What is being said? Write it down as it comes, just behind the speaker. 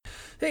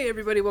Hey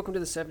everybody, welcome to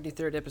the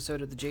 73rd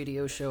episode of the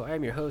JDO Show. I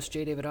am your host,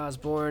 J. David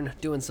Osborne,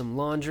 doing some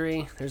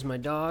laundry. There's my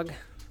dog.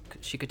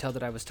 She could tell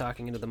that I was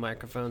talking into the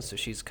microphone, so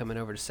she's coming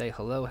over to say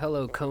hello.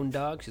 Hello, Cone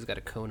Dog. She's got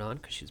a cone on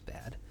because she's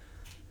bad.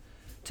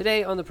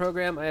 Today on the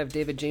program, I have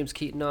David James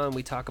Keaton on.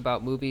 We talk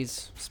about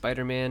movies,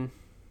 Spiderman.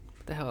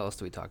 What the hell else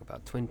do we talk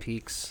about? Twin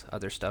Peaks,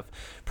 other stuff.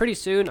 Pretty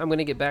soon, I'm going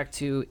to get back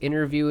to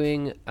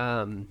interviewing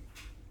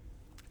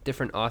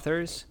different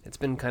authors. It's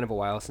been kind of a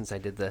while since I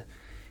did the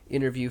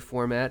interview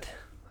format.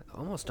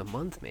 Almost a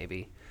month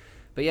maybe,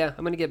 but yeah,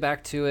 I'm gonna get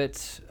back to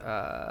it.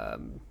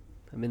 I'm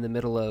in the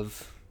middle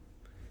of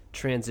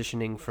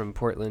transitioning from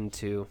Portland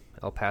to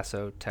El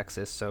Paso,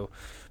 Texas, so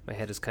my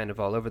head is kind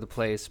of all over the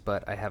place,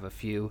 but I have a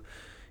few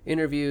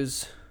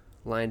interviews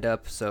lined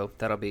up, so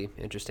that'll be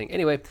interesting.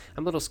 Anyway,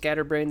 I'm a little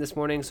scatterbrained this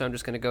morning, so I'm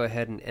just gonna go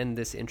ahead and end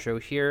this intro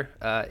here.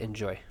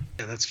 Enjoy.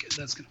 Yeah, that's good.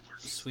 That's gonna work.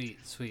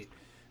 Sweet.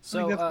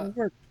 So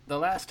the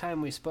last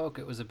time we spoke,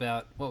 it was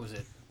about, what was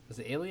it? Was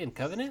it Alien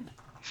Covenant?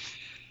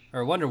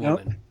 Or Wonder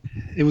Woman.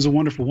 It was a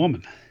Wonderful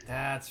Woman.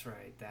 That's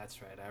right.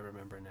 I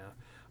remember now.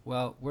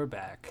 Well, we're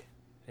back.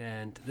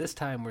 And this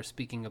time we're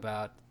speaking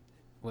about,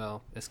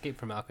 well, Escape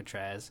from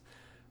Alcatraz.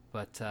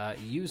 But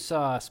you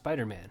saw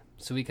Spider-Man.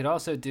 So we could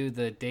also do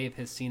the Dave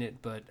has seen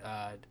it, but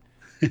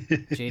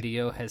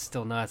JDO has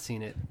still not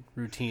seen it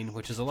routine,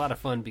 which is a lot of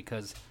fun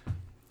because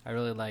I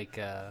really like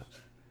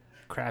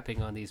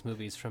crapping on these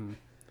movies from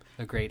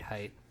a great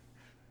height.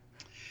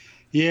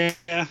 Yeah.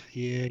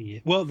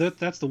 Well,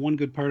 that's the one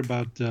good part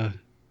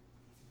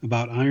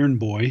about Iron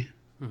Boy,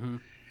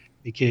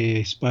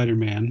 aka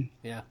Spider-Man.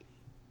 Yeah,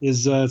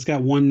 is it's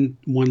got one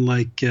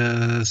like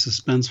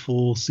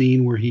suspenseful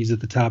scene where he's at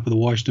the top of the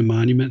Washington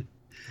Monument,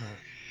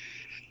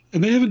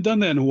 and they haven't done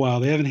that in a while.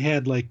 They haven't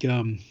had like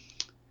I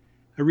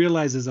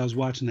realized as I was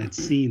watching that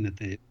scene that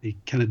they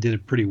kind of did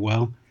it pretty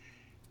well.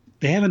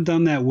 They haven't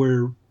done that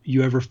where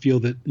you ever feel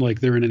that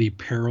like they're in any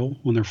peril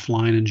when they're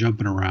flying and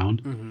jumping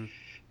around.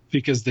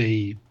 Because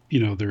they,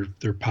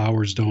 their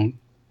powers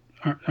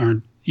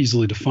aren't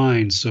easily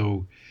defined,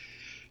 so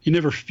you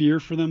never fear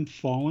for them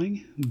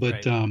falling.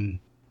 But right.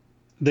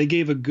 They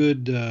gave a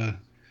good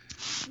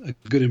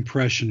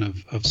impression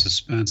of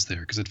suspense there,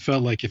 because it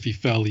felt like if he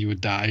fell, he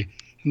would die,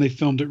 and they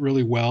filmed it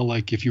really well.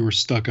 Like if you were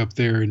stuck up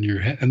there in your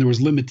head, and there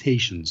was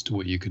limitations to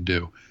what you could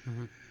do.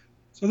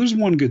 So there's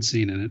one good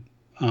scene in it.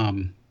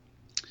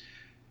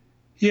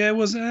 Yeah, it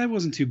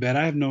wasn't too bad.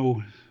 I have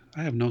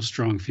no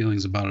strong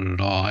feelings about it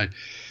at all.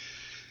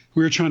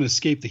 We were trying to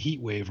escape the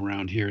heat wave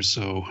around here,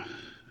 so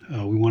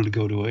we wanted to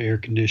go to an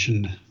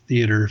air-conditioned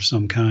theater of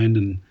some kind,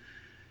 and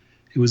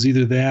it was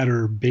either that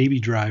or Baby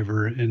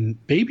Driver.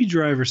 And Baby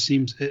Driver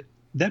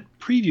that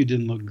preview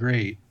didn't look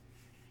great,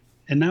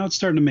 and now it's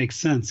starting to make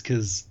sense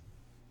because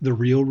the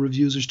real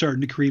reviews are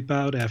starting to creep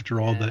out after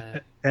all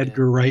the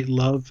Edgar Wright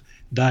love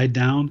died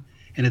down,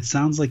 and it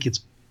sounds like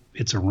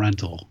it's a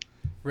rental.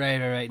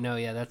 Right. No,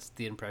 yeah, that's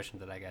the impression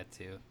that I got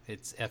too.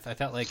 I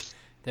felt like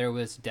there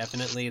was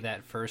definitely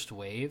that first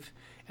wave,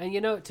 and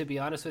to be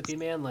honest with you,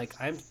 man, like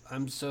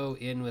I'm so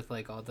in with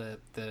like all the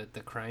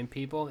crime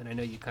people, and I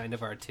know you kind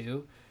of are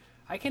too.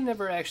 I can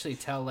never actually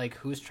tell like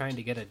who's trying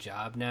to get a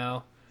job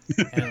now,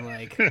 and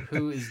like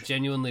who is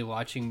genuinely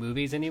watching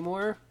movies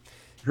anymore.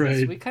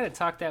 Right. We kind of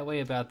talked that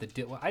way about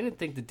well, I didn't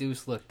think the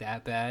Deuce looked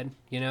that bad,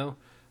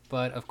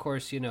 but of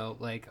course,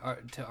 like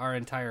to our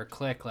entire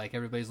clique, like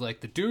everybody's like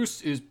the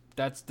Deuce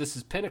this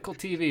is pinnacle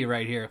TV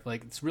right here.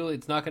 Like it's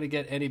not going to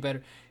get any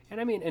better. And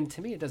I mean, and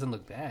to me, it doesn't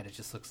look bad. It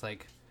just looks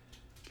like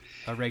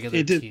a regular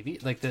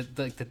TV. Like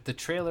the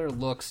trailer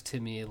looks to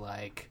me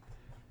like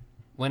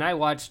when I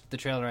watched the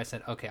trailer, I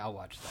said, okay, I'll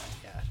watch that.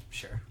 Yeah,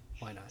 sure.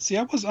 Why not? See,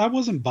 I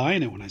wasn't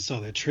buying it when I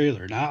saw that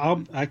trailer.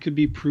 Now I could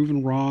be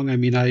proven wrong. I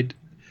mean,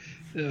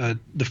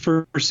 the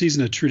first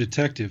season of True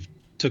Detective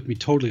took me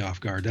totally off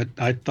guard.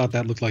 I thought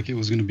that looked like it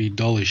was going to be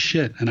dull as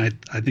shit, and I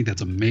think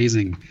that's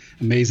amazing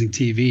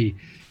TV.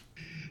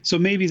 So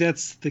maybe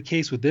that's the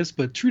case with this,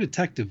 but True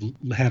Detective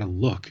had a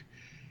look,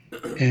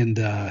 and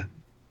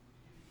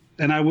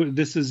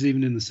this is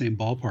even in the same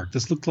ballpark.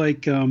 This looked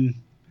like it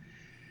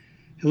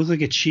looked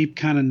like a cheap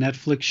kind of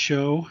Netflix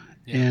show,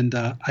 and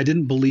I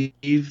didn't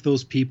believe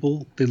those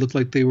people. They looked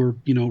like they were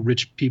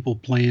rich people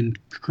playing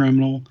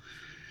criminal.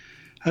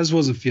 I just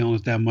wasn't feeling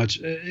it that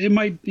much. It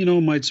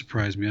might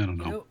surprise me. I don't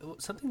know.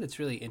 Something that's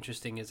really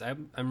interesting is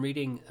I'm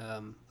reading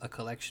a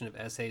collection of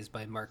essays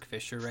by Mark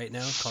Fisher right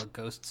now called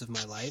Ghosts of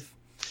My Life.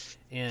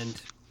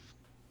 And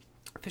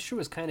Fisher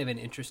was kind of an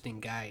interesting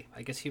guy.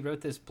 I guess he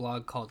wrote this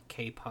blog called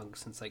K-Punk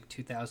since like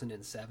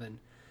 2007.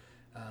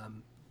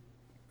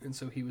 And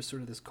so he was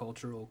sort of this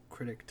cultural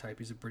critic type.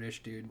 He's a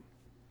British dude.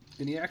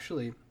 And he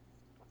actually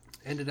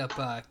ended up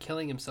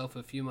killing himself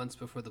a few months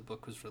before the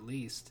book was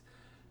released.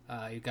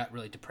 He got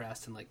really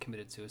depressed and like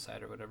committed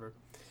suicide or whatever.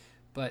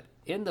 But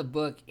in the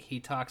book, he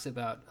talks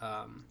about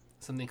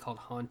something called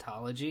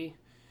hauntology,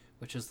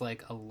 which is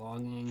like a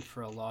longing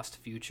for a lost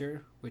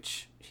future,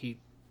 which he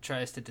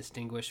tries to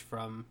distinguish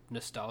from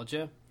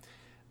nostalgia.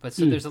 But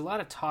so there's a lot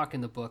of talk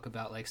in the book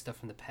about like stuff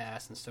from the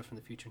past and stuff from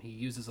the future, and he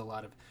uses a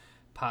lot of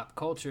pop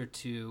culture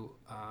to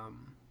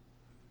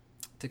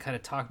to kind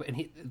of talk about.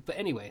 But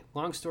anyway,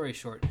 long story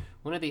short,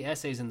 one of the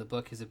essays in the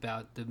book is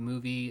about the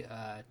movie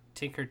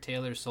Tinker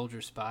Tailor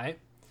Soldier Spy.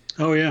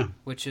 Oh yeah,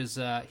 which is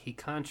he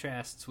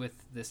contrasts with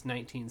this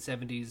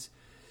 1970s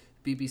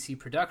BBC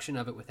production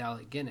of it with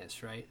Alec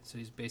Guinness, right? So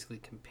he's basically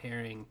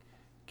comparing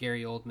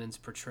Gary Oldman's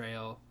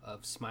portrayal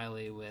of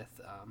Smiley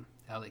with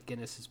Alec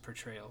Guinness's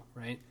portrayal,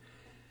 right?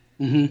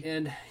 Mm-hmm.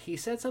 And he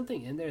said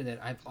something in there that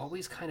I've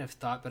always kind of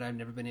thought, but I've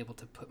never been able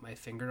to put my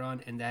finger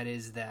on, and that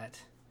is that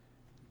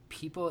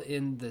people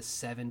in the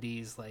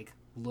 70s like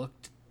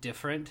looked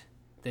different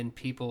than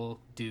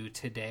people do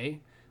today.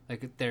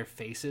 Like their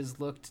faces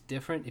looked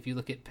different if you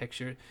look at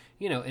picture,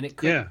 and it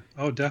could, yeah,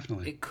 oh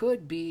definitely, it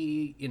could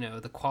be,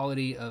 the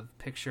quality of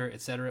picture,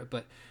 etc.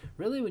 But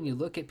really, when you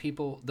look at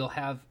people, they'll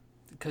have,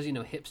 because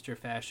hipster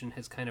fashion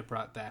has kind of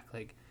brought back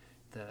like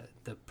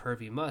the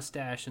pervy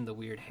mustache and the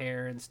weird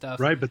hair and stuff.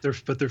 Right, but their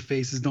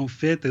faces don't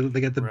fit. They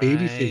got the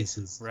baby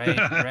faces. Right.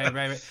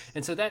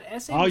 And so that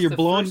essay. Oh, you're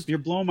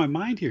blowing my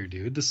mind here,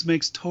 dude. This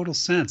makes total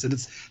sense, and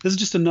this is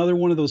just another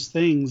one of those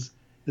things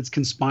that's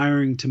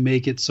conspiring to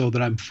make it so that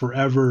I'm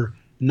forever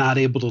not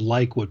able to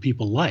like what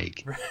people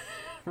like.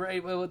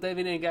 Right. Well, I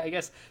mean, I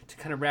guess to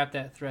kind of wrap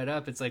that thread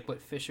up, it's like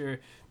what Fisher,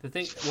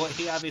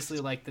 he obviously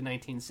liked the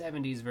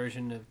 1970s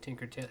version of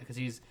Tinker Tailor, because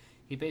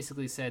he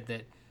basically said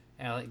that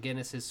Alec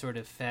Guinness's sort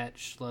of fat,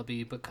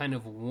 schlubby, but kind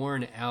of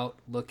worn out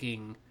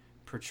looking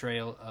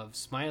portrayal of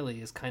Smiley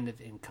is kind of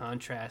in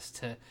contrast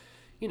to,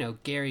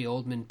 Gary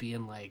Oldman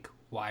being like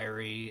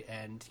wiry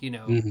and,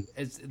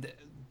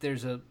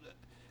 there's a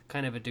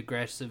kind of a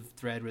digressive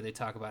thread where they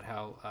talk about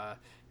how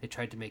they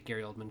tried to make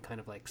Gary Oldman kind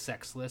of like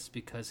sexless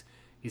because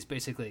he's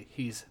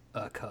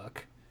a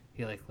cuck.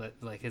 He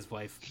like his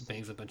wife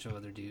bangs a bunch of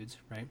other dudes,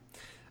 right?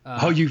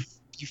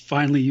 You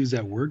finally used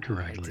that word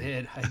correctly. I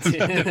did. I've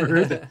never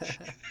heard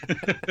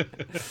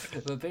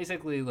that. But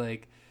basically,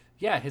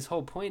 his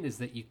whole point is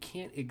that you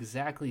can't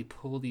exactly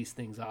pull these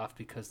things off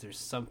because there's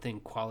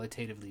something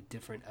qualitatively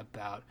different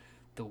about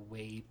the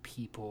way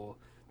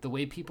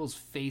people's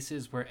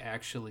faces were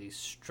actually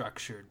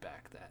structured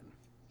back then.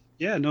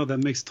 Yeah, no, that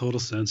makes total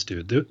sense,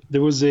 dude.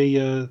 There was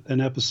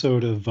an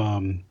episode of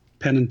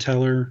Penn and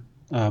Teller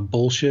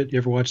Bullshit. You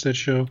ever watch that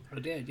show? I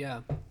did, yeah.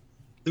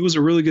 There was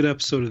a really good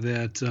episode of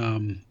that.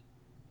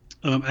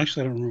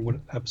 Actually, I don't remember what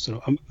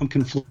episode. I'm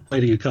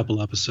conflating a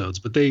couple episodes,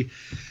 but they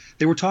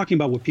were talking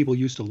about what people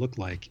used to look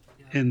like,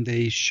 and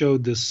they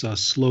showed this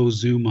slow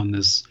zoom on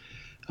this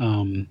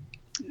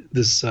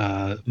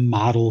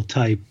model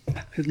type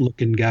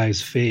looking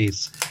guy's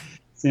face,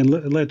 and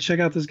let check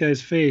out this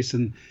guy's face,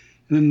 and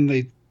then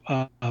they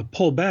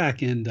pull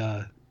back and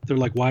they're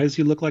like, why does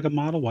he look like a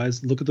model?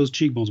 Look at those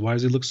cheekbones, why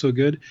does he look so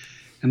good?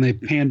 And they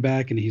pan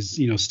back and he's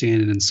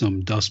standing in some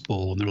dust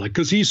bowl, and they're like,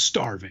 because he's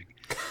starving.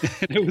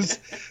 And it was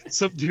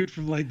some dude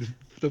from like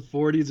the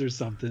 40s or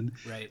something,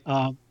 right?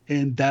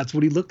 And that's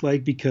what he looked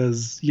like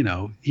because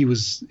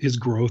his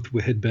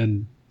growth had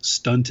been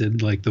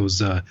stunted, like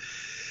those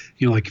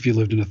like if you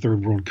lived in a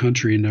third world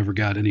country and never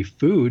got any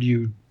food,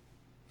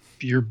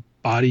 your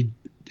body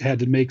had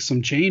to make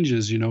some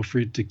changes, for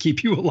it to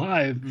keep you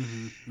alive.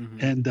 Mm-hmm, mm-hmm.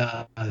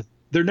 And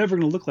they're never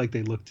going to look like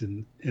they looked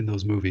in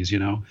those movies,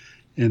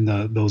 in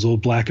those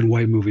old black and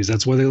white movies.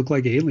 That's why they look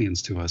like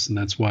aliens to us, and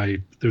that's why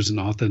there's an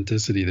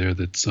authenticity there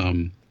that's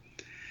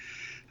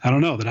I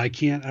don't know, that I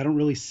don't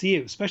really see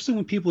it, especially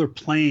when people are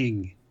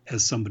playing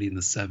as somebody in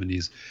the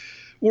 70s.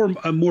 Or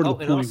more to the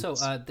point. And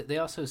also, they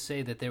also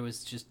say that there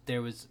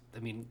was, I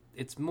mean,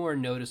 it's more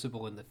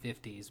noticeable in the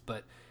 50s,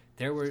 but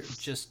there were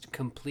just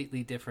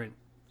completely different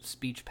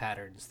speech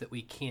patterns that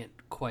we can't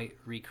quite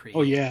recreate.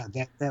 Oh, yeah,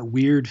 that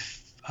weird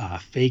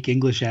fake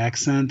English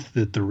accent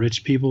that the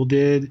rich people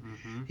did.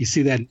 Mm-hmm. You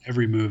see that in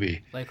every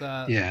movie. What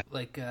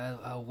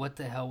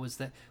the hell was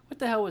that? What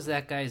the hell was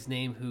that guy's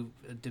name who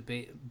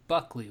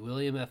Buckley,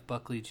 William F.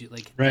 Buckley,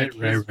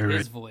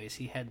 his voice,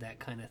 he had that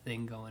kind of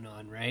thing going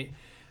on, right?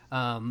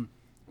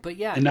 But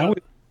yeah, and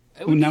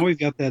now we've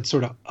got that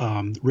sort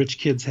of rich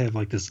kids have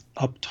like this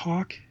up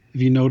talk.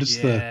 Have you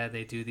noticed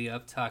they do the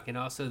up talk and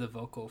also the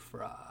vocal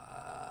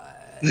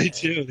fry. They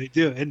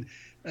do. And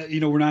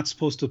we're not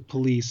supposed to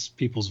police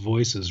people's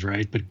voices,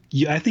 right? But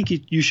I think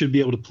you should be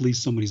able to police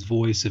somebody's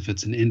voice if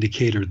it's an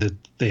indicator that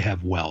they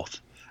have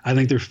wealth. I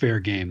think they're fair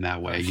game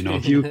that way.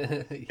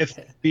 If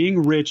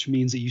being rich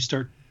means that you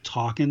start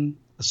talking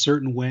a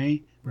certain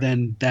way, right,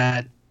 then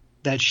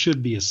that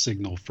should be a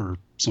signal for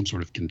some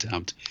sort of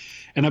contempt.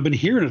 And I've been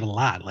hearing it a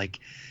lot. Like,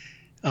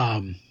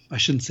 I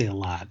shouldn't say a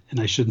lot,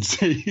 and I shouldn't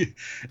say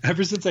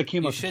ever since I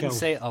came up. You shouldn't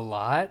say a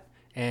lot,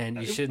 and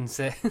you shouldn't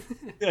say.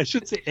 Yeah, I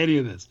shouldn't say any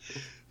of this.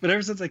 But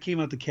ever since I came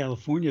out to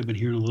California, I've been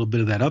hearing a little bit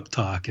of that up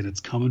talk, and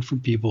it's coming from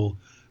people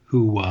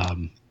who are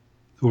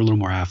a little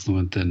more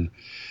affluent than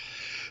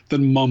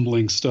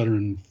mumbling,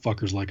 stuttering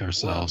fuckers like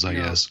ourselves, I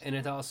guess. And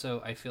it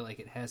also, I feel like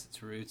it has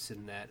its roots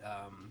in that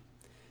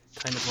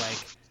kind of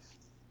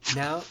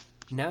like,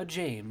 now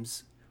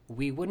James,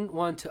 we wouldn't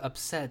want to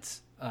upset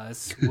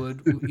us,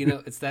 would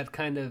it's that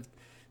kind of,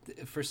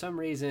 for some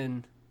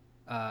reason,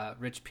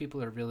 rich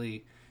people are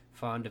really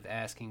fond of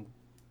asking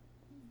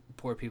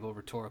poor people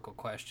rhetorical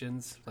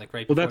questions, like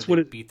right Well, before that's they what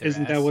it beat their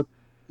isn't. That ass. what?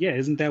 Yeah,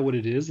 isn't that what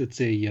it is? It's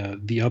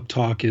the up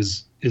talk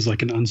is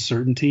like an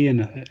uncertainty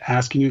and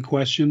asking a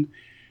question.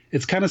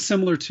 It's kind of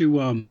similar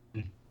to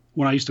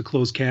when I used to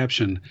close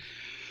caption.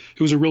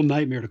 It was a real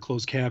nightmare to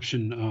close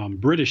caption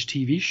British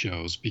TV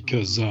shows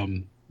because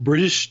Mm-hmm.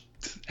 British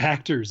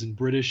actors and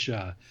British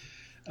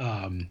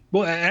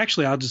well,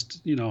 actually, I'll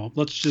just,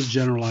 let's just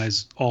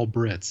generalize all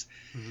Brits.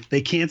 Mm-hmm.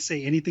 They can't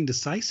say anything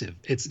decisive.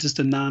 It's just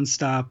a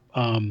nonstop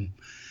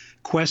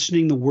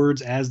questioning the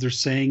words as they're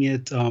saying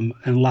it, and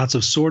lots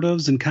of sort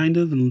ofs and kind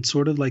of and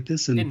sort of like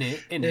this, and In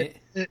it.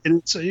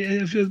 and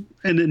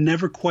it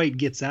never quite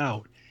gets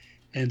out.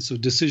 And so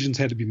decisions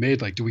had to be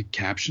made. Like, do we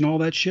caption all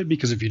that shit?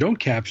 Because if you don't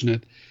caption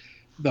it,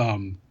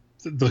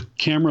 the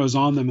camera is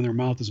on them and their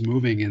mouth is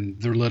moving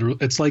and they're literally,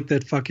 it's like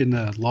that fucking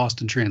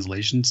Lost in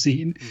Translation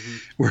scene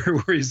Mm-hmm.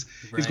 where he's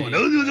going,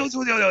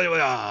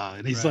 Right,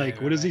 and he's right,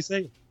 like, what does he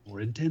say?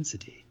 More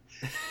intensity.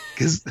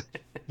 Because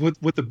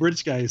what the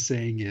British guy is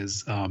saying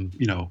is,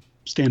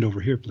 stand over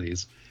here,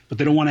 please. But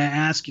they don't want to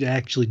ask you to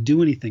actually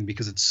do anything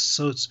because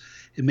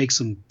it makes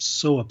them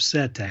so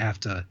upset to have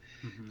to.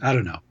 Mm-hmm. I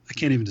don't know. I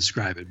can't even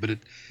describe it,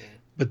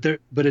 Yeah.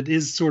 but it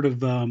is sort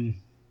of, and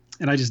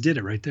I just did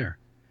it right there.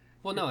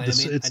 Well, no, and I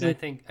This, mean, it's and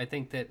a, I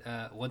think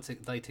that once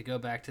it, like, to go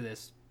back to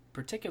this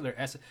particular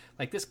essay,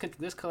 like this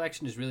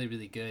collection is really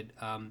really good.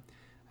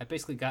 I've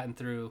basically gotten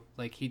through,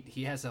 like,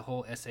 he has a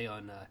whole essay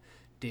on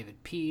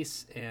David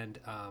Peace and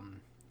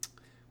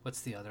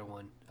what's the other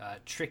one?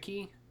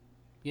 Tricky,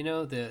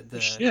 the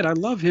shit. I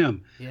love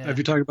him. yeah, Have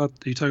you talked about?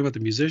 Are you talking about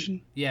the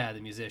musician? yeah, the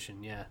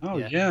musician, yeah, Oh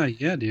yeah.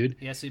 yeah, dude.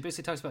 Yeah, so he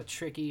basically talks about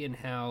Tricky and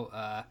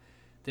how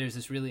there's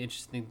this really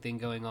interesting thing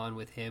going on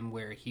with him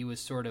where he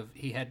was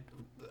he had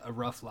a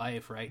rough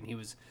life, right? And he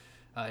was,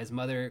 his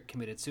mother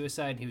committed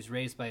suicide. And he was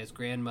raised by his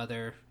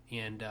grandmother,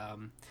 and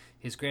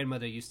his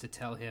grandmother used to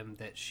tell him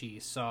that she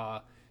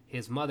saw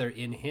his mother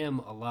in him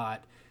a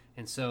lot.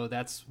 And so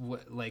that's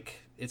what,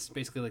 like, it's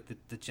basically like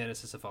the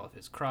genesis of all of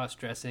his cross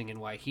dressing and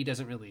why he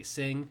doesn't really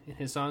sing in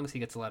his songs. He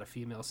gets a lot of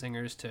female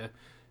singers to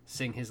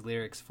sing his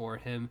lyrics for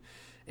him.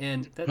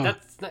 And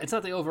it's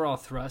not the overall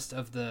thrust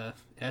of the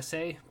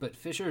essay, but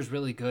Fisher is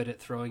really good at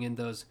throwing in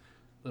those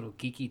little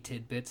geeky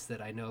tidbits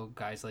that I know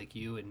guys like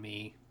you and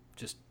me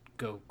just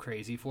go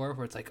crazy for,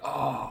 where it's like,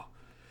 oh,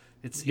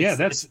 it's the key.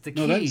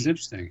 No, that is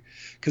interesting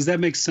because that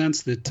makes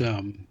sense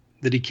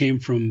that he came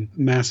from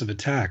Massive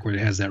Attack, where it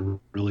has that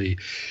really,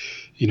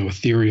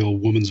 ethereal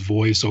woman's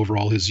voice over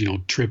all his,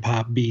 trip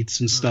hop beats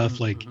and stuff.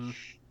 Mm-hmm.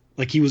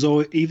 Like he was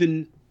always,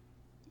 even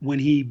when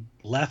he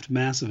left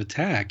Massive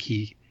Attack,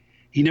 he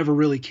never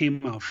really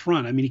came out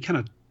front. I mean, he kind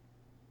of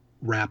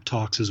rap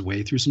talks his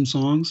way through some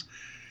songs,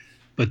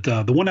 but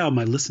the one album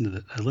I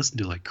listened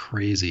to like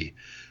crazy,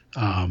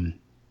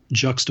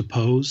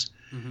 Juxtapose.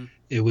 Mm-hmm.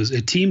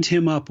 It teamed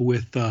him up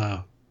with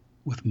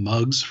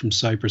Muggs from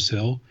Cypress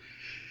Hill.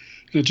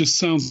 And it just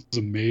sounds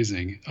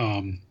amazing.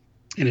 And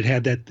it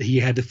had that he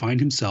had to find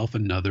himself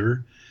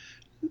another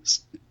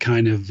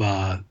kind of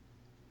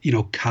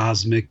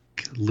cosmic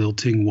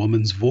lilting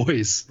woman's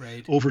voice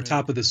over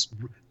top of this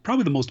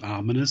probably the most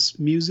ominous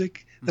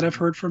music that I've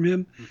heard from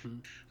him.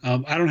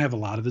 Mm-hmm. I don't have a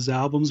lot of his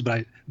albums,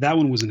 but that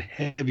one was in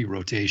heavy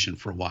rotation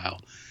for a while.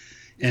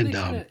 Isn't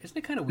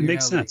it kind of weird? It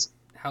makes sense.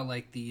 How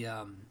the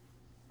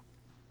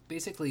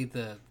basically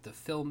the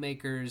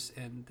filmmakers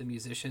and the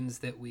musicians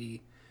that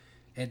we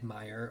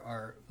admire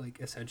are, like,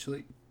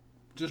 essentially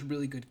just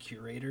really good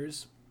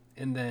curators.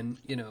 And then,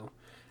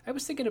 I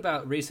was thinking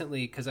about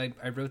recently, because I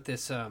wrote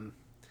this,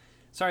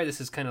 sorry, this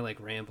is kind of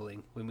like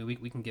rambling.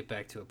 We can get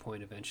back to a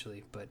point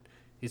eventually, but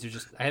these are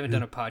just, I haven't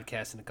done a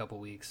podcast in a couple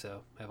weeks,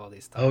 so I have all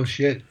these thoughts. Oh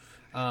shit.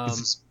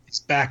 It's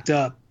backed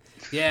up.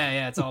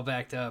 Yeah, it's all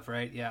backed up,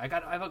 right? Yeah, I've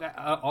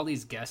got all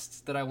these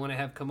guests that I want to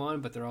have come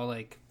on, but they're all,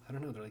 like, I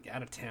don't know, they're like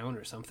out of town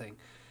or something.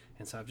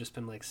 And so I've just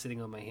been, like,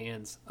 sitting on my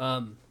hands.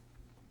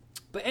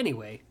 But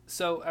anyway,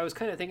 so I was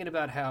kind of thinking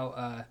about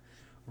how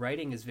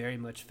writing is very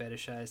much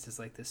fetishized as,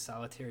 like, this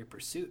solitary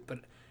pursuit, but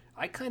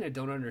I kind of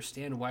don't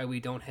understand why we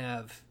don't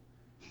have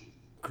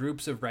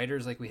groups of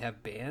writers like we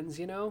have bands,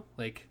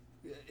 like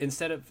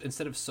instead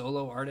of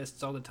solo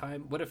artists all the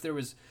time. What if there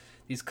was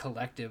these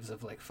collectives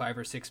of, like, 5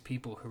 or 6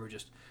 people who were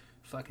just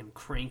fucking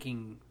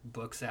cranking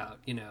books out,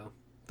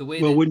 the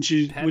way. Well, that wouldn't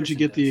you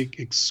get does. the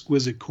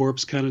Exquisite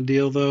Corpse kind of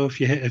deal though if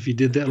you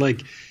did that?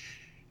 Like,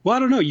 well, I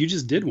don't know. You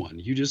just did one.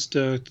 You just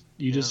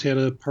had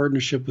a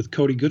partnership with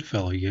Cody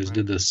Goodfellow. You guys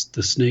did the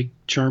snake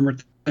charmer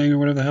thing or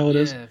whatever the hell it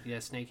is. Yeah,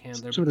 snake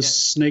handler. Sort of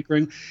snake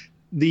ring.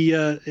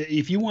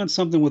 If you want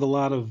something with a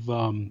lot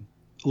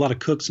of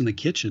cooks in the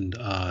kitchen,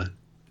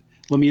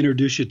 let me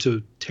introduce you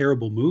to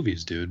terrible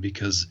movies, dude,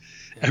 because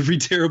every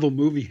terrible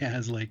movie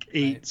has like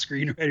 8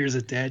 screenwriters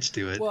attached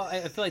to it. Well, I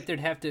feel like there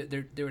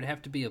would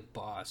have to be a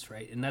boss,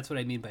 right? And that's what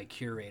I mean by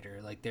curator.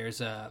 Like,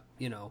 there's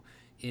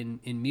in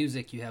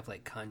music you have,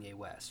 like, Kanye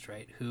West,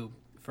 right? Who,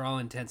 for all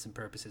intents and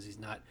purposes, he's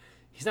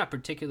not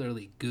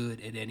particularly good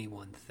at any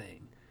one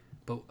thing,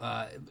 but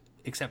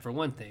except for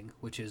one thing,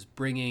 which is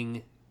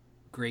bringing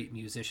great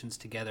musicians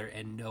together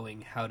and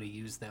knowing how to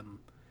use them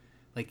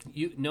like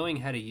you knowing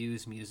how to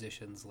use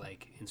musicians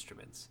like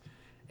instruments.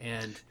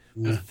 And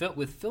Yeah.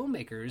 with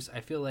filmmakers,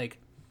 I feel like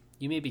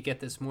you maybe get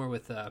this more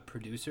with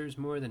producers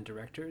more than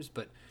directors,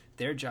 but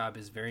their job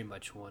is very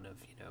much one of,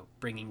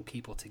 bringing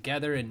people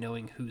together and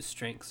knowing whose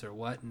strengths are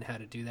what and how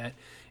to do that.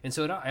 And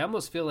so I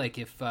almost feel like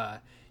if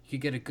you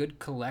could get a good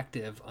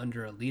collective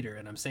under a leader,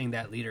 and I'm saying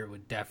that leader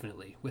would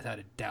definitely, without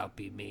a doubt,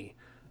 be me.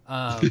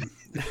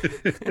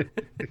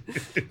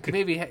 Could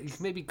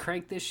maybe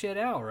crank this shit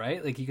out,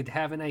 right? Like you could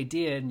have an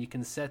idea and you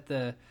can set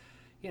the,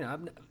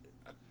 I'm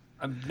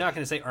not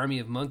going to say army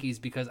of monkeys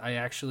because I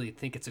actually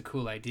think it's a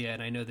cool idea,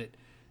 and I know that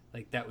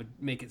like that would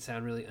make it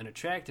sound really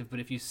unattractive. But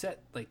if you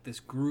set like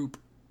this group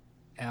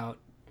out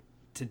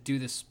to do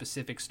this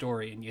specific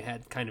story, and you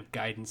had kind of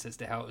guidance as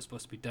to how it was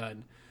supposed to be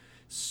done,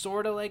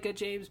 sort of like a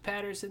James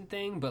Patterson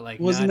thing, but like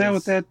Wasn't that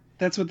what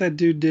that's what that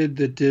dude did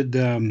that did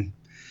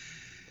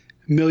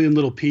Million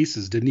Little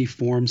Pieces? Didn't he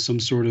form some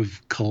sort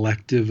of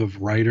collective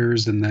of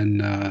writers, and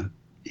then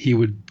he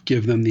would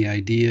give them the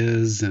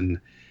ideas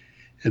and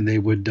they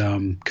would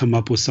come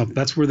up with something?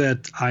 That's where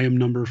that I Am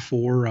Number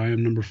 4, I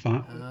Am Number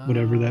 5,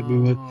 whatever that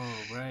movie was.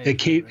 Right,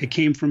 It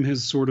came from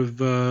his sort of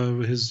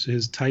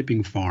his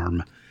typing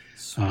farm.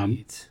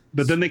 Sweet.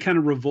 But then they kind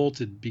of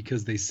revolted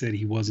because they said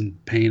he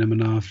wasn't paying him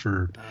enough,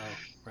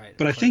 Right.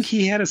 But I think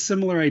he had a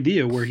similar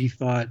idea where he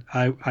thought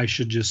I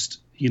should just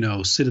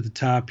sit at the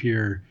top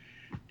here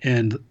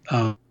and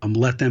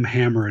let them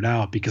hammer it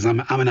out because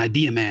I'm an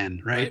idea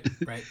man, right?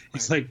 Right.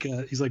 He's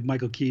like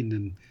Michael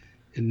Keaton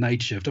in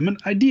Night Shift. I'm an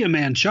idea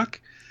man,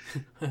 Chuck.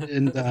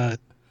 And I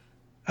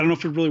don't know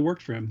if it really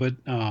worked for him, but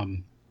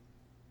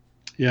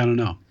yeah, I don't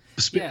know.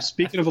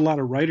 Speaking of a lot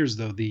of writers,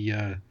 though,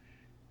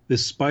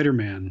 this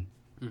Spider-Man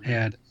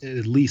had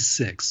at least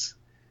 6.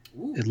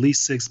 Ooh. At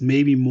least 6,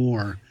 maybe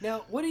more.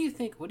 Now, what do you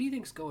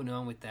think's going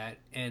on with that,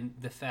 and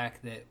the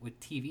fact that with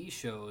TV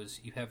shows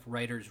you have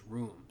writers'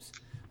 rooms?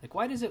 Like,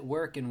 why does it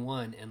work in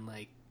one and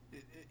like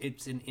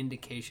it's an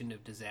indication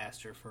of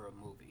disaster for a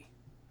movie?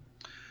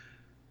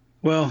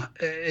 Well,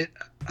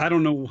 I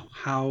don't know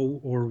how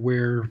or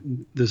where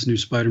this new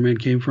Spider-Man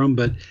came from,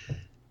 but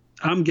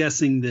I'm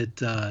guessing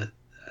that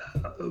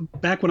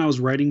back when I was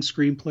writing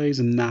screenplays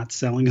and not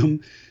selling them,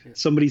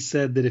 somebody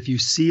said that if you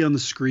see on the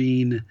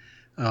screen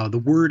the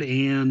word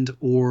 "and"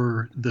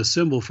 or the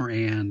symbol for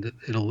 "and,"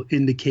 it'll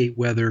indicate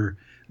whether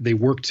they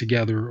worked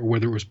together or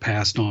whether it was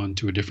passed on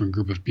to a different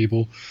group of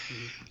people.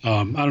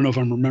 I don't know if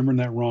I'm remembering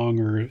that wrong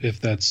or if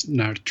that's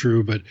not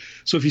true, but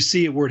so if you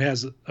see it where it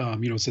has,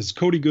 it says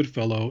Cody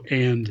Goodfellow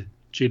and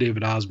J.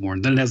 David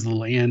Osborne, then it has the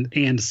little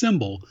and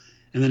symbol,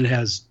 and then it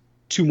has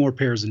 2 more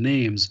pairs of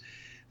names.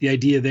 The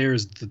idea there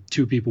is the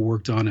 2 people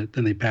worked on it,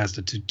 then they passed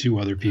it to 2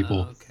 other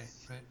people. Okay,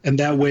 right. And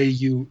that way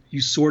you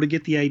sort of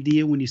get the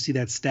idea when you see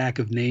that stack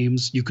of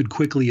names. You could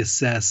quickly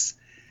assess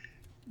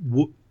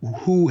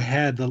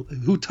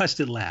who touched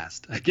it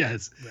last, I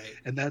guess. Right.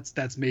 And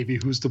that's maybe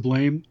who's to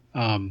blame.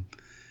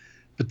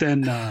 But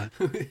then I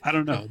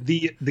don't know.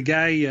 The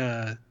guy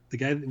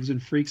that was in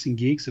Freaks and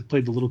Geeks that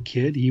played the little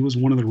kid, he was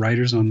one of the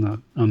writers on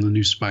the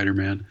new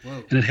Spider-Man.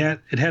 Whoa. And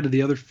it had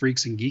the other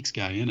Freaks and Geeks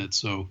guy in it.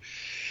 So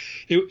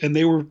and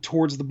they were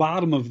towards the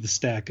bottom of the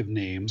stack of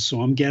names.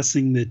 So I'm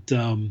guessing that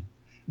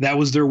that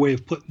was their way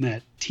of putting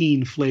that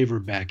teen flavor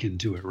back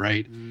into it,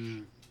 right?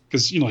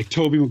 Because like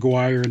Tobey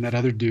Maguire and that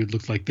other dude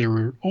looked like they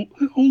were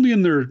only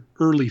in their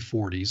early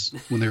 40s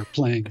when they were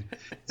playing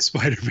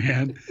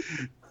Spider-Man.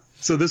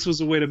 So this was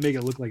a way to make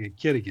it look like a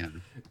kid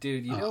again.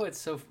 Dude, you know what's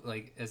so,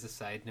 like, as a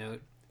side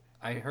note,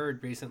 I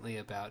heard recently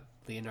about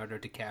Leonardo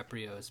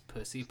DiCaprio's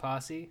Pussy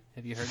Posse.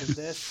 Have you heard of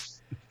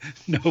this?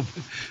 No, but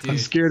I'm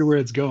scared of where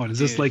it's going. Is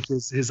this like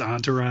his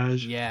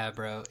entourage? Yeah,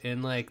 bro.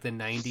 In like the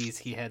 90s,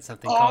 he had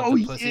something called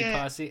the Pussy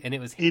Posse, and it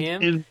was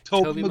him, and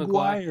Tobey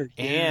Maguire,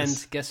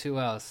 and guess who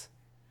else?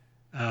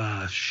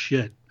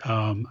 Shit.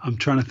 I'm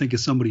trying to think of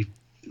somebody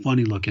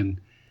funny looking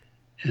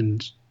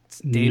and it's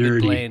David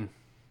nerdy. Blaine.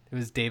 It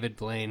was David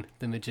Blaine,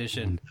 the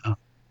magician.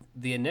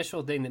 The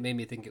initial thing that made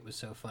me think it was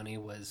so funny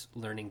was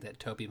learning that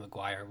Tobey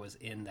Maguire was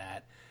in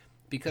that,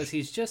 because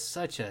he's just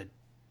such a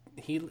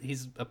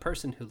he's a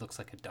person who looks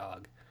like a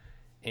dog,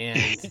 and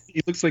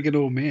he looks like an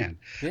old man.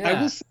 Yeah. I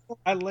will say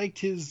I liked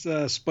his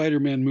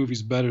Spider-Man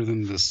movies better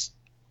than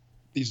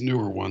these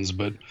newer ones,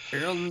 but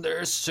and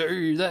they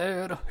say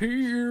that a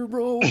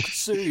hero can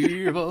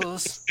save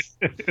us.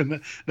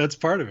 And that's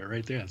part of it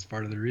right there. That's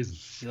part of the reason.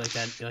 You like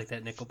that? You like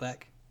that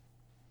Nickelback?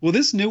 Well,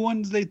 this new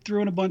one, they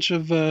threw in a bunch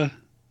of,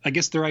 I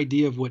guess their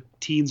idea of what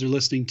teens are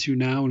listening to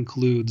now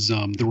includes the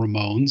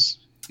Ramones.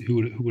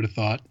 Who would have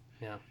thought?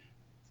 Yeah.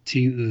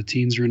 The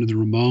teens are into the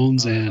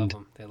Ramones, and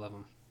they love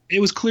them. It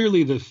was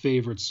clearly the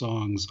favorite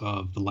songs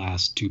of the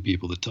last 2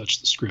 people that touched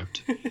the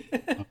script.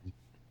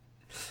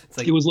 It's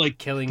like it was like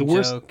Killing the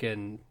worst... Joke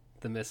and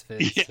the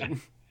Misfits. Yeah.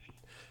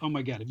 Oh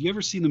my God! Have you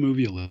ever seen the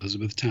movie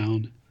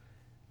Elizabethtown?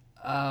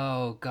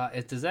 Oh God!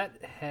 Does that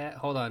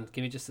hold on?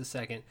 Give me just a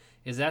second.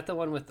 Is that the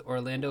one with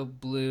Orlando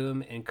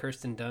Bloom and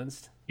Kirsten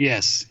Dunst?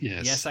 Yes,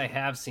 Yes, yes. I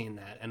have seen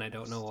that, and I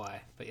don't know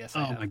why, but yes,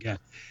 I Oh have. my God.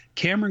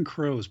 Cameron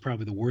Crowe is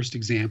probably the worst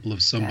example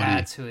of somebody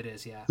That's who it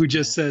is. Yeah, who yeah,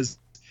 just says,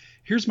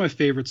 here's my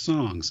favorite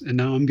songs, and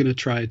now I'm going to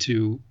try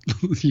to,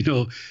 you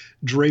know,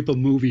 drape a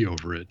movie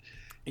over it.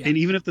 yeah. And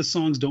even if the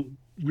songs don't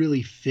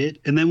really fit,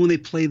 and then when they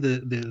play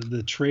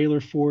the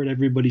trailer for it,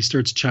 everybody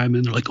starts chiming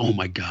in. They're like, oh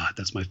my God,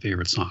 that's my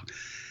favorite song.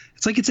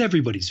 It's like it's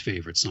everybody's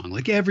favorite song.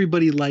 Like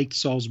everybody liked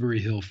Salisbury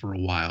Hill for a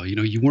while.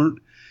 You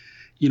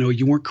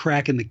weren't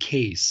cracking the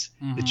case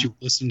that Mm-hmm. you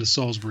listened to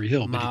Salisbury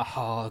Hill, but My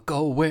heart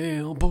go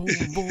well, boom,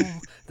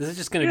 boom. This is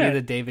just gonna be yeah,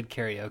 the David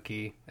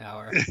karaoke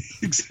hour.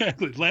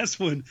 exactly. Last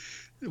one,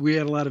 we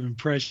had a lot of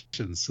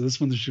impressions, so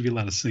this one there should be a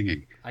lot of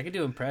singing. I could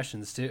do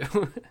impressions too.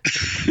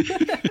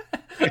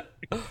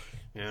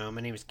 My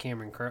name is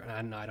Cameron Crowe.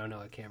 I don't know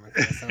what Cameron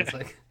Crowe sounds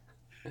like.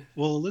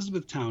 Well,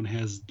 Elizabethtown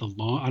has I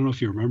don't know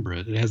if you remember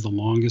it. It has the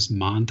longest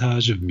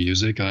montage of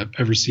music I've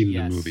ever seen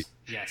in a movie,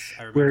 Yes, yes,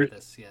 I remember where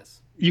this.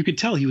 Yes. you could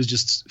tell he was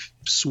just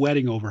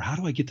sweating over how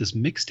do I get this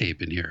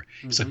mixtape in here.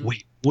 He's like, Mm-hmm.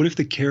 wait, what if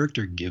the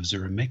character gives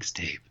her a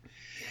mixtape?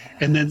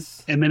 And then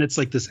Yes. and then it's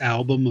like this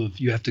album of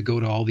you have to go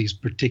to all these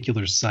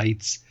particular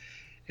sites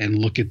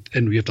and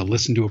and you have to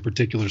listen to a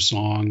particular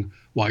song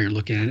while you're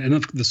looking at it.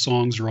 And the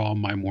songs are all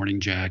My Morning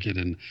Jacket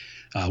and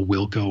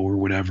Wilco or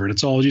whatever. And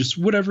it's all just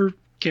whatever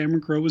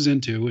Cameron Crowe was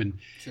into. And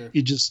Sure.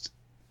 it just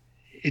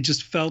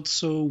felt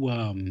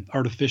so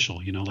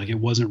artificial, like it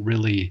wasn't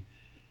really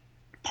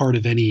part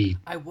of any.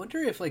 I wonder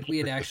if we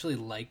had actually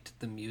liked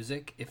the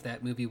music, if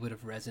that movie would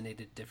have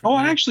resonated Oh, differently.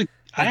 I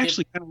Like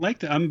actually kind of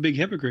liked it. I'm a big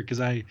hypocrite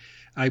because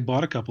I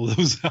bought a couple of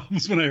those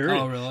albums when I heard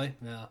Oh, it. really?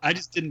 Yeah. I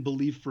just didn't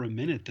believe for a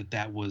minute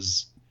that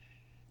was.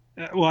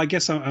 Well, I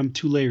guess I'm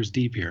two layers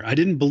deep here. I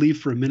didn't believe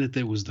for a minute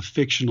that it was the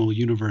fictional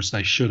universe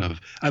I should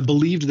have. I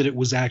believed that it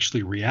was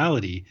actually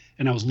reality,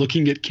 and I was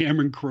looking at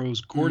Cameron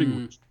Crowe's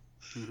recording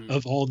Mm-hmm.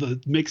 of all the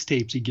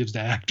mixtapes he gives to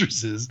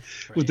actresses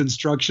with Right.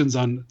 instructions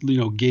on,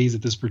 gaze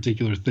at this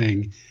particular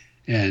thing,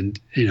 and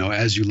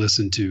as you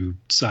listen to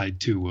side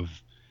 2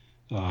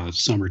 of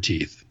Summer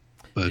Teeth.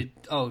 But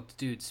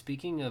Dude,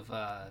 speaking of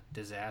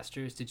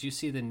disasters, did you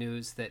see the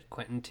news that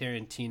Quentin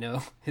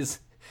Tarantino is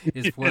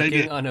I working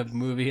did. on a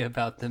movie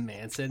about the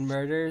Manson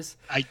murders?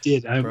 I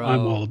did. I'm Bro.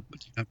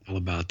 all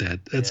about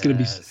that. That's going to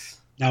be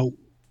Yes. now.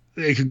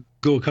 It could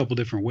go a couple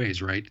different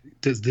ways, right?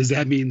 Does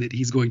that mean that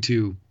he's going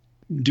to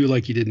do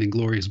like he did in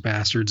Inglourious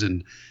Bastards,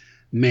 and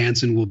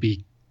Manson will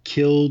be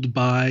killed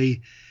by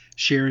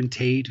Sharon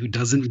Tate, who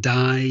doesn't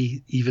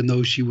die even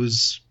though she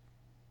was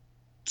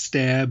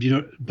stabbed,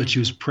 but she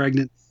was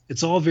pregnant.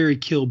 It's all very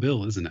Kill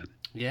Bill, isn't it?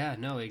 Yeah,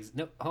 no.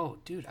 Oh,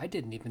 dude, I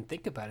didn't even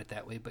think about it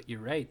that way, but you're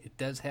right. It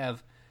does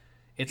have.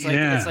 It's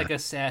Yeah. it's like a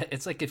sad.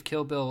 It's like if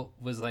Kill Bill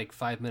was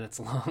 5 minutes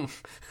long.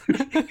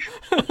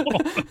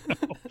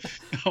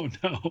 Oh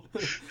no.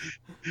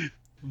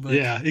 But,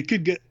 Yeah, it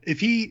could get if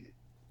he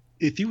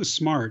was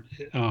smart,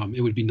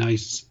 it would be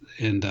nice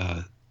and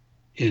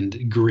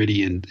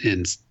gritty and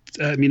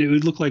I mean it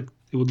would look like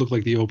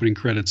the opening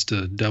credits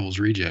to Devil's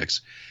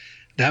Rejects.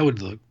 That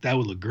would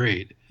look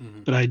great.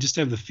 Mhm. But I just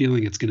have the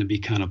feeling it's going to be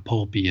kind of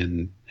pulpy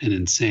and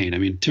insane. I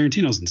mean,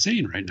 Tarantino's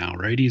insane right now,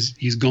 right?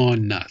 He's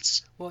gone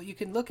nuts. Well, you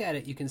can look at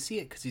it. You can see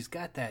it because he's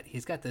got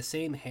the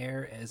same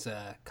hair as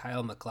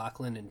Kyle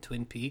MacLachlan in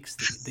Twin Peaks,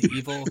 the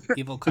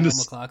evil Kyle And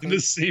MacLachlan. the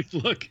same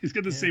look. He's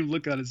got the same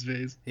look on his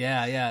face.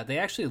 Yeah. They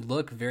actually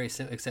look very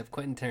similar, except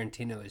Quentin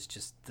Tarantino is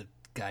just the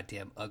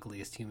goddamn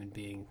ugliest human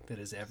being that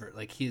has ever.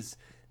 He's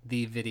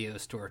the video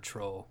store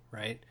troll,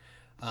 right?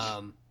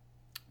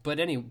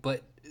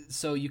 But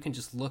so you can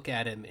just look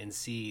at him and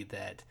see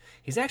that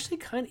he's actually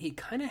kind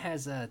of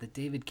has the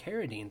David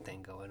Carradine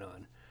thing going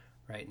on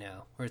right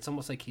now, where it's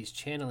almost like he's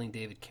channeling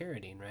David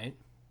Carradine, right?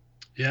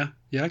 Yeah,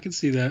 I can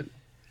see that.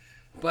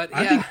 But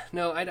I yeah, think-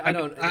 no, I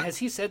don't. Has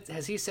he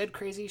said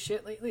crazy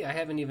shit lately? I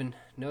haven't even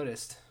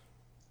noticed.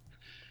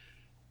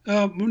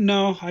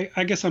 No,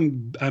 I guess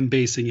I'm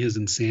basing his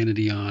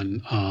insanity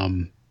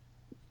on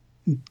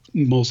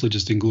mostly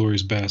just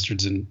Inglourious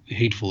Bastards and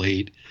Hateful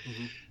Eight.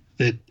 Mhm.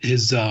 That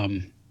his I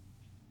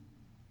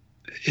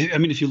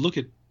mean, if you look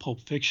at Pulp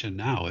Fiction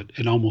now,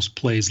 it almost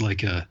plays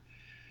like a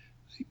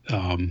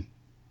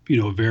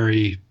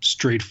very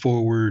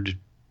straightforward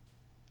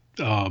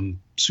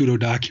pseudo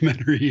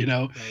documentary.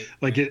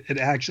 Right. It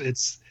actually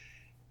it's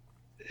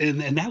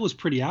and that was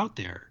pretty out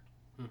there,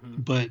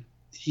 Mm-hmm. but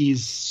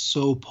he's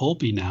so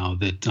pulpy now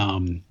that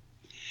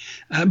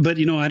but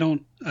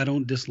I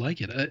don't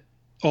dislike it.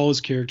 All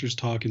his characters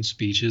talk in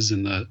speeches,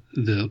 and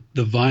the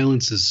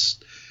violence is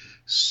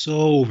so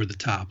over the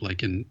top.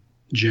 Like in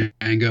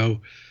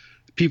Django,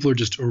 people are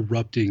just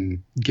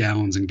erupting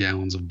gallons and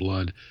gallons of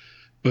blood.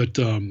 But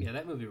Yeah,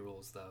 that movie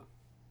rules though.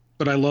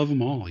 but I love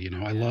them all.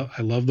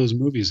 I love those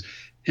movies,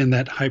 and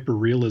that hyper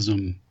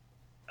realism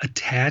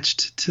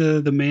attached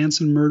to the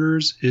Manson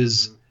murders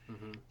is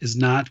Mm-hmm. is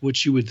not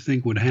what you would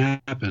think would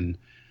happen.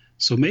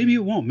 So maybe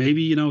it won't.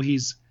 Maybe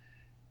he's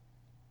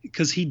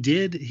because he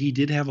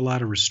did have a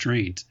lot of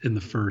restraint in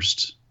the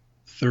first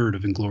third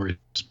of Inglourious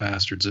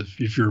Bastards.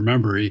 If you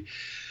remember,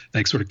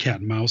 like sort of cat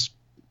and mouse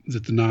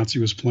that the Nazi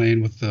was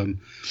playing with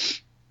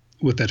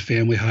that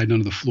family hiding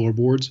under the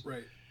floorboards.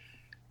 Right.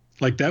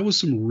 Like that was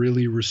some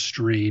really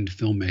restrained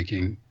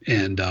filmmaking,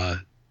 and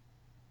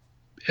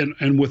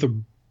with a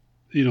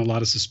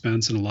lot of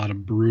suspense and a lot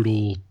of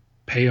brutal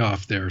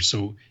payoff there.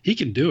 So he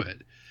can do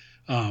it.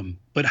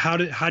 But how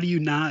do you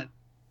not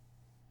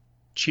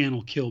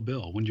channel Kill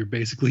Bill when you're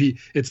basically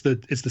it's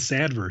the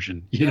sad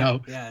version, you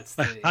know? Yeah, it's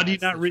how do you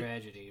not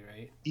tragedy,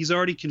 right? He's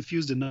already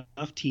confused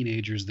enough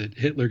teenagers that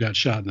Hitler got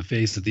shot in the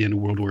face at the end of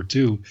World War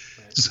II. Right.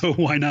 So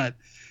why not?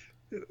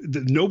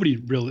 Nobody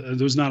really.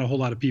 There's not a whole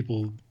lot of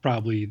people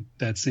probably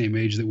that same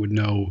age that would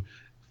know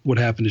what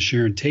happened to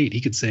Sharon Tate.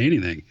 He could say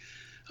anything.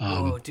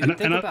 Oh, dude,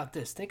 think about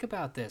this. Think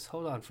about this.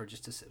 Hold on for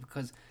just a second,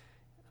 because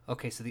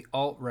okay, so the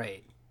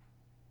alt-right,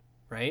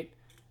 right?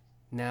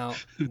 Now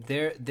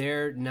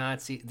they're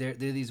Nazi. They're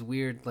these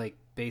weird like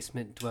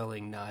basement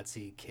dwelling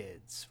Nazi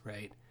kids,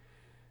 right?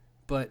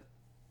 But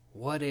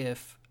what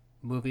if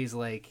movies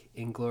like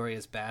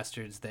Inglourious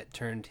Bastards that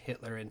turned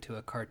Hitler into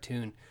a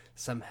cartoon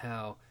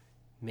somehow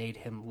made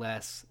him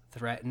less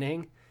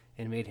threatening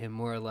and made him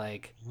more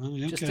like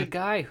just a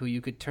guy who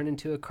you could turn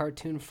into a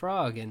cartoon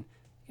frog, and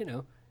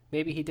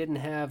maybe he didn't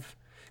have,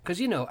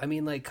 because I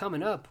mean, like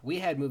coming up we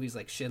had movies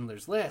like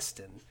Schindler's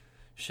List and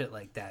shit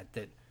like that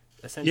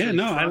essentially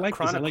I like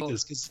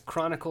this.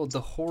 Chronicled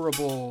the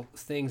horrible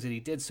things that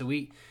he did. So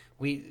we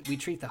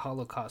treat the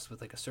Holocaust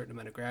with like a certain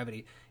amount of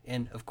gravity,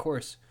 and of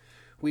course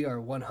we are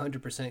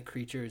 100%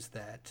 creatures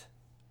that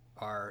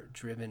are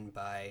driven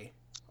by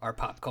our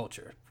pop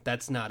culture.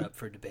 That's not up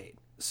for debate.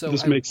 So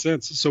this makes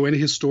sense. So any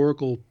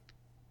historical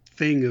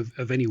thing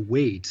of any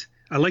weight,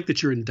 I like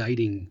that you're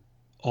indicting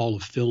all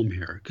of film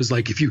here, because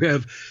like if you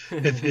have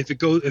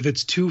if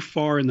it's too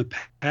far in the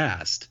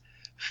past,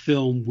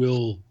 film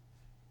will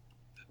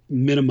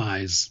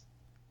minimize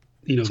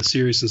the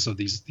seriousness of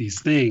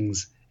these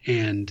things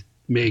and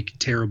make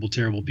terrible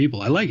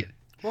people. I like it.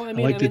 Well, I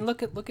mean,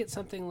 look at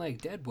something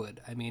like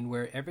Deadwood. I mean,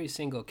 where every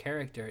single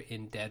character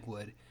in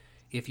Deadwood,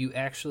 if you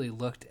actually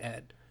looked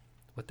at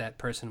what that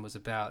person was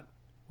about,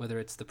 whether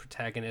it's the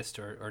protagonist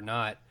or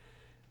not,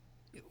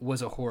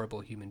 was a horrible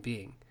human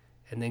being.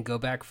 And then go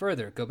back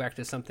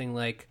to something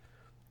like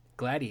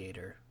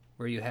Gladiator,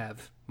 where you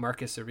have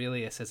Marcus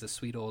Aurelius as a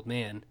sweet old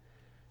man.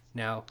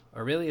 Now,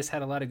 Aurelius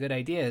had a lot of good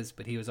ideas,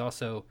 but he was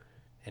also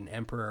an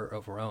emperor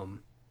of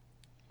Rome,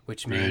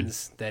 which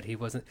means that he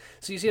wasn't.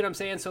 So you see what I'm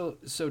saying?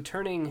 So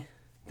turning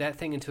that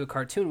thing into a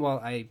cartoon, while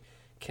I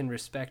can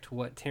respect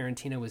what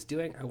Tarantino was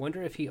doing, I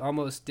wonder if he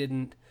almost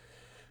didn't,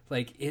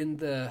 like in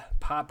the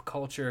pop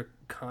culture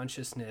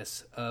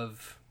consciousness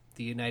of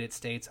the United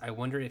States, I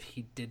wonder if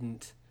he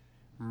didn't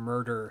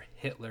murder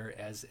Hitler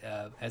as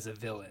a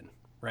villain,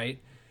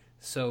 right?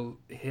 So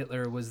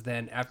Hitler was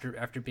then,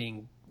 after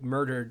being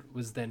murdered,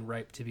 was then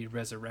ripe to be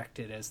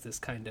resurrected as this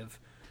kind of,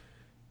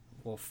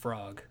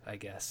 frog, I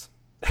guess.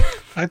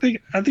 I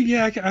think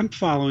yeah, I'm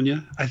following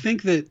you. I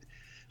think that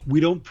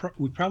we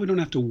probably don't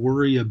have to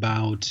worry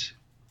about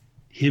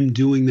him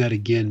doing that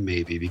again,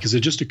 maybe, because it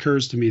just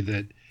occurs to me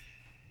that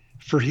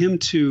for him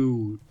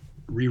to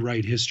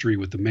rewrite history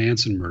with the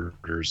Manson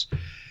murders,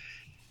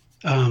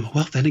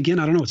 then again,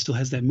 I don't know. It still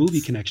has that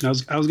movie connection. I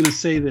was going to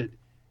say that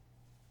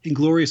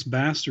Inglourious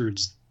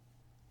Bastards,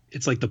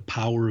 it's like the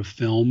power of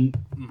film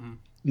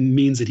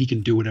means that he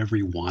can do whatever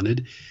he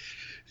wanted.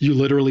 You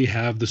literally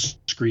have the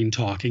screen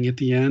talking at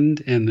the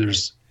end, and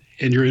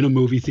you're in a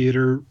movie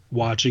theater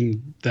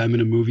watching them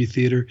in a movie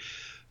theater.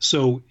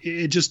 So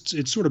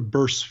it sort of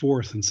bursts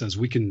forth and says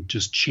we can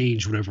just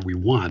change whatever we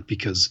want,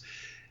 because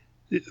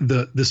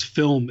this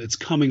film, it's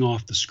coming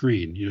off the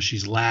screen.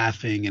 She's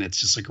laughing, and it's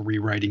just like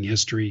rewriting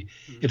history.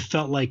 Mm-hmm. It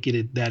felt like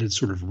that had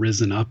sort of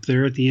risen up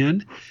there at the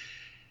end.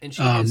 And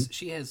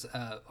she has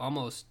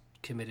almost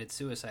committed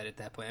suicide at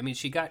that point. I mean,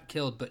 she got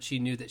killed, but she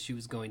knew that she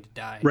was going to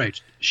die. Right.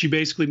 She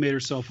basically made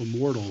herself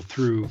immortal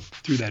through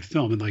that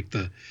film, and like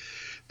the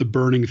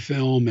burning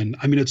film. And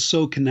I mean, it's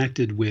so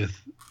connected with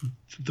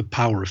the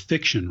power of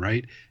fiction,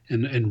 right?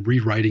 And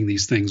rewriting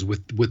these things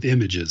with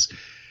images.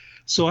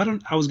 So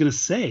I was going to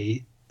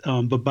say,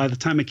 but by the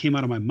time it came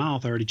out of my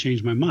mouth, I already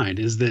changed my mind,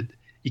 is that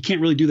you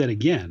can't really do that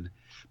again.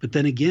 But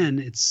then again,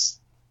 it's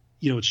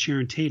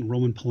Sharon Tate and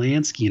Roman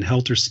Polanski and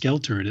Helter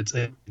Skelter. And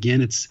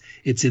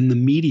it's in the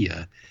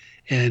media,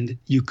 and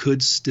you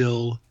could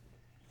still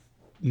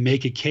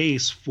make a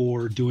case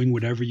for doing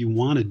whatever you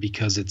wanted,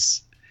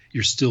 because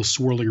you're still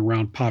swirling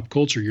around pop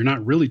culture. You're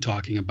not really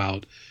talking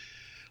about,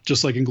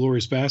 just like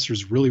Inglourious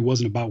Bastards really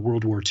wasn't about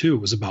World War II.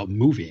 It was about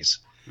movies.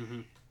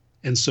 Mm-hmm.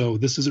 And so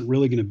this isn't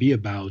really going to be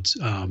about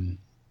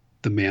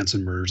the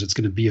Manson murders. It's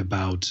going to be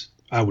about,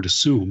 I would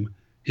assume,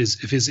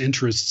 if his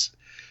interests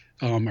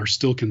are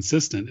still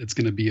consistent, it's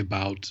going to be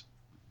about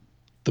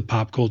the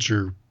pop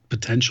culture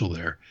potential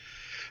there.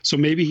 So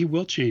maybe he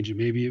will change it.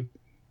 Maybe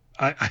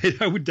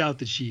I would doubt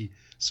that she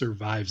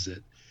survives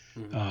it.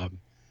 Mm-hmm.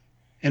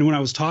 And when I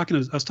was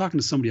talking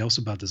to somebody else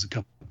about this a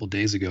couple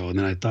days ago, and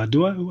then I thought,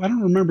 I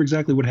don't remember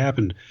exactly what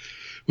happened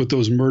with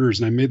those murders,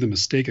 and I made the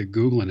mistake of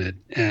Googling it,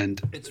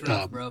 and It's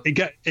rough, bro.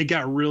 it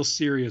got real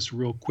serious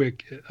real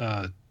quick,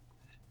 and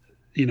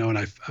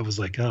I was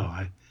like, oh,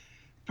 I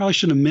probably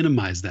shouldn't have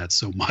minimized that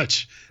so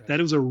much. Right. That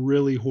was a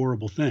really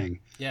horrible thing.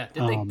 Yeah,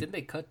 did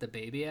they cut the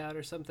baby out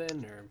or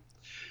something, or?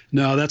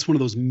 No, that's one of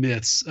those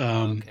myths.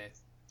 Okay.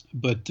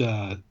 But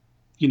that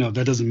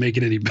doesn't make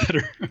it any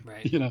better.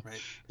 Right.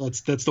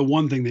 Right. That's the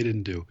one thing they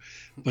didn't do.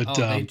 But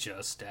they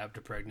just stabbed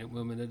a pregnant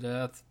woman to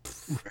death.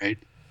 Right.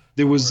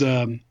 There was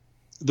the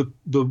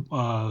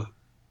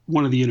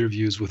one of the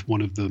interviews with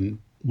one of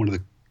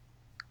the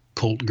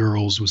cult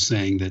girls was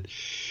saying that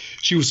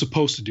she was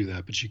supposed to do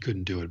that, but she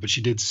couldn't do it. But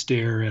she did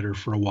stare at her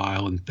for a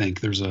while and think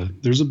there's a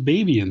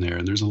baby in there,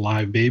 and there's a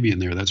live baby in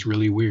there. That's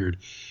really weird.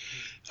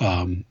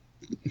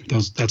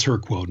 That's her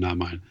quote, not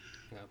mine.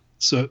 Yeah.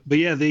 So, but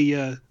yeah,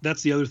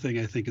 that's the other thing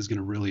I think is going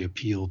to really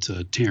appeal to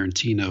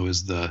Tarantino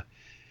is the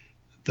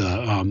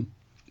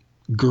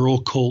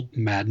girl cult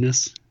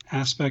madness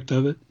aspect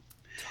of it.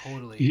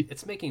 Totally.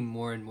 It's making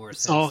more and more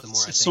sense the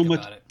more I think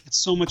about it. It's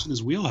so much in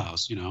his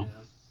wheelhouse,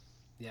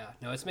 Yeah.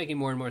 No, it's making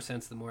more and more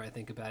sense the more I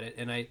think about it.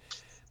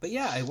 But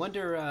I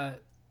wonder,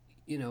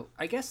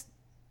 I guess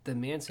the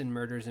Manson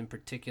murders in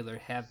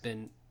particular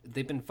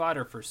they've been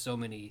fodder for so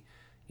many,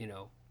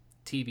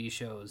 TV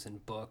shows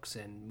and books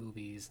and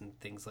movies and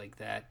things like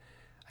that.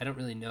 I don't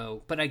really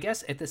know. But I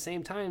guess at the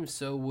same time,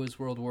 so was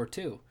World War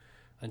II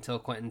until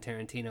Quentin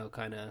Tarantino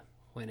kind of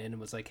went in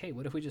and was like, hey,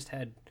 what if we just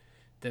had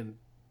them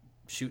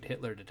shoot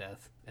Hitler to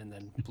death and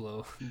then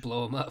blow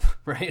him up,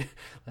 right?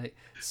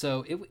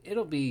 So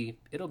it'll be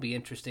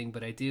interesting,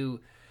 but I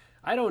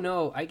don't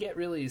know. I get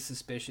really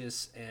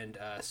suspicious and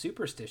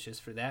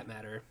superstitious, for that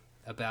matter,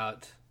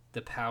 about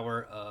the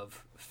power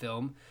of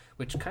film,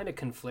 which kind of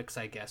conflicts,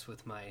 I guess,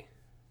 with my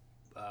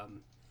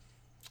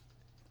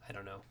I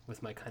don't know,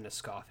 with my kind of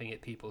scoffing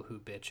at people who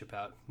bitch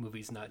about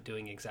movies not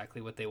doing exactly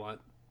what they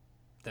want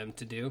them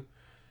to do.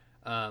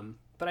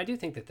 But I do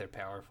think that they're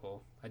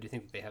powerful. I do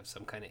think that they have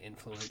some kind of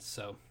influence.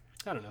 So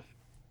I don't know.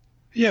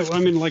 Yeah, well, I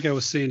mean, like I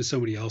was saying to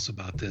somebody else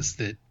about this,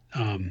 that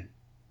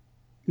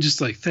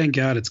just like, thank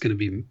God it's going to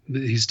be,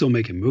 he's still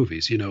making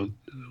movies,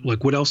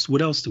 like what else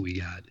do we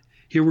got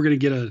here? We're going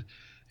to get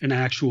an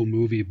actual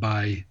movie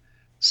by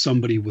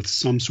somebody with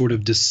some sort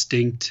of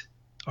distinct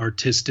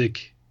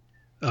artistic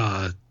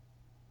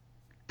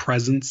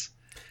presence.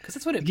 Because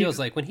that's what it feels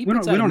like when he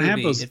puts out a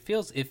movie.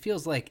 It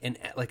feels like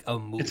a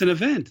movie. It's an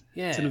event.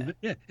 Yeah.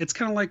 It's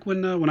kind of like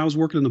when I was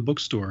working in the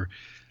bookstore,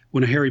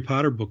 when a Harry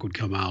Potter book would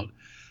come out,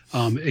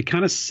 it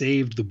kind of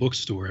saved the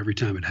bookstore every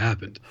time it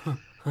happened.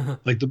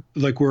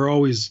 like we're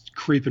always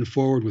creeping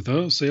forward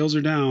with, sales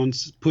are down,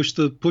 push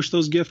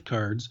those gift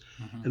cards,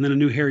 and then a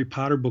new Harry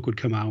Potter book would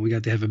come out, and we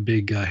got to have a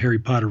big Harry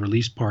Potter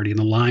release party, and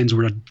the lines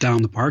were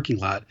down the parking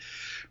lot.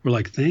 We're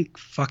like, thank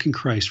fucking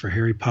Christ for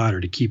Harry Potter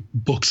to keep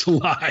books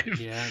alive.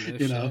 Yeah, no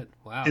shit.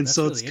 Wow, and that's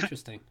so really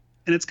interesting.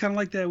 And it's kind of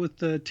like that with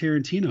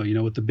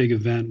Tarantino, with the big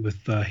event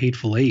with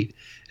Hateful Eight.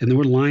 And there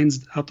were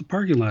lines out the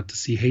parking lot to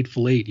see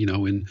Hateful Eight,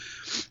 in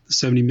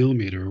 70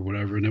 millimeter or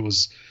whatever. And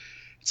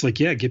it's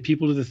like, yeah, get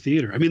people to the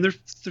theater. I mean, they're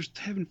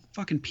having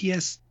fucking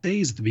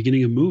PSAs at the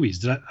beginning of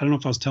movies. I don't know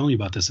if I was telling you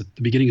about this. At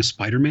the beginning of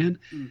Spiderman,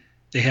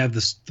 they have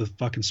the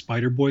fucking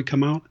Spider Boy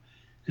come out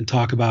and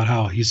talk about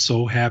how he's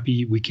so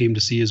happy we came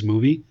to see his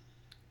movie.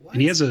 What?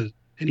 And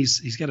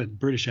he's got a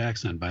British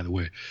accent, by the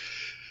way,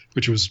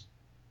 which was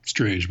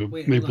strange, but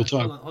maybe we'll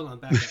talk. Hold on,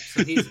 back up.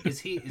 So is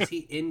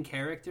he in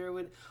character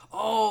with?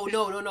 Oh,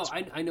 no.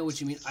 I know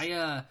what you mean.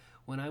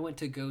 When I went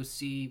to go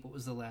see, what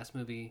was the last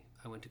movie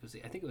I went to go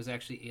see? I think it was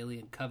actually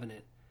Alien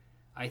Covenant.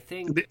 I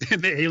think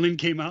the alien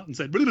came out and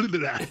said, blah, blah,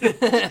 blah,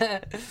 blah.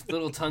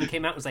 Little tongue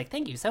came out and was like,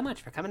 thank you so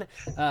much for coming.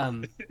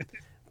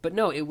 But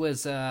no, it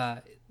was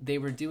they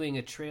were doing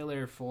a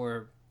trailer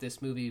for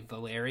this movie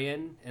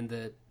Valerian and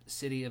the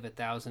City of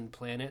 1,000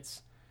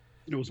 Planets.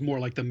 It was more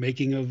like the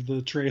making of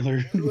the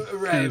trailer.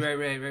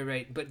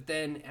 Right. But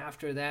then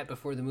after that,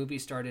 before the movie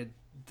started,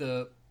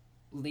 the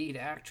lead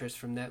actress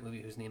from that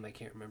movie, whose name I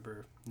can't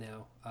remember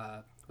now,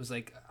 was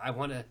like, I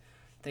want to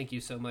thank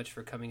you so much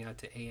for coming out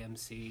to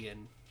AMC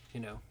and,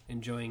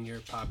 enjoying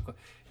your popcorn.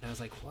 And I was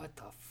like, what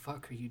the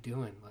fuck are you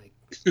doing? Like,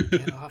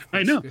 get off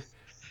my screen.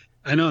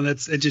 I know it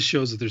just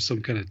shows that there's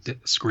some kind of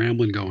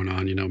scrambling going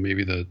on.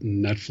 Maybe the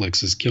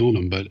Netflix is killing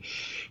them. But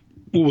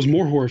what was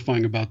more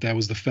horrifying about that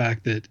was the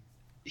fact that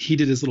he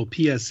did his little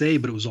PSA,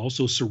 but it was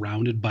also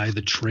surrounded by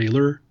the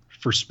trailer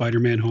for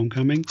Spider-Man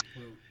Homecoming,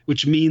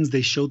 which means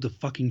they showed the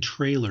fucking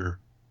trailer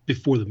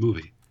before the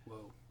movie.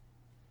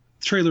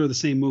 Trailer of the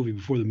same movie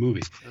before the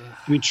movie.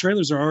 I mean,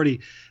 trailers are already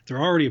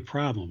a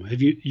problem.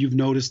 You've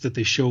noticed that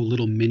they show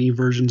little mini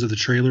versions of the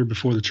trailer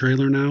before the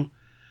trailer now?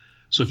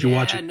 So if you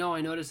watch it, no, I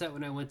noticed that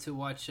when I went to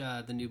watch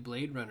the new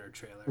Blade Runner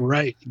trailer.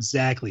 Right,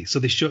 exactly. So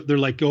they're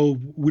like, oh,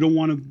 we don't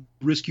want to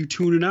risk you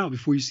tuning out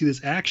before you see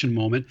this action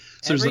moment.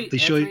 So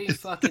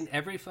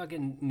every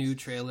fucking new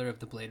trailer of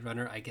the Blade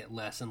Runner, I get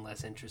less and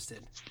less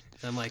interested.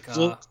 So I'm like,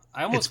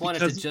 I almost want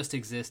it to just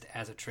exist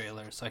as a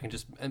trailer, so I can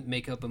just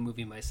make up a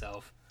movie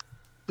myself.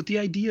 But the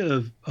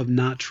idea of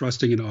not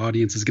trusting an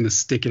audience is going to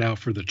stick it out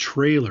for the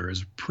trailer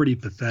is pretty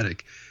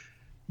pathetic.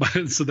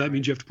 But so that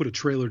means you have to put a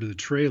trailer to the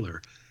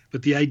trailer.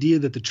 But the idea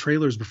that the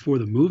trailers before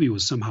the movie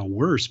was somehow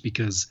worse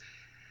because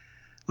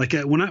like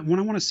when I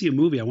want to see a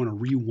movie, I want to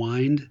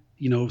rewind,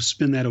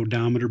 spin that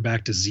odometer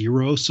back to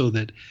zero so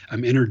that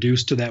I'm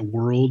introduced to that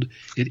world.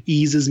 It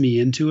eases me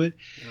into it.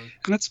 Yeah.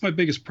 And that's my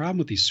biggest problem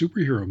with these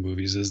superhero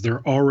movies is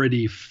they're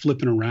already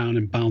flipping around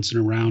and bouncing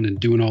around and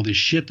doing all this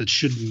shit that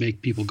shouldn't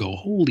make people go,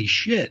 holy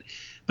shit.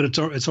 But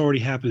it's already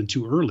happening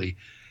too early.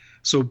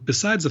 So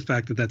besides the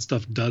fact that that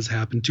stuff does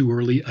happen too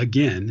early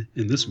again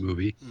in this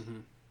movie,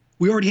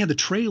 we already had the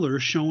trailer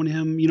showing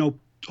him,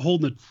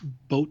 holding a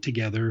boat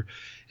together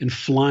and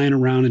flying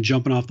around and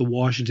jumping off the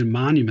Washington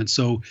Monument.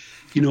 So,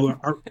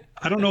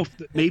 I don't know if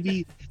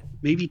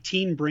maybe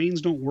teen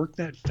brains don't work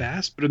that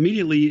fast, but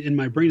immediately in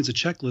my brain it's a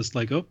checklist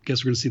like, oh,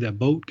 guess we're going to see that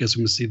boat. Guess I'm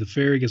going to see the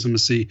ferry. Guess I'm going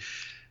to see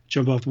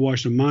jump off the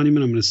Washington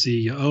Monument. I'm going to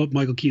see, oh,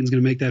 Michael Keaton's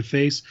going to make that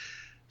face.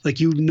 Like,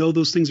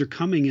 those things are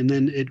coming. And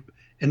then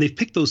and they've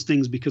picked those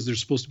things because they're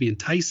supposed to be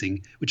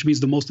enticing, which means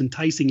the most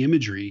enticing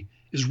imagery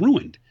is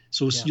ruined.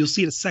 So you'll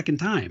see it a second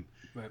time.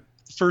 Right.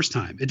 First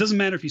time. It doesn't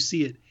matter if you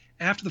see it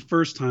after the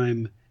first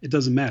time, it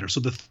doesn't matter. So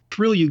the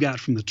thrill you got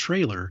from the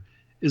trailer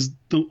is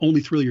the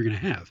only thrill you're going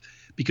to have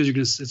because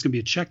it's going to be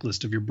a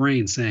checklist of your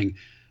brain saying,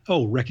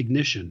 oh,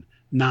 recognition,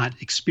 not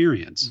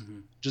experience.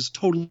 Just a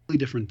totally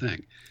different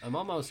thing. I'm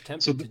almost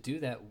tempted to do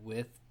that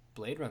with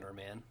Blade Runner,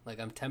 man. Like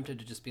I'm tempted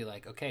to just be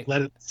like, okay,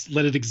 let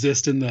it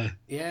exist in the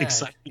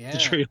excitement of the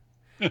trailer.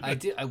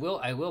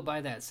 I will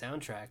buy that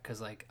soundtrack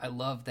because like I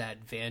love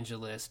that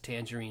Vangelis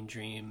Tangerine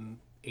Dream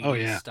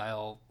 80s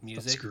style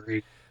music. That's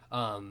great.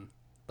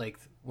 Like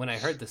when I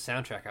heard the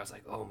soundtrack, I was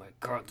like, oh my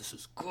god, this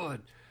is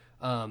good.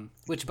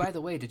 Which by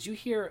the way, did you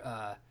hear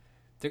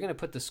they're gonna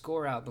put the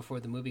score out before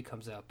the movie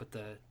comes out, but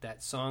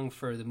that song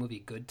for the movie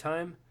Good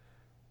Time?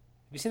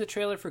 Have you seen the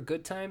trailer for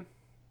Good Time?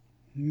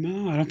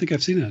 No, I don't think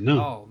I've seen that. No.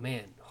 Oh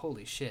man,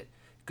 holy shit.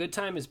 Good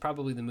Time is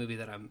probably the movie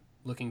that I'm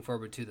looking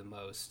forward to the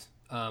most.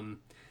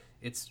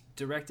 It's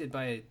directed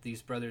by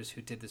these brothers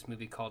who did this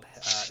movie called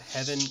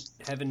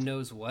Heaven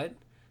Knows What.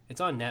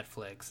 It's on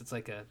Netflix. It's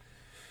like a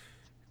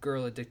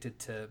girl addicted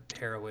to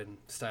heroin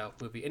style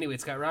movie. Anyway,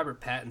 it's got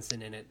Robert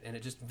Pattinson in it, and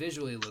it just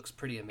visually looks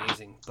pretty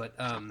amazing. But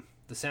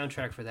the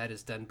soundtrack for that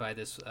is done by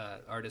this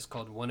artist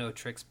called 10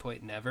 Tricks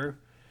Point Never,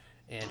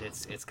 and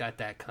it's got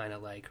that kind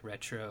of like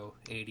retro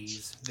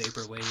 80s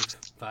vaporwave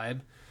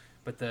vibe.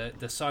 But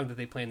the song that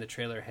they play in the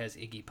trailer has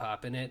Iggy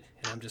Pop in it,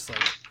 and I'm just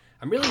like,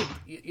 I'm really,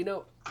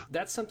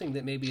 that's something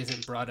that maybe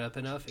isn't brought up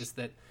enough is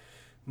that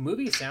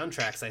movie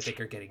soundtracks I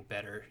think are getting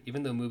better,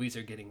 even though movies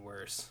are getting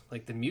worse.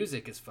 Like the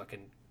music is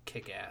fucking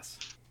kick-ass.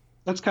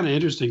 That's kind of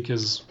interesting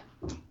because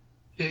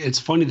it's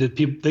funny that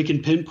they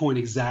can pinpoint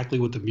exactly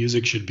what the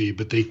music should be,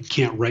 but they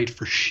can't write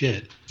for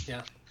shit.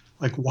 Yeah.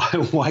 Like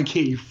why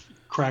can't you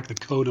crack the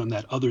code on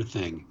that other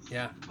thing?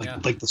 Yeah.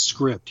 Like the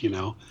script,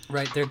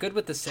 Right. They're good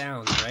with the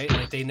sounds, right?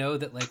 Like they know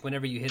that like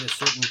whenever you hit a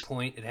certain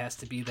point, it has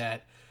to be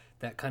that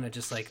kind of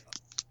just like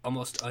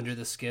almost under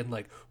the skin,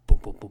 like boom,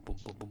 boom, boom, boom,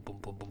 boom, boom, boom,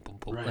 boom, boom, boom,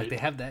 boom. Right. Like they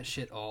have that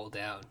shit all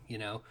down,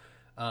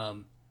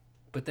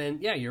 But then,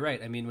 yeah, you're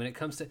right. I mean, when it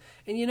comes to,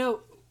 and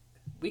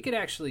we could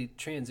actually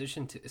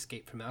transition to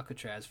Escape from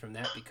Alcatraz from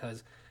that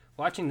because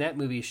watching that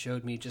movie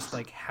showed me just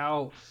like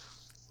how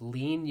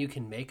lean you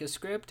can make a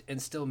script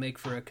and still make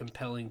for a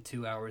compelling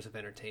 2 hours of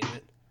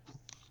entertainment.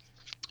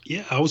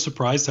 Yeah, I was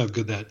surprised how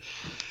good that,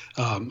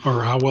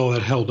 or how well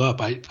that held up.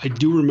 I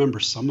do remember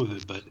some of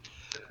it, but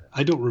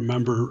I don't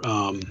remember.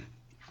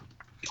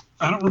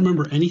 I don't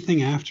remember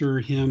anything after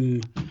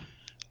him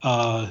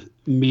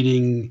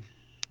meeting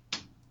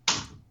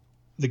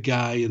the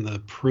guy in the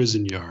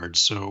prison yard.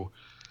 So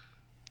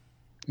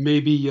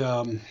maybe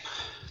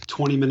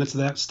 20 minutes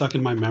of that stuck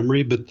in my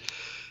memory, but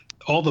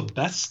all the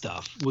best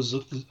stuff was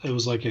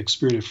like an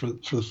experience for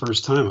the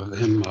first time of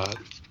him,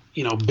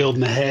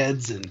 building the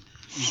heads and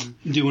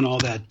doing all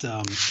that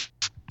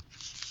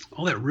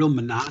real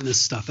monotonous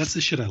stuff. That's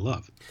the shit I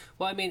love.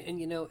 Well, I mean,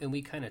 and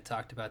we kind of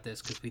talked about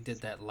this because we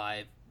did that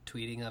live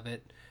tweeting of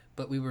it,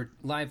 but we were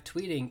live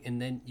tweeting and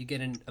then you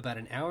get about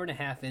an hour and a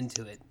half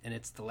into it and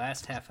it's the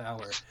last half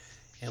hour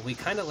and we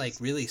kind of like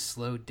really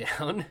slowed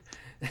down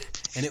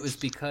and it was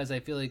because I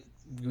feel like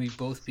we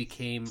both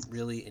became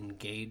really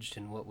engaged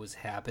in what was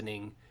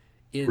happening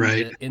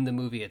in the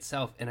movie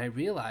itself. And I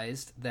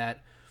realized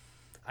that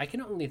I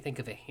can only think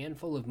of a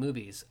handful of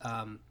movies,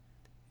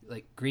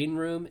 like Green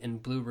Room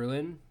and Blue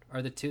Ruin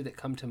are the two that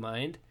come to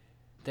mind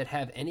that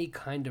have any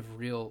kind of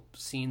real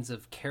scenes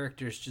of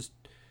characters just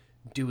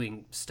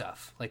doing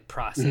stuff, like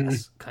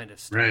process kind of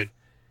stuff. Right.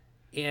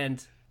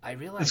 And I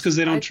realized that's because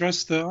they don't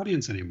trust the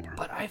audience anymore.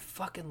 But I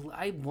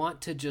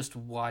want to just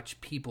watch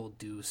people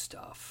do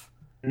stuff.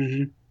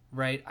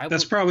 Right.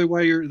 That's probably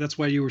why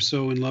you were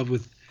so in love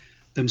with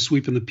them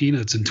sweeping the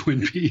peanuts in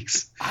Twin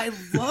Peaks. I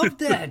love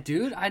that,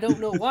 dude. I don't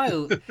know why.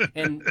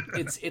 And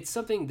it's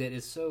something that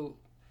is so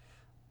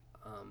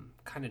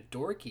kind of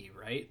dorky,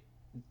 right?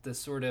 the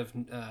sort of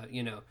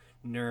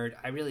nerd.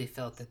 I really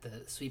felt that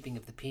the sweeping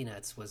of the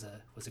peanuts was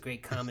a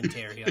great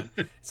commentary on.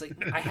 It's like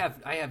I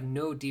have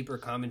no deeper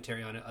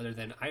commentary on it other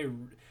than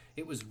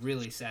it was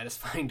really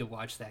satisfying to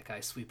watch that guy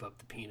sweep up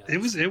the peanuts.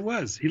 It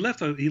was. He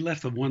left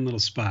a one little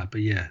spot,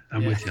 but yeah,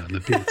 I'm with you on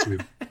the peanut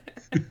sweep.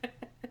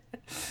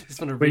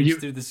 Just want to reach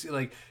through this,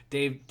 like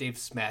Dave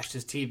smashed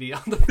his TV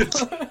on the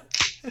floor.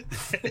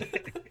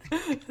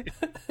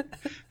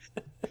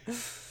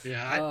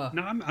 Yeah,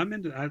 I'm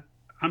into.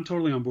 I'm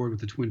totally on board with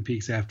the Twin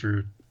Peaks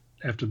after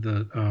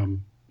the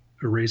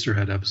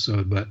Eraserhead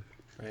episode, but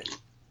right.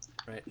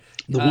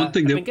 The one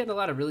thing I've been getting a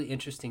lot of really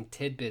interesting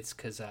tidbits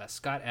because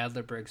Scott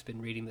Adlerberg's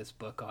been reading this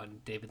book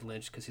on David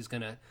Lynch because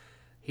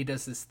he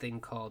does this thing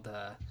called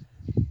I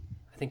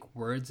think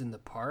Words in the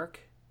Park.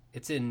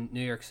 It's in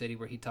New York City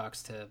where he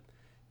talks to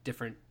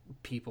different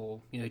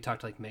people. He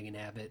talked to like Megan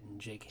Abbott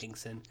and Jake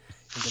Hinkson,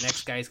 and the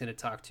next guy he's going to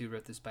talk to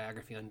wrote this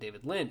biography on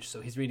David Lynch,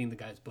 so he's reading the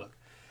guy's book.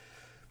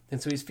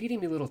 And so he's feeding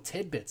me little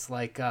tidbits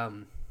like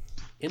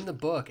in the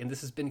book, and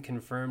this has been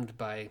confirmed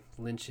by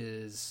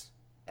Lynch's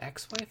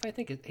ex-wife, I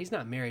think. He's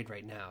not married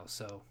right now,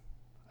 so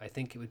I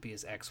think it would be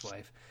his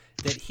ex-wife,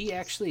 that he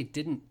actually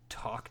didn't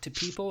talk to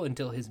people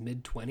until his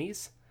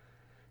mid-20s.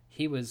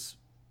 He was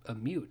a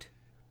mute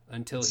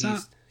until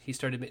he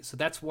started. So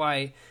that's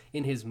why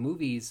in his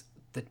movies,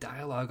 the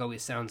dialogue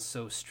always sounds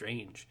so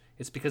strange.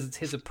 It's because it's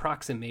his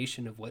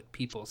approximation of what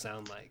people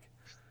sound like.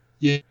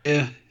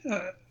 Yeah.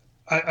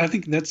 I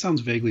think that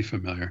sounds vaguely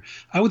familiar.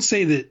 I would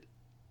say that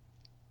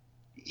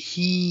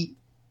he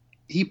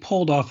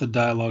pulled off the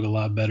dialogue a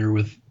lot better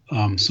with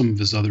some of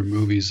his other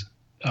movies.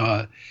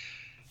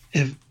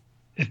 If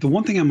the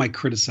one thing I might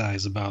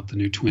criticize about the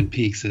new Twin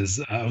Peaks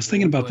is I was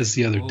thinking about this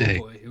the other day.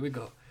 Oh boy, here we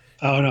go.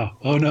 Oh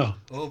no!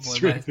 Oh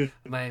boy,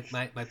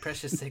 my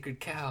precious sacred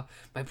cow,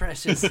 my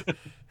precious.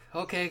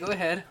 Okay, go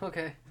ahead.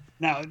 Okay.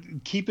 Now,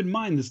 keep in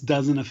mind this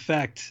doesn't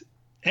affect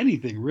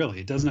anything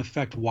really. It doesn't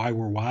affect why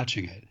we're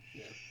watching it.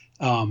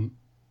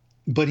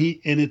 But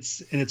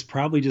it's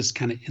probably just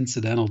kind of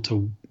incidental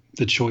to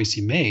the choice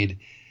he made.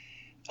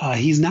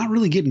 He's not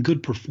really getting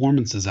good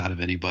performances out of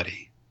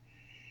anybody.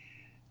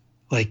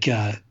 Like,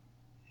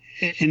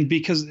 and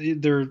because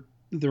there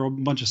are a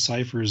bunch of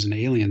ciphers and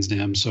aliens to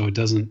him, so it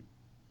doesn't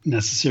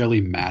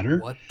necessarily matter.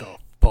 What the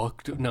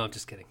fuck? No, I'm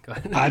just kidding. Go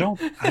ahead. I don't.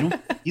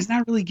 He's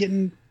not really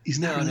getting. He's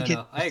not really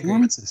getting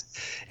performances.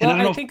 And well,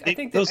 I don't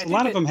think a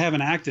lot of them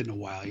haven't acted in a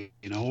while,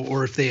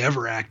 or if they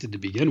ever acted to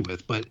begin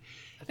with. But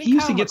I think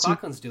Kyle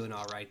MacLachlan's doing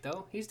all right,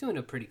 though. He's doing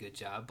a pretty good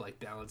job, like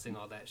balancing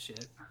all that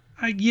shit.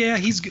 Yeah,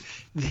 he's good.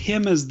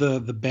 Him as the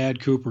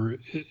bad Cooper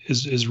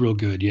is real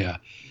good. Yeah,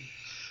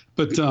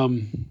 but I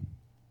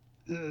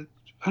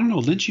don't know.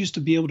 Lynch used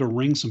to be able to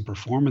wring some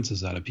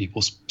performances out of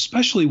people,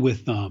 especially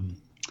with when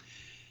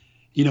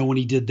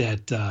he did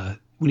that.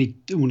 When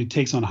he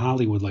takes on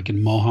Hollywood, like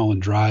in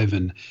Mulholland Drive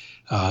and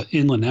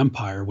Inland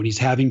Empire, when he's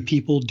having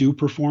people do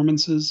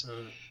performances,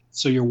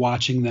 so you're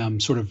watching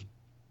them sort of,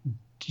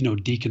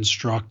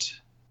 deconstruct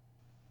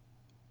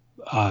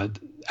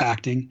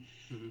acting.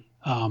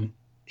 Mm-hmm.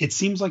 It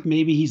seems like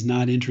maybe he's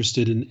not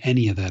interested in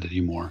any of that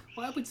anymore.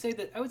 Well, I would say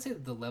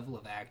that the level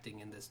of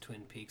acting in this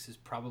Twin Peaks is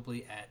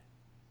probably at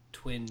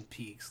Twin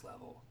Peaks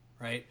level,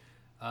 right?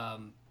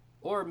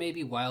 Or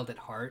maybe Wild at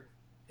Heart.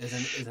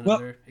 Is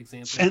another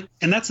example.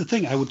 And that's the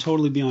thing. I would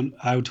totally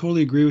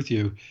agree with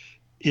you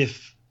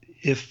if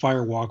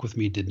Fire Walk with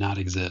Me did not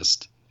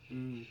exist.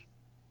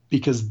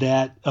 Because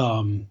that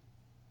all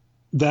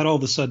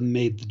of a sudden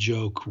made the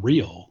joke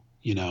real,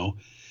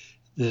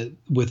 that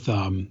with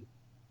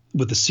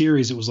the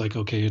series, it was like,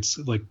 okay, it's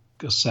like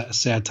a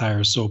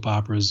satire, soap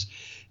operas.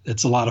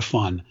 It's a lot of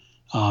fun.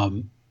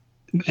 And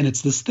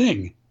it's this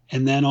thing.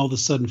 And then all of a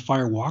sudden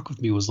Fire Walk with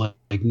Me was like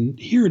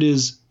here it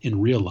is in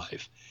real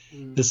life.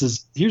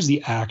 Here's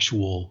the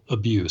actual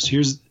abuse.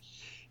 Here's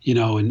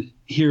like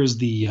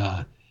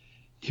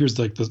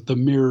the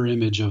mirror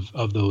image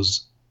of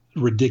those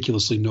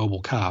ridiculously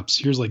noble cops.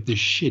 Here's like the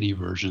shitty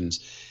versions,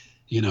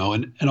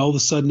 and all of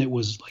a sudden it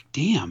was like,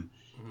 damn,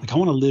 like I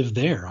want to live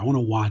there. I want to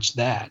watch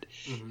that.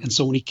 And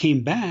so when he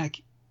came back,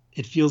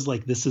 it feels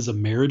like this is a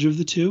marriage of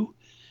the two.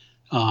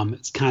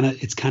 It's kind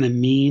of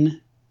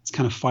mean. It's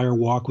kind of Fire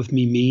Walk with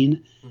Me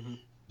mean.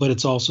 But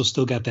it's also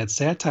still got that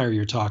satire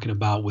you're talking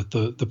about with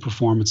the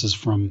performances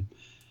from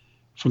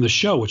the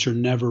show, which are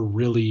never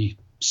really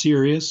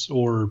serious,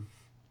 or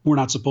we're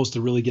not supposed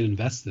to really get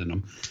invested in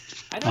them.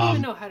 I don't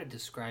even know how to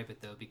describe it,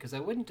 though, because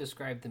I wouldn't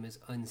describe them as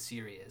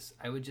unserious.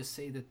 I would just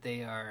say that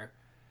they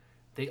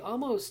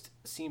almost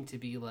seem to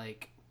be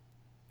like,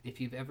 if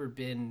you've ever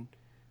been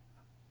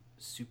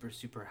super,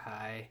 super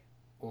high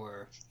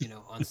or,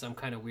 on some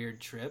kind of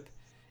weird trip,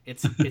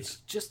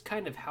 it's just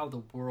kind of how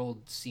the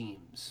world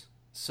seems.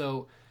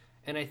 So,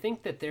 and I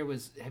think that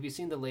have you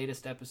seen the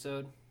latest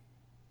episode?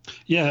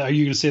 Yeah. Are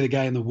you going to say the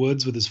guy in the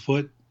woods with his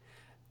foot?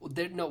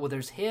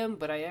 There's him,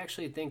 but I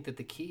actually think that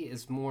the key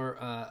is more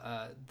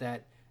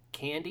that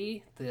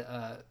Candy,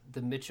 the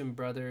Mitchum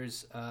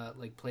brothers,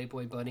 like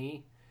Playboy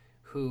bunny,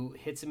 who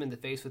hits him in the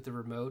face with the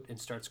remote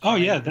and starts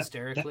crying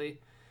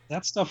hysterically.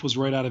 that stuff was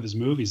right out of his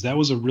movies. That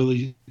was a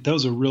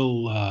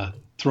real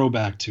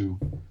throwback to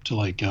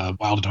like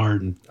Wild at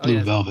Heart and Blue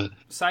Velvet.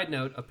 Side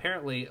note: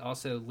 apparently,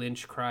 also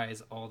Lynch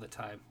cries all the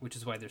time, which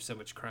is why there's so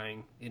much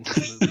crying in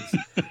his movies.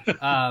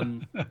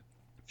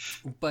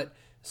 But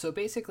so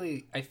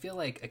basically, I feel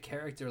like a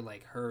character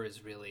like her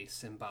is really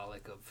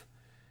symbolic of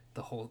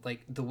the whole,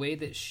 like the way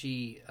that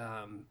she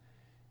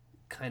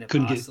kind of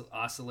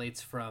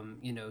oscillates from,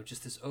 you know,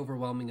 just this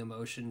overwhelming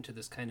emotion to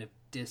this kind of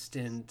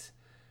distant.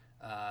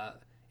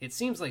 It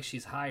seems like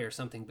she's high or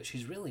something, but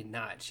she's really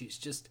not. She's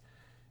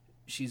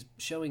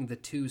showing the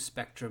two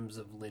spectrums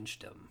of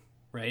lynchdom,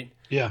 right?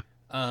 Yeah.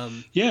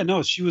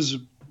 No, she was.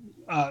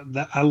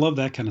 I love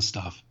that kind of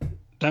stuff.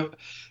 I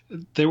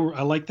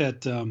like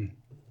that.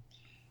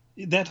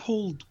 That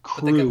whole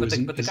crew. But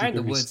the guy in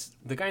the woods.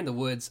 The guy in the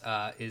woods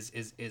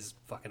is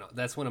fucking.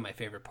 That's one of my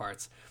favorite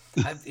parts.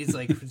 He's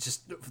like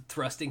just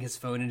thrusting his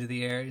phone into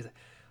the air. He's like,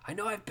 I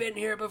know I've been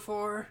here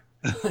before.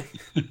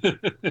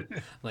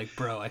 Like,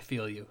 bro, I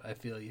feel you.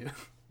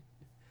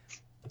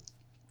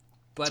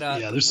 But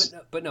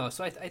but no.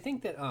 So I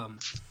think that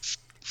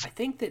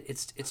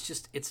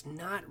it's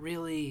not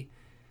really.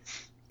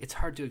 It's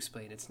hard to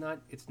explain. It's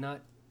not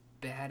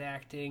bad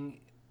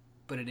acting,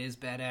 but it is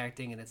bad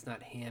acting, and it's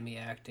not hammy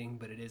acting,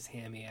 but it is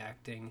hammy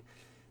acting.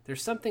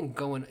 There's something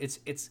going.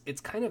 It's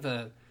kind of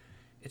a.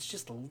 It's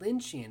just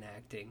Lynchian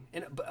acting,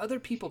 but other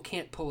people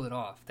can't pull it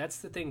off. That's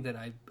the thing that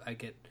I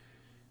get.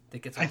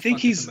 That gets all fucked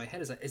up in my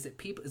head. Is it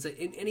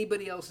in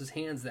anybody else's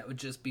hands that would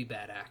just be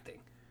bad acting,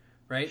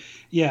 right?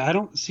 Yeah, I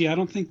don't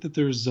think that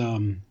there's.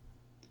 I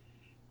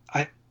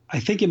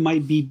think it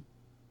might be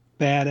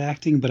bad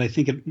acting, but I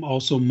think it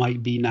also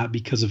might be not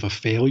because of a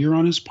failure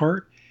on his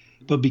part,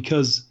 but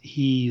because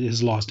he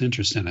has lost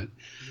interest in it.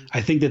 Mm-hmm.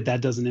 I think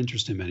that doesn't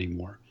interest him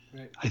anymore.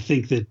 Right. I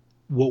think that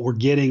what we're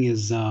getting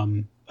is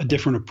a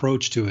different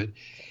approach to it,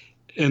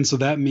 and so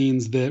that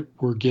means that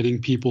we're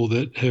getting people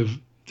that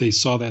they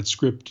saw that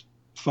script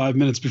 5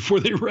 minutes before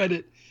they read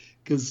it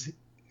because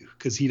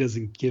he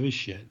doesn't give a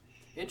shit.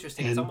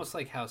 Interesting. It's almost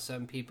like how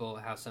some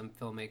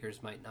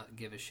filmmakers might not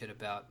give a shit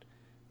about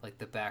like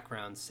the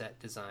background set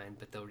design,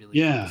 but they'll really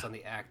focus on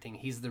the acting.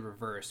 He's the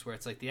reverse, where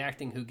it's like the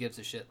acting, who gives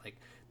a shit? Like,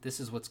 this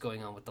is what's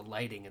going on with the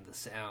lighting and the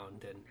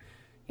sound, and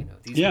you know,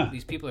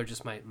 these people are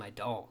just my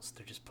dolls.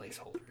 They're just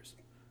placeholders.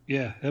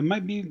 Yeah, it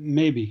might be,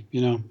 maybe, you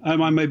know, I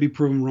might be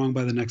proven wrong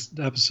by the next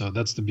episode.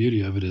 That's the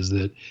beauty of it, is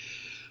that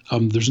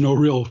there's no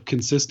real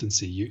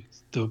consistency.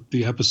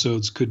 The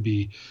episodes could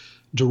be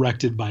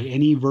directed by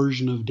any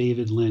version of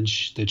David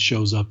Lynch that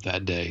shows up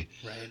that day.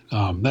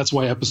 Right. That's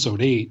why episode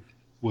 8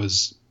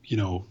 was, you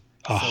know,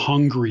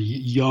 hungry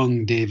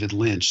young David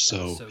Lynch.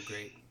 So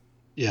great.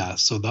 Yeah.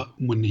 So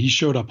when he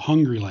showed up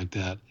hungry like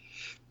that,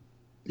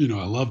 you know,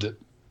 I loved it.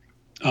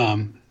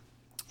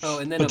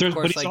 And then of course,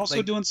 but he's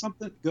also doing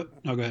something. Go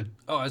ahead.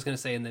 Oh, I was gonna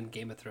say, and then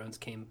Game of Thrones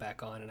came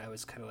back on, and I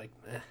was kind of like,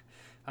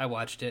 I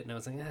watched it, and I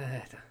was like,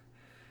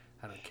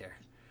 I don't care.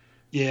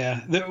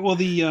 Yeah.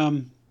 What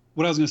I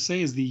was gonna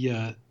say is he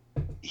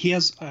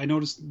has. I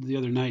noticed the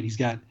other night he's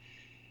got,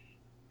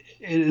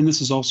 and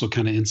this is also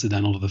kind of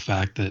incidental to the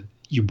fact that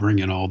you bring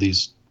in all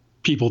these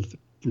people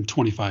from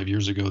 25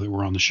 years ago that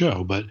were on the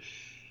show, but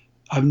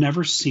I've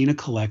never seen a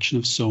collection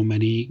of so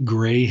many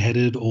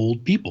gray-headed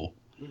old people.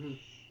 Mm-hmm.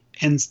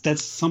 And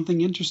that's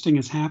something interesting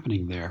is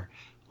happening there.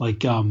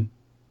 Like, some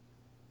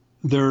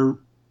of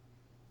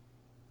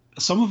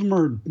them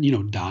are, you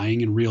know,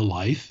 dying in real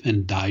life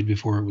and died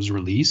before it was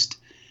released.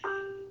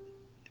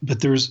 But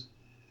there's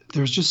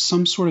just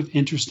some sort of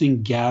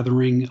interesting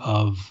gathering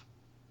of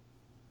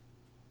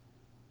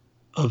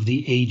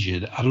the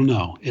aged. I don't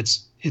know.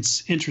 It's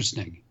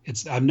interesting.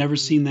 I've never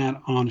seen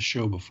that on a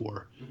show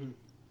before. Mm-hmm.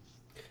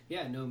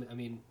 Yeah, no, I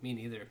mean, me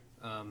neither.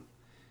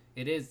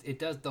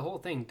 The whole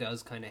thing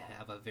does kind of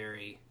have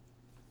it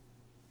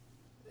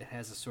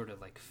has a sort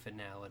of like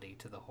finality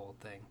to the whole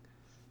thing.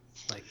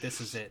 Like, this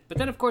is it. But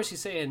then of course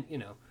he's saying, you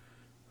know,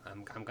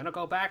 I'm going to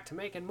go back to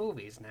making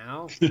movies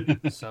now.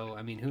 So,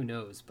 I mean, who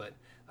knows? But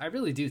I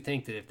really do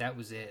think that if that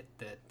was it,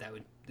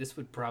 this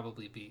would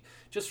probably be,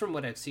 just from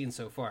what I've seen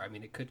so far, I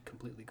mean, it could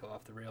completely go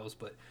off the rails,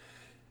 but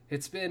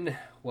it's been,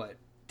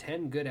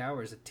 10 good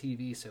hours of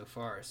TV so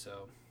far,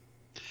 so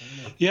I don't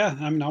know. Yeah,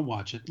 I mean, I'll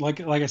watch it.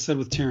 Like I said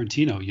with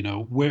Tarantino, you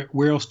know,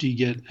 where else do you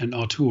get an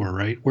auteur,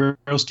 right? Where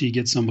else do you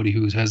get somebody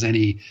who has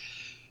any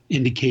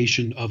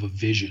indication of a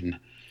vision?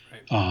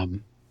 Right.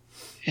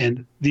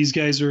 And these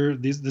guys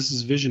this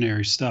is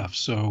visionary stuff.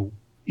 So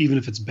even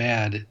if it's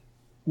bad,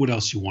 what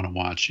else you want to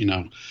watch? You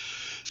know,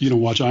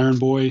 watch Iron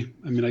Boy.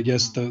 I mean, I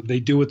guess they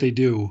do what they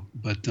do,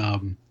 but I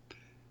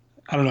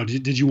don't know.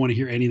 Did you want to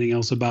hear anything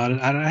else about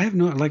it? I have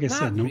no, like I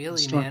said, no. Not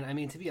really, man. I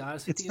mean, to be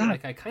honest with you,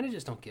 like, I kind of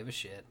just don't give a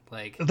shit.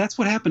 Like, that's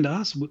what happened to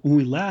us when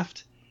we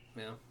left.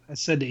 Yeah. I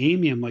said to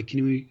Amy, I'm like,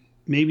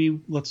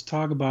 let's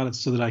talk about it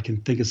so that I can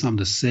think of something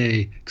to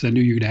say, because I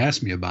knew you would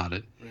ask me about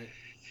it. Right.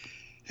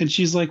 And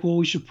she's like, well,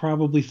 we should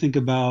probably think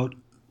about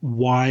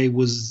why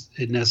was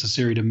it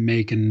necessary to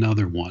make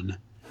another one,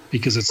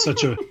 because it's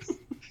such a,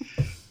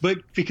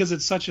 because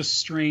it's such a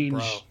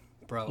strange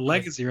bro,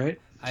 legacy, right?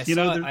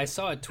 I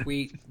saw a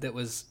tweet that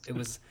was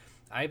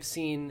I've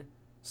seen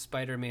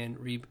Spider-Man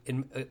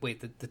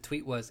the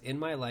tweet was, in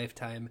my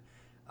lifetime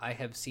I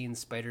have seen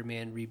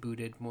Spider-Man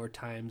rebooted more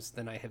times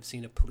than I have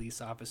seen a police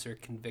officer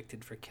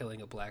convicted for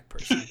killing a black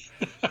person.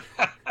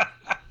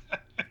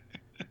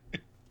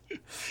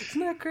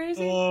 Isn't that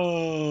crazy?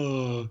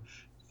 Oh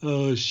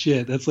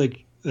shit! That's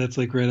like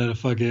right out of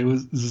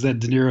fucking. This is that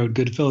De Niro and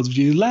Goodfellas.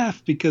 You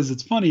laugh because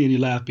it's funny, and you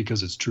laugh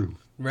because it's true.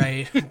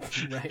 Right.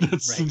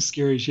 That's some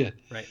scary shit.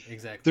 Right,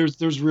 exactly.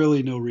 There's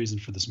really no reason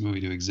for this movie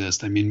to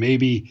exist. I mean,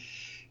 maybe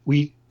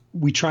we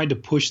tried to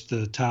push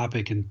the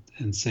topic and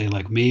say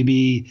like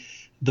maybe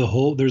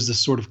there's this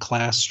sort of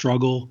class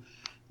struggle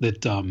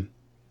that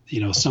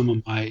some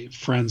of my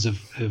friends have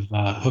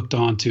hooked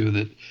onto,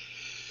 that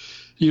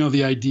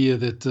the idea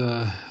that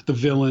the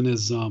villain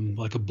is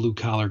like a blue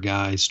collar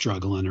guy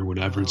struggling or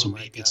whatever, and so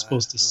maybe it's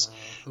supposed to.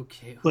 Who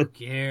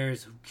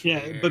cares?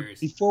 Yeah, but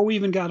before we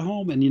even got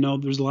home, and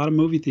there's a lot of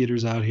movie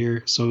theaters out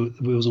here, so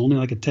it was only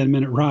like a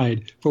 10-minute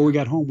ride. Before we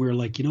got home, we were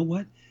like, you know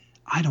what?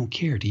 I don't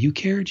care. Do you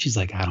care? And she's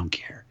like, I don't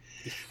care.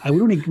 We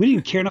didn't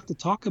even care enough to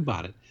talk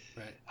about it.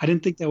 Right. I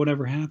didn't think that would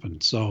ever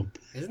happen. So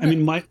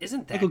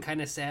isn't that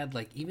kind of sad?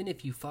 Like, even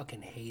if you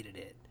fucking hated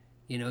it,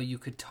 you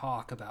could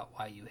talk about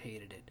why you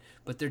hated it,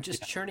 but they're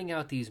just churning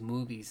out these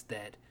movies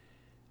that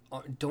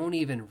don't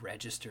even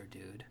register,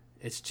 dude.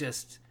 It's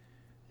just.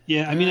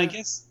 Yeah, I mean, I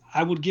guess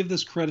I would give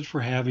this credit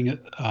for having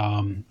it.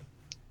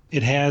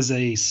 It has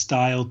a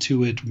style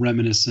to it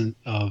reminiscent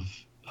of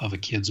a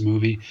kid's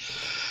movie.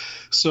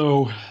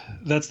 So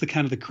that's the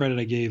kind of the credit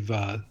I gave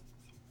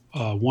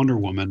Wonder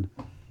Woman.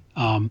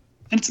 And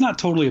it's not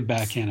totally a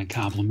backhanded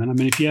compliment. I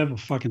mean, if you have a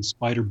fucking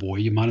Spider Boy,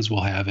 you might as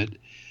well have it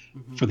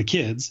for the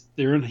kids.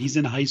 He's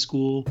in high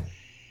school.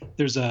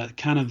 There's a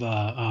kind of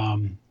a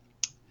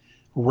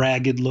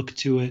ragged look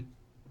to it.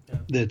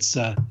 That's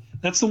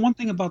the one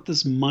thing about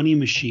this money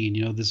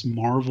machine, this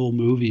Marvel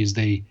movies.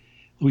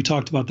 We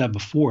talked about that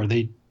before.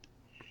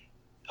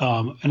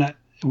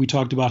 We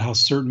talked about how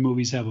certain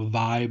movies have a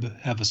vibe,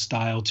 have a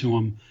style to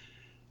them.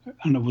 I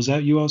don't know, was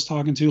that you I was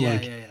talking to?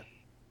 Yeah.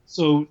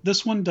 So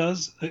this one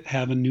does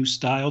have a new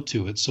style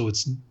to it. So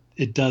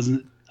it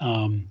doesn't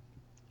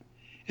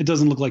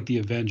look like the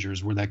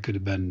Avengers, where that could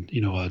have been,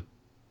 a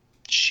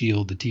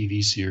Shield, the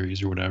TV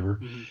series or whatever.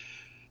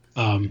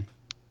 So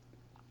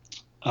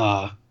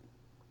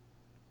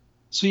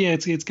yeah,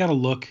 it's got a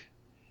look.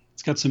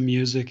 It's got some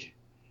music.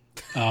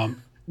 No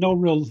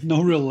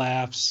real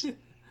laughs.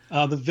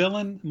 The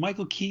villain,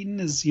 Michael Keaton,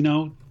 is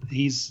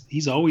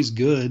he's always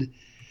good,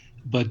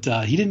 but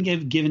he didn't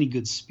give any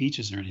good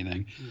speeches or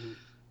anything.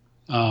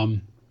 Well,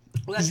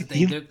 that's the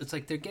thing. It's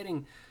like they're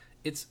getting.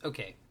 It's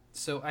okay.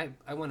 So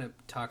I want to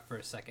talk for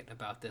a second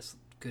about this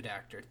good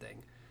actor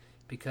thing,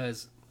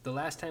 because the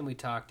last time we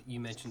talked, you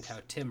mentioned how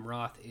Tim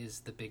Roth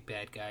is the big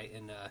bad guy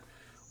in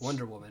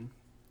Wonder Woman.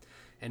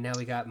 And now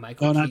we got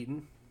Michael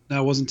Keaton.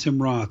 That wasn't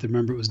Tim Roth.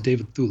 Remember, it was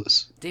David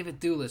Thewlis. David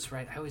Thewlis,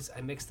 right?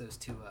 I mix those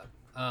two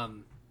up.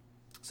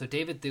 So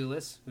David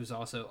Thewlis, who's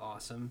also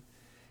awesome,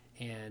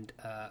 and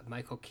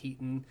Michael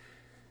Keaton.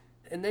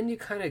 And then you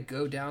kind of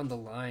go down the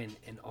line,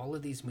 and all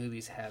of these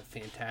movies have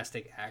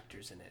fantastic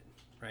actors in it,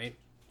 right?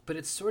 But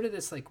it's sort of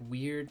this like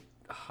weird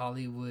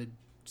Hollywood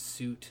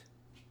suit.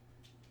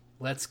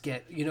 Let's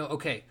get,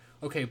 okay,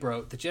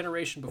 bro, the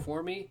generation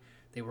before me,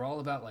 they were all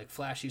about like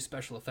flashy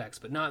special effects,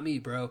 but not me,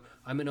 bro.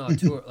 I'm an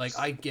auteur. Like,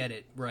 I get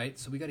it, right?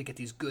 So we got to get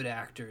these good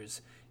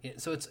actors.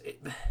 So it's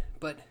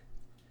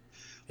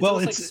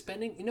like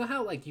spending. You know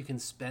how like you can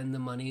spend the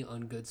money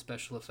on good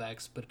special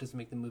effects, but it doesn't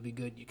make the movie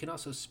good. You can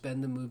also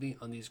spend the movie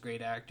on these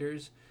great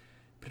actors,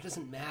 but it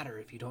doesn't matter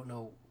if you don't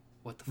know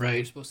what the fuck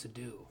you're supposed to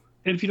do.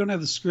 And if you don't have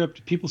the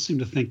script, people seem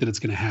to think that it's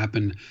going to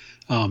happen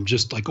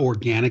just like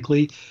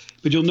organically.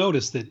 But you'll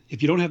notice that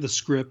if you don't have the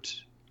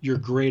script, your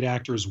great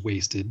actor is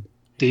wasted.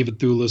 David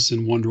Thewlis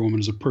in Wonder Woman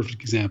is a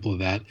perfect example of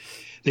that.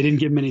 They didn't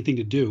give him anything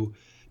to do.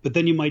 But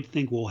then you might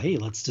think, well, hey,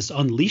 let's just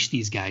unleash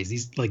these guys.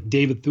 These, like,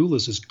 David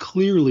Thewlis is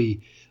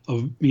clearly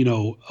a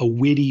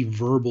witty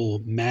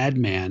verbal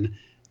madman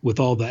with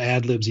all the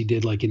ad libs he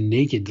did, like in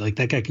Naked. Like,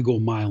 that guy could go a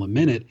mile a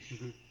minute.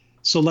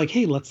 So like,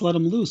 hey, let's let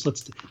him loose.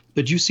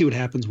 But you see what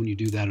happens when you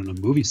do that on a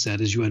movie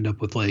set is you end up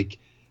with like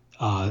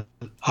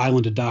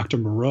Island of Dr.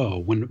 Moreau,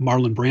 when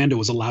Marlon Brando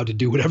was allowed to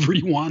do whatever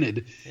he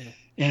wanted,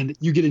 and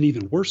you get an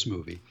even worse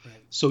movie. Right.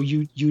 So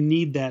you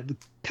need that.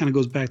 Kind of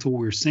goes back to what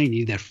we were saying. You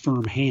need that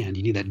firm hand.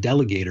 You need that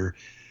delegator.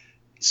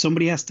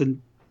 Somebody has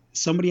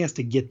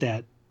to get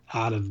that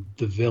out of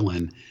the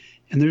villain.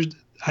 And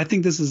I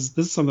think this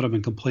is something I've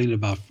been complaining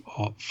about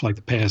for like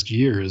the past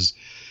year is,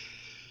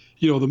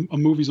 a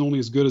movie's only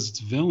as good as its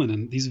villain,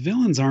 and these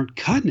villains aren't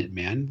cutting it,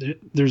 man.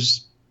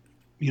 There's,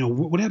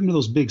 what happened to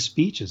those big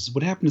speeches?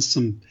 What happened to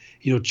some,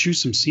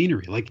 choose some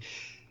scenery? Like,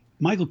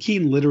 Michael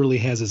Keaton literally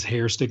has his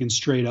hair sticking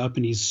straight up,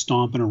 and he's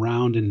stomping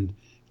around and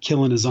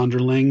killing his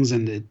underlings,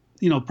 and it,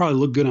 probably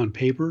look good on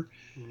paper,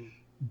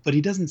 but he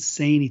doesn't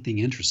say anything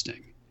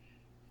interesting.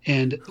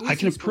 And who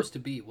is he supposed to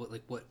be? What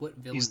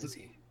villain is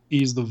he?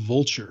 He's the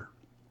Vulture.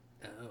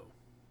 Oh.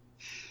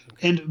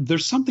 And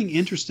there's something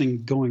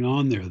interesting going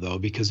on there, though,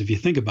 because if you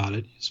think about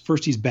it,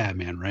 first he's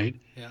Batman, right?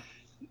 Yeah.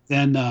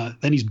 Then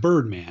he's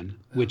Birdman,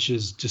 which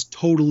is just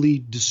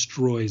totally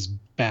destroys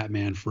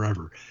Batman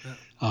forever.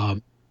 Yeah.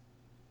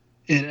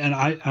 And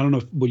I don't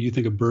know what you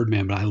think of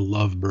Birdman, but I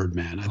love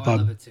Birdman. I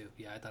love it too.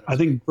 Yeah, I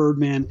think great.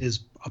 Birdman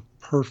is a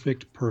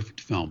perfect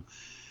film.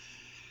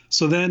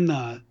 So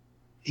then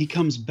he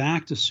comes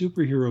back to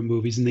superhero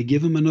movies, and they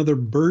give him another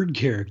bird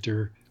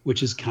character,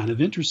 which is kind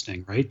of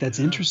interesting, right? That's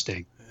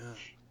interesting. Yeah.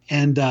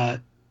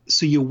 And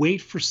so you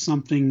wait for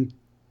something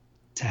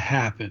to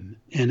happen,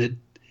 and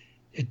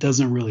it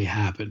doesn't really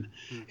happen.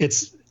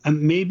 It's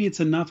maybe it's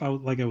enough.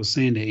 Like I was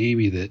saying to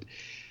Amy, that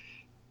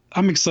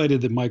I'm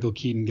excited that Michael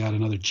Keaton got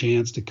another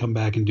chance to come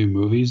back and do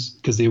movies,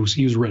 because he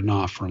was written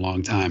off for a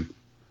long time.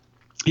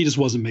 He just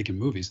wasn't making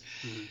movies.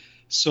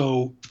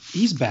 So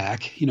he's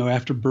back,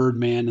 after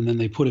Birdman, and then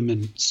they put him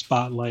in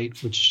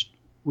Spotlight, which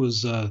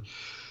was a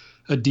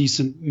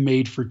decent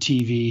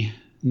made-for-TV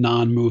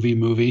non-movie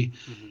movie,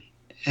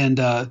 and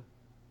a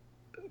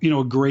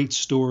great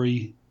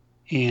story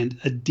and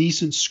a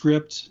decent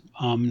script.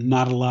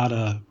 Not a lot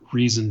of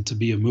reason to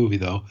be a movie,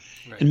 though.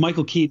 Right. And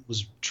Michael Keaton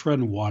was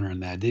treading water in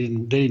that. They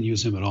didn't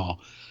use him at all.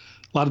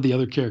 A lot of the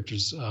other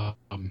characters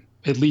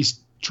at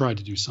least tried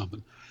to do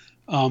something.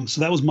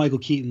 So that was Michael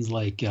Keaton's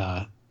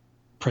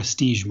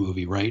prestige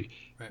movie, right?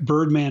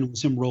 Birdman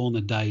was him rolling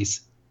the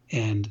dice,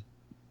 and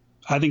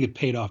I think it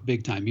paid off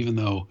big time, even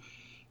though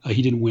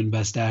he didn't win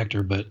Best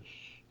Actor, but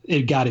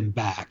it got him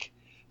back.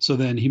 So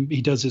then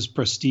he does his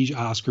prestige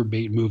Oscar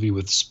bait movie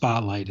with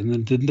Spotlight, and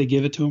then didn't they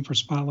give it to him for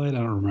Spotlight? I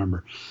don't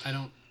remember. I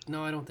don't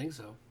think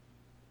so.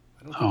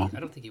 I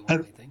don't think he won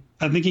anything.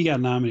 I think he got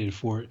nominated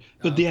for it,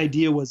 but the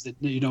idea was that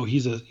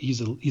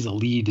he's a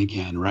lead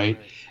again, right?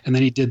 And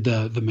then he did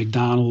the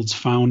McDonald's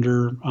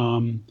founder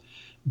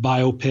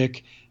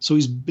biopic, so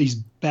he's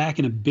back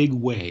in a big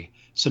way.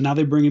 So now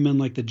they bring him in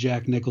like the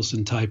Jack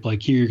Nicholson type,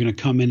 like, here, you're going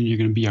to come in and you're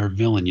going to be our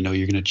villain. You're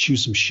going to chew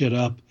some shit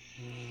up.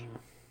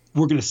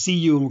 We're going to see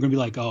you and we're going to be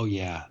like, oh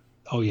yeah,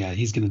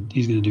 he's going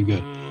to do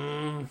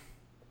good.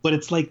 But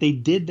it's like they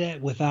did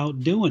that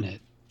without doing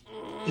it.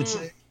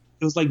 It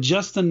was like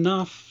just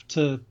enough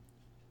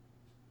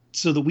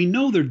so that we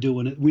know they're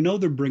doing it. We know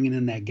they're bringing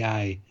in that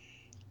guy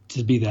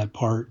to be that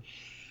part,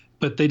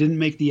 but they didn't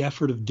make the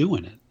effort of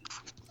doing it.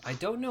 I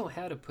don't know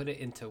how to put it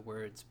into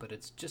words, but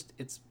it's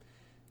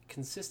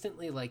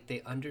consistently like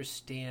they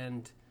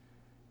understand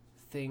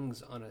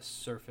things on a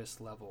surface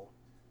level.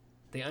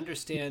 They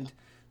understand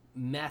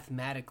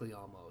mathematically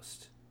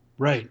almost.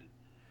 Right.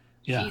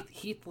 Yeah.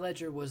 Heath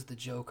Ledger was the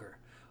Joker.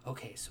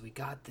 Okay, so we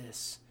got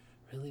this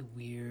really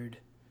weird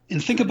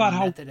and think about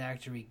how method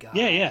actory guy.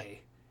 Yeah.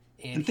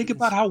 And think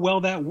about how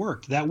well that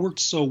worked. That worked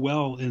so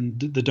well in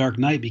The Dark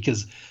Knight,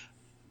 because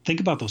think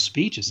about those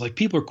speeches. Like,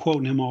 people are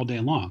quoting him all day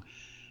long.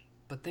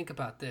 But think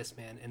about this,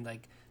 man, and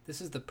like,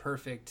 this is the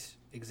perfect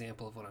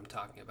example of what I'm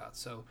talking about.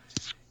 So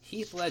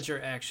Heath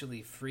Ledger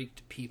actually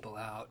freaked people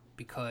out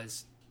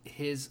because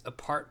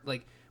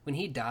when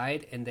he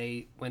died and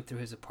they went through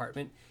his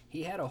apartment,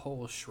 he had a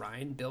whole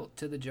shrine built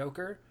to the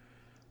Joker.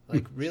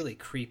 Like, really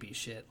creepy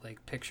shit,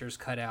 like pictures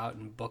cut out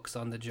and books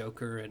on the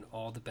Joker and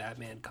all the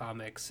Batman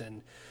comics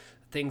and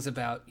things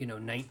about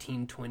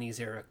 1920s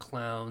era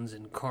clowns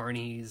and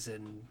carnies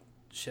and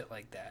shit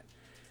like that.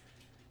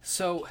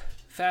 So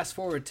fast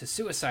forward to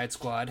Suicide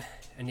Squad,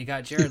 and you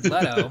got Jared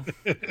Leto,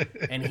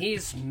 and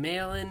he's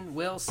mailing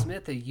Will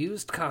Smith a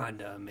used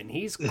condom, and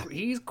he's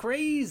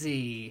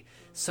crazy,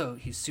 so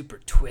he's super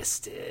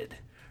twisted,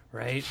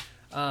 right?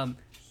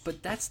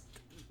 But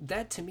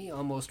that to me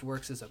almost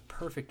works as a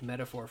perfect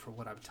metaphor for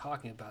what I'm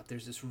talking about.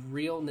 There's this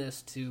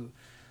realness to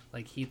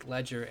like Heath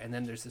Ledger, and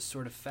then there's this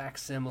sort of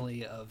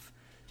facsimile of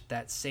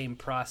that same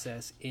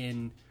process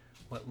in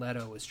what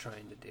Leto was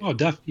trying to do. Oh,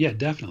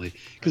 definitely.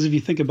 Because if you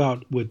think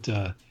about what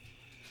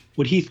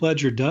Heath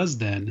Ledger does,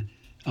 then,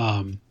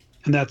 and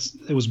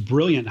it was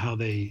brilliant how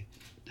they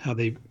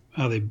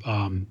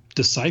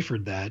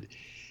deciphered that,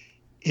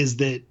 is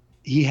that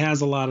he has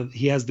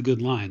the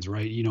good lines,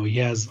 right? He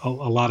has a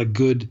lot of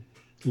good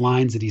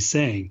lines that he's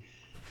saying,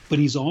 but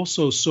he's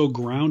also so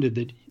grounded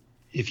that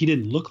if he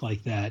didn't look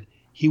like that,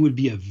 he would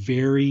be a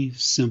very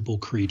simple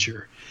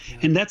creature. Yeah.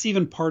 And that's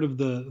even part of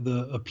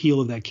the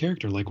appeal of that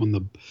character. Like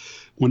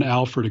when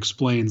Alfred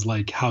explains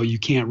like how you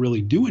can't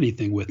really do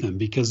anything with him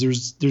because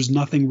there's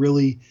nothing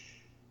really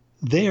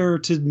there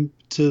to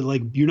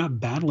like, you're not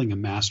battling a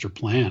master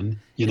plan,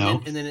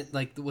 And then it,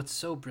 like, what's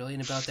so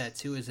brilliant about that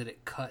too is that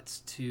it cuts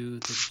to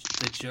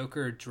the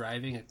Joker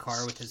driving a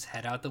car with his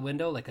head out the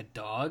window like a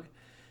dog.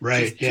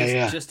 Right.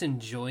 Just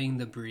enjoying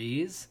the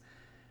breeze.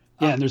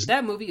 Yeah, and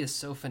that movie is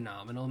so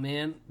phenomenal,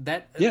 man.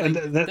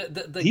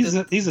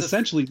 He's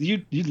essentially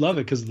you'd love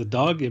it because of the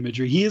dog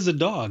imagery. He is a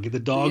dog.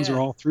 The dogs are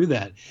all through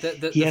that.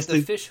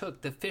 The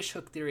fish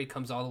hook theory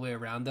comes all the way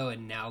around though,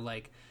 and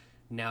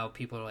now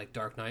people are like,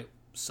 Dark Knight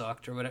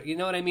sucked or whatever. You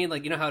know what I mean?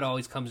 Like, how it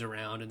always comes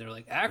around, and they're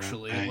like,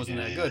 actually, it wasn't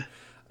that good.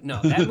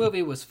 No, that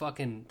movie was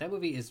fucking. That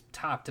movie is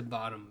top to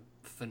bottom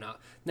phenomenal.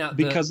 Now,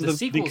 the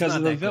sequel's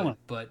not that villain,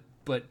 good,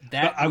 but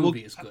that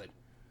movie is good.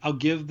 I'll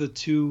give the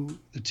two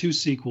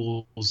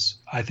sequels.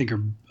 I think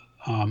are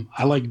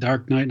I like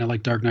Dark Knight and I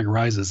like Dark Knight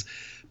Rises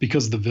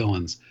because of the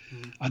villains.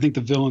 I think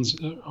the villains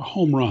are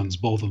home runs,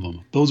 both of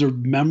them. Those are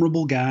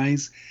memorable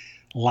guys.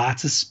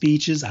 Lots of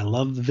speeches. I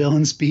love the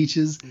villain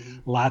speeches.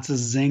 Lots of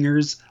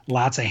zingers.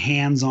 Lots of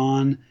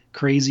hands-on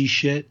crazy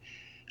shit.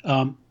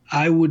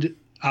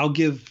 I'll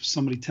give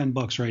somebody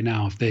 $10 right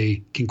now if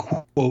they can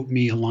quote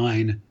me a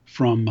line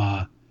from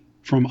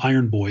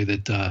Iron Boy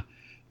that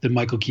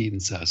Michael Keaton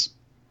says.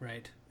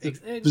 Right.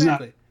 There's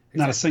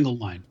not a single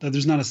line.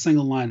 There's not a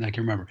single line that I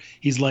can remember.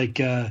 He's like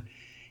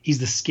he's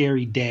the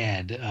scary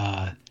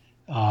dad.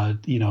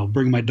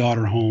 Bring my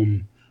daughter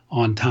home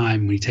on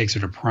time when he takes her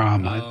to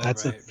prom.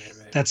 That's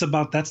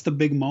the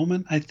big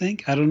moment, I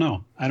think. I don't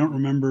know. I don't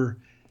remember.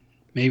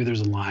 Maybe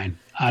there's a line.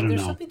 I don't know.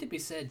 There's something to be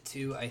said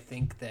too. I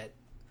think that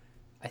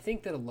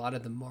a lot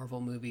of the Marvel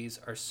movies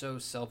are so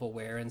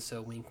self-aware and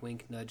so wink,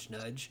 wink, nudge,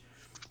 nudge.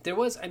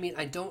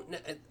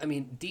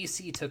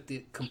 DC took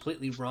the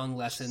completely wrong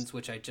lessons,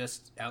 which I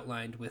just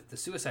outlined with the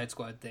Suicide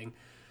Squad thing,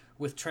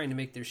 with trying to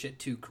make their shit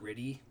too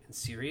gritty and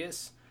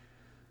serious.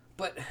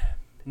 But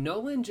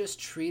Nolan just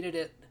treated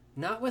it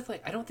not with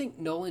I don't think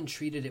Nolan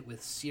treated it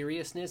with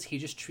seriousness. He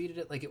just treated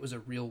it like it was a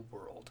real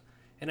world.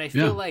 And I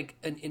feel like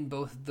in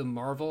both the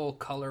Marvel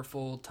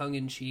colorful,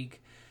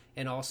 tongue-in-cheek,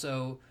 and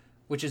also,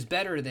 which is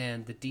better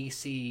than the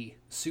DC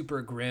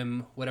super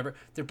grim, whatever,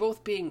 they're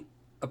both being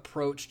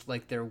approached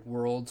like their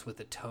worlds with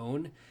a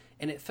tone,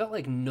 and it felt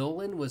like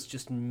Nolan was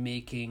just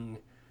making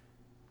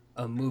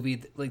a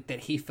movie that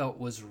he felt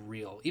was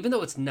real, even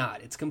though it's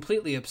not. It's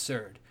completely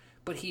absurd,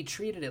 but he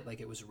treated it like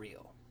it was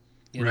real.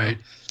 Right.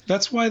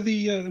 That's why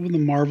when the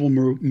Marvel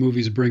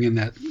movies bring in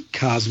that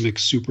cosmic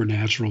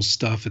supernatural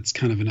stuff, it's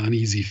kind of an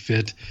uneasy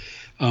fit.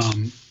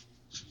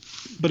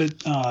 But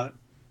it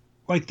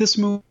like this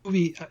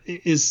movie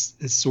is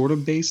sort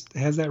of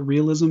has that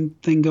realism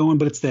thing going,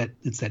 but it's that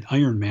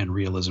Iron Man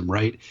realism,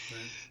 right?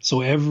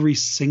 So every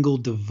single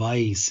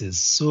device is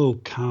so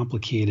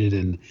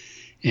complicated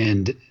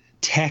and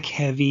tech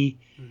heavy.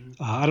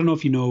 I don't know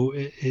if you know.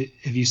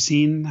 Have you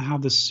seen how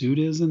the suit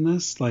is in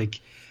this?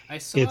 Like,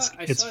 it's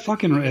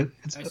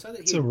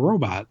a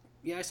robot.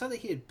 Yeah, I saw that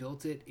he had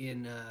built it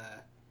in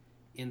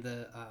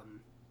the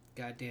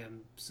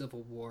goddamn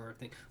Civil War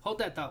thing. Hold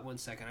that thought 1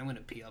 second. I'm gonna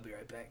pee. I'll be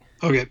right back.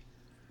 Okay.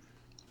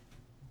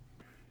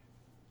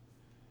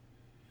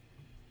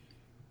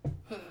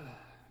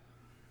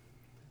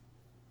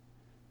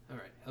 All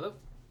right. Hello.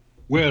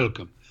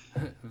 Welcome.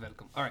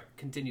 Welcome. All right.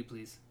 Continue,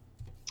 please.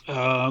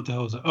 What the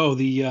hell was that? Oh,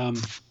 the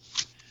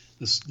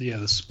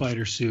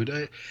spider suit.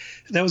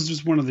 That was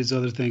just one of these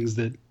other things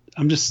that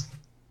I'm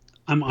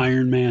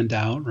Iron Man'd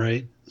out,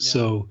 right? Yeah.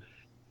 So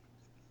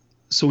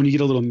when you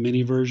get a little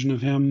mini version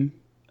of him,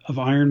 of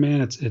Iron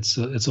Man, it's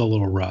a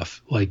little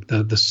rough. Like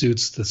the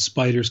suits, the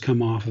spiders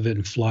come off of it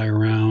and fly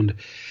around.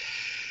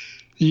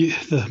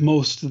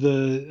 Most of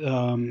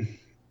the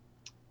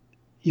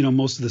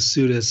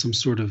suit has some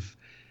sort of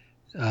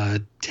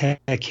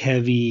tech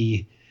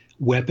heavy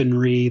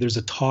weaponry. There's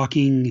a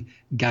talking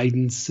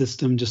guidance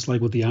system, just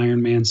like with the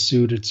Iron Man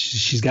suit.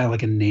 She's got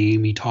like a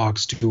name. He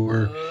talks to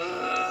her.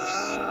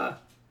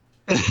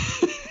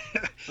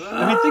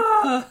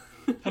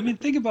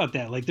 Think about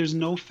that. Like, there's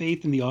no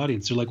faith in the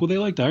audience. They're like, well, they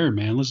liked Iron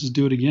Man. Let's just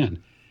do it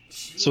again.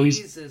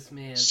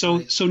 Man.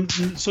 So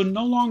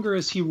no longer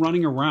is he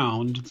running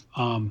around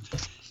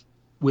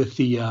with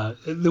the.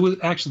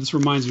 This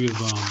reminds me of.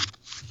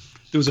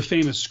 There was a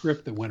famous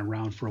script that went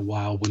around for a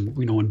while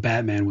when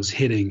Batman was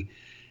hitting,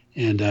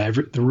 and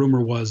the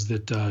rumor was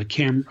that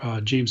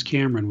James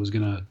Cameron was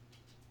going to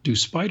do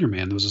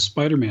Spider-Man. There was a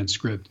Spider-Man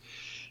script,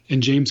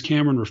 and James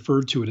Cameron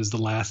referred to it as the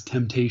last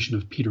temptation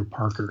of Peter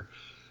Parker,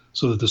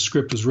 so that the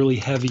script was really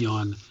heavy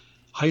on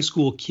high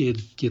school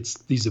kid gets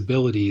these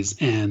abilities,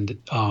 and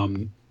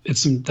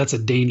that's a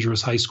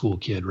dangerous high school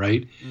kid,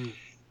 right?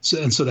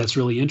 So that's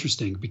really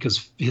interesting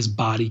because his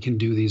body can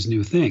do these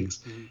new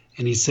things.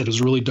 And he said it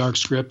was a really dark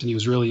script and he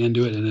was really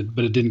into it,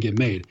 but it didn't get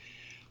made.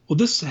 Well,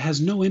 this has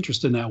no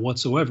interest in that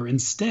whatsoever.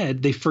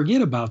 Instead, they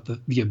forget about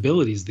the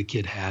abilities the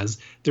kid has.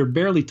 They're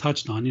barely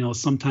touched on.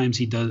 Sometimes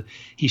he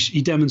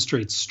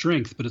demonstrates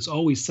strength, but it's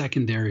always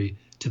secondary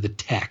to the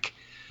tech,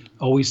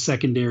 always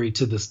secondary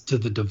to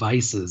the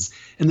devices,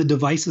 and the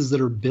devices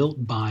that are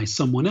built by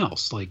someone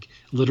else. Like,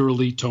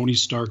 literally, Tony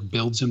Stark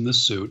builds him this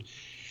suit,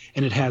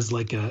 and it has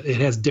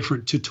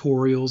different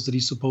tutorials that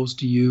he's supposed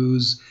to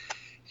use.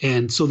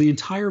 And so the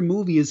entire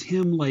movie is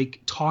him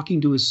like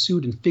talking to his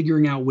suit and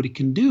figuring out what it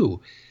can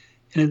do.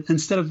 And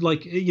instead of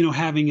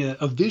having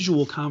a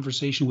visual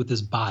conversation with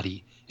his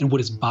body and what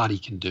his body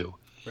can do.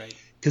 Right.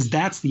 Because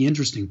that's the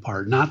interesting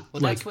part.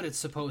 That's what it's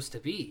supposed to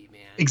be,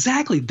 man.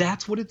 Exactly.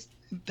 That's what it's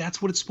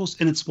supposed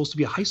to, and it's supposed to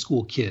be a high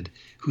school kid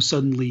who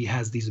suddenly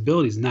has these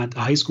abilities, not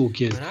a high school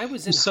kid who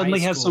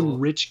suddenly has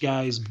some rich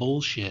guy's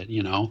bullshit,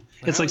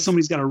 It's like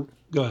somebody's got to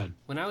go ahead.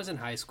 When I was in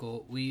high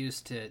school, we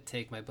used to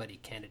take my buddy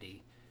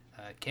Kennedy.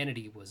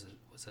 Kennedy was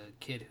a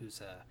kid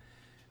whose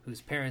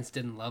parents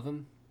didn't love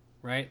him,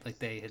 right? Like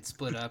they had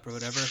split up or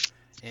whatever,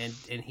 and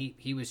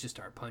he was just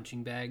our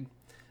punching bag.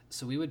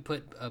 So we would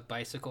put a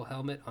bicycle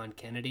helmet on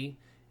Kennedy,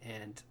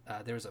 and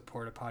there was a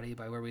porta potty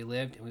by where we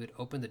lived, and we would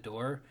open the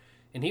door,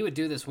 and he would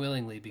do this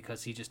willingly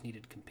because he just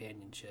needed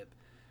companionship.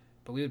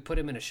 But we would put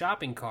him in a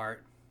shopping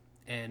cart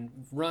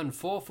and run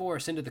full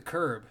force into the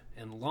curb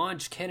and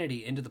launch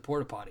Kennedy into the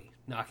porta potty,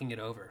 knocking it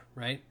over,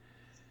 right?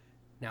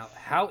 Now,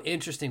 how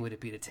interesting would it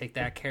be to take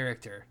that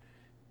character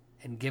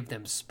and give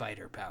them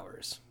spider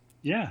powers?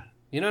 Yeah.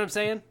 You know what I'm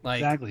saying?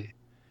 Exactly.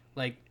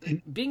 Like,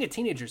 being a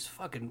teenager is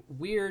fucking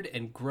weird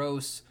and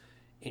gross,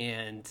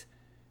 and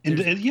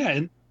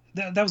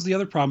that was the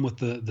other problem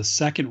with the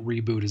second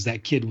reboot is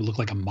that kid would look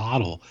like a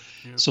model.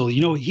 Yeah. So,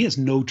 he has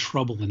no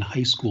trouble in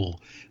high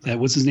school.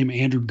 What's his name?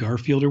 Andrew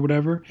Garfield or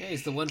whatever. Yeah,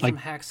 he's the one from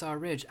Hacksaw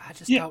Ridge. I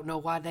just don't know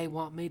why they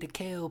want me to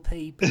kill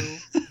people.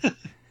 But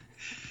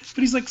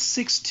he's like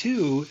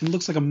 6'2" and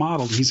looks like a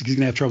model. He's going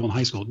to have trouble in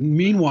high school.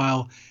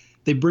 Meanwhile,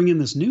 they bring in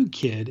this new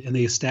kid and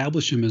they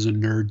establish him as a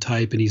nerd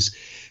type, and he's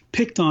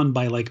picked on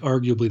by like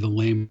arguably the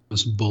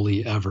lamest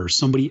bully ever,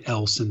 somebody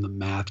else in the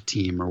math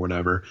team or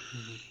whatever.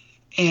 Mm-hmm.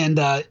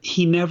 And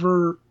he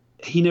never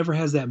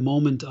has that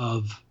moment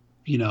of,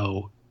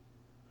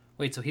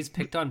 Wait, so he's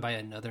picked on by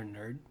another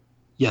nerd?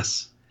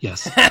 Yes.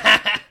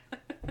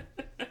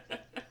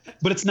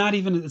 But it's not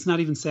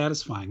even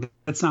satisfying.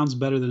 That sounds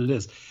better than it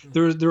is.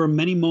 There are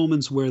many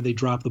moments where they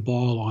drop the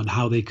ball on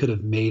how they could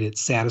have made it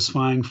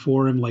satisfying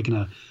for him, like in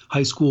a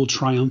high school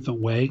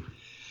triumphant way.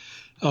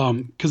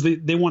 Because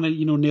they want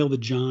to nail the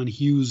John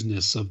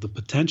Hughes-ness of the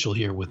potential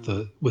here with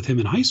him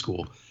in high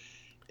school,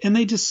 and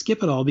they just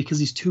skip it all because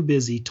he's too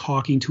busy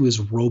talking to his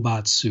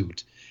robot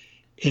suit.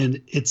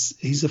 And it's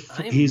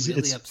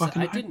upset.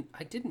 fucking.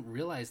 I didn't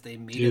realize they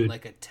made it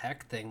like a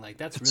tech thing. Like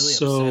that's really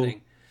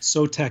upsetting.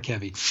 So tech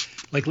heavy,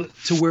 like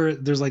to where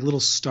there's like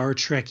little Star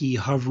Trek-y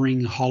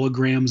hovering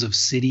holograms of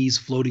cities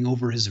floating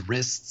over his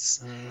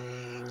wrists,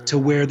 to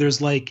where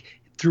there's like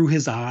through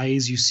his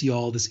eyes you see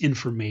all this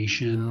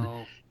information.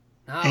 No.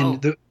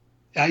 And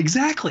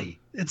exactly,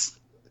 it's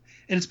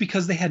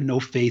because they had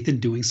no faith in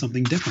doing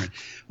something different.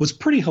 What's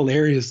pretty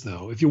hilarious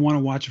though, if you want to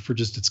watch it for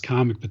just its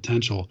comic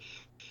potential,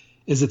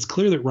 is it's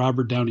clear that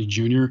Robert Downey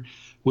Jr.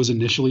 was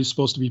initially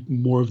supposed to be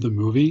more of the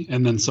movie,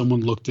 and then someone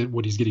looked at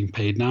what he's getting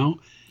paid now,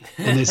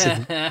 and they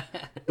said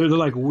they're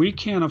like, we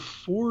can't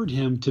afford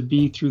him to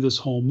be through this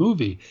whole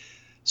movie,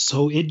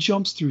 so it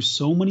jumps through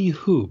so many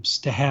hoops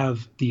to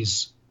have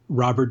these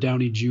Robert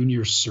Downey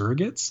Jr.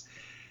 surrogates.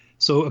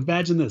 So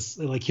imagine this,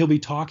 like he'll be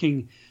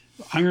talking,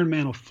 Iron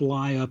Man will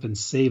fly up and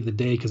save the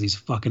day because he's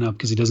fucking up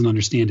because he doesn't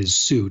understand his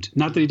suit.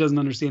 Not that he doesn't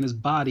understand his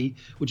body,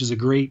 which is a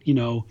great,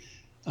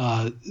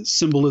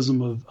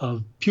 symbolism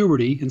of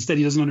puberty. Instead,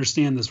 he doesn't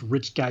understand this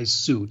rich guy's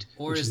suit.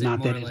 Or is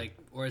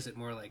it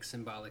more like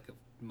symbolic of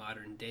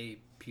modern day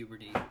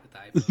puberty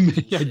with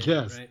iPhones? Yeah, I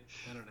guess. Right?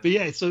 I don't know. But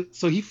yeah,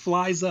 so he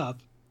flies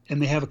up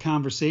and they have a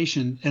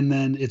conversation, and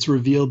then it's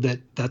revealed that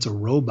that's a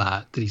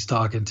robot that he's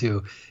talking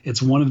to.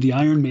 It's one of the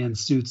Iron Man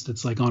suits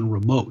that's like on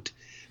remote,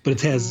 but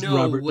it has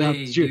Robert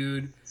Downey Jr.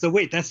 Dude. So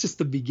wait, that's just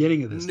the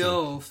beginning of this.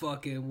 No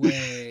fucking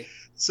way.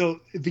 So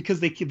because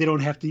they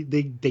don't have to,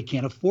 they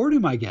can't afford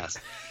him, I guess.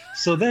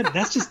 So then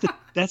that's just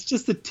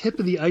the tip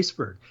of the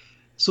iceberg.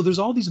 So there's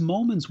all these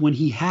moments when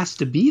he has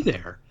to be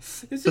there.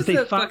 It's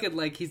just fucking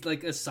like he's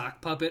like a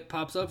sock puppet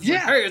pops up. It's like,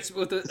 hey, it's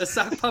with a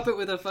sock puppet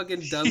with a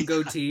fucking dumb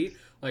goatee.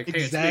 Like,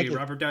 hey, exactly. It's me,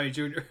 Robert Downey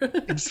Jr.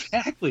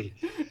 Exactly.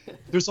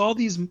 There's all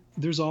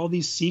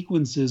these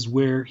sequences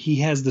where he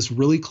has this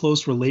really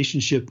close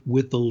relationship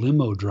with the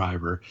limo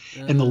driver,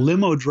 and the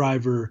limo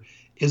driver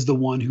is the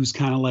one who's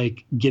kind of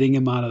like getting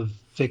him out of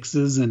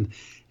fixes, and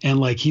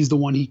like he's the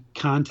one he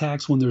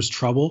contacts when there's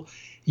trouble.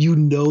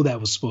 That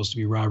was supposed to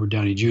be Robert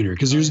Downey Jr.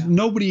 because there's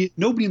nobody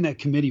in that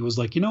committee was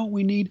like,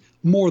 we need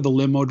more of the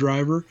limo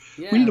driver.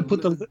 Yeah, we need to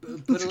put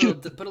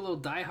a little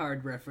Die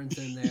Hard reference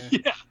in there.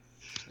 Yeah.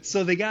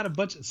 So they got a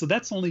bunch. So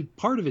that's only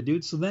part of it,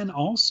 dude. So then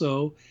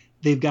also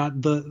they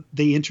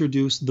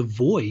introduce the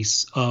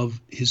voice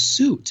of his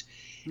suit.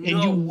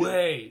 No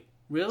way.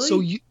 Really?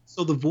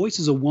 So the voice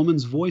is a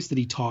woman's voice that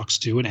he talks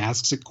to and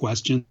asks it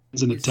questions,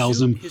 and it tells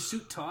him his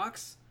suit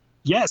talks.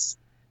 Yes,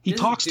 he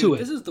talks to it.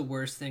 This is the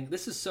worst thing.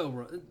 This is the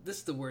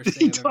worst thing.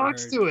 He I've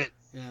talks ever heard. to it.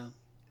 Yeah.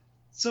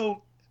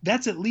 So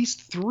that's at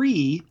least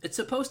 3. It's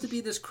supposed to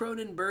be this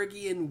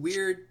Cronenbergian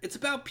weird. It's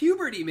about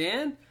puberty,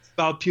 man. It's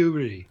about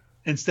puberty.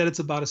 Instead, it's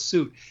about a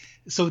suit.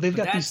 So they've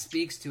got that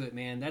speaks to it,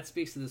 man. That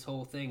speaks to this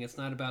whole thing. It's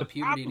not about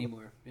puberty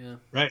anymore. Yeah.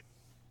 Right.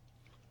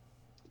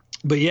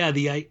 But yeah,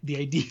 the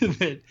idea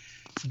that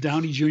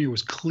Downey Jr.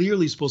 was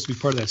clearly supposed to be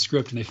part of that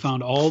script, and they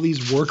found all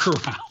these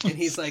workarounds. And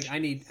he's like, I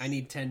need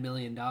 $10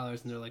 million, and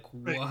they're like,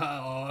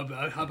 wow,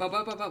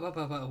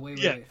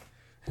 wait.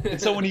 And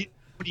so when he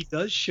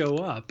does show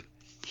up,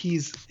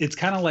 it's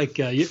kind of like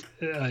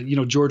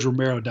George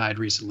Romero died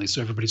recently, so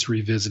everybody's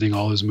revisiting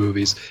all his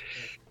movies.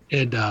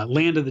 And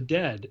Land of the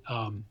Dead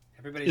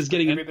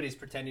everybody's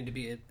pretending to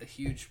be a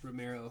huge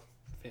Romero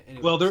fan.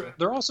 Anyway, well,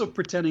 they're also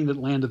pretending that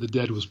Land of the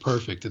Dead was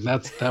perfect, and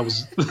that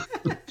was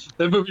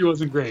that movie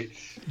wasn't great.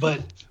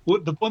 But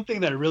the one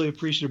thing that I really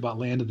appreciated about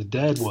Land of the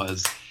Dead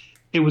was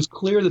it was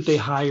clear that they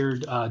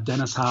hired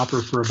Dennis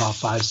Hopper for about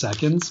 5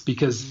 seconds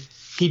because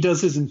he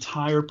does his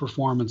entire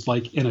performance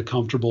like in a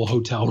comfortable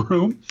hotel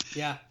room.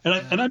 Yeah.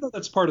 And I know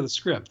that's part of the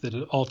script that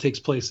it all takes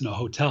place in a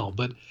hotel,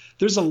 but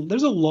there's a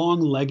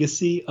long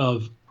legacy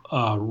of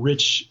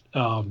rich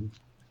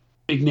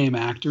big name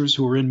actors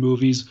who are in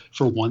movies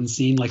for one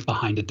scene, like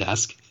behind a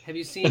desk. Have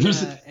you seen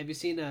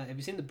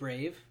The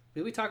Brave?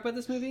 Did we talk about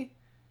this movie?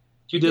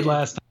 You did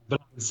last time, but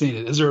I haven't seen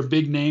it. Is there a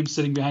big name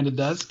sitting behind a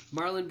desk?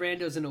 Marlon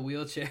Brando's in a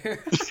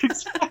wheelchair.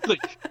 Exactly.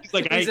 He's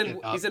like,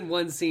 he's in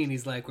one scene.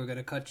 He's like, "We're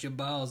gonna cut your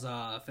balls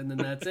off," and then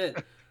that's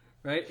it,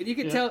 right? And you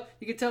can tell,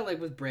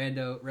 like with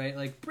Brando, right?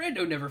 Like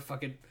Brando never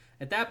fucking.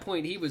 At that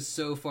point, he was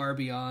so far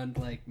beyond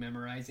like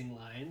memorizing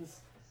lines.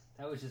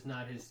 That was just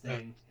not his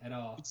thing at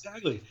all.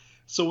 Exactly.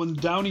 So when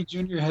Downey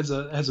Jr. has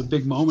a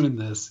big moment in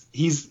this,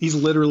 he's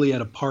literally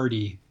at a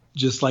party,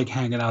 just like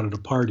hanging out at a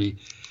party.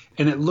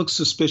 And it looks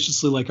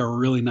suspiciously like a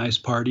really nice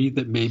party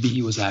that maybe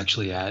he was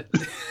actually at.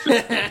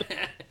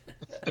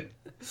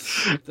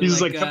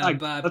 He's like, come on,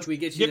 Bob, let's can we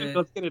get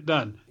let's get it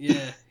done.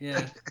 Yeah.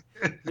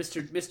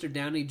 Mr.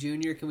 Downey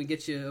Jr., can we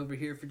get you over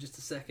here for just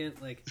a second?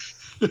 Like,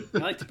 I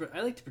like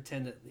to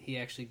pretend that he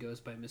actually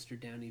goes by Mr.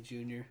 Downey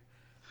Jr.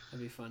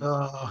 That'd be fun.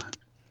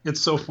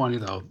 It's so funny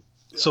though.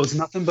 So it's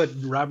nothing but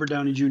Robert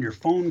Downey Jr.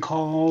 phone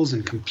calls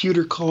and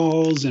computer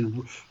calls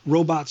and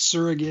robot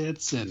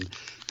surrogates and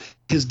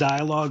his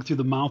dialogue through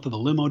the mouth of the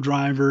limo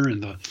driver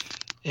and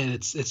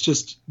it's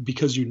just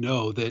because you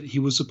know that he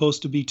was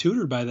supposed to be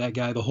tutored by that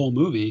guy the whole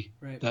movie.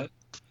 Right.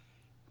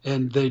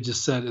 And they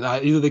just said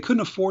either they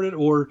couldn't afford it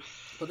or.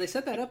 Well, they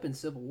set that up in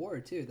Civil War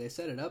too. They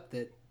set it up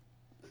that,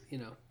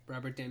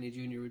 Robert Downey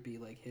Jr. would be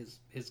like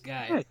his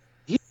guy. Right.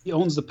 He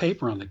owns the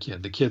paper on the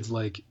kid. The kid's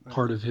like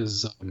part of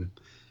his,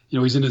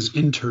 he's in his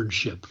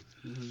internship.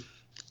 Mm-hmm.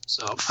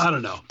 So I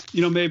don't know.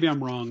 Maybe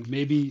I'm wrong.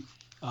 Maybe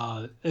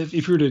if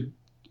you were to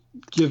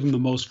give them the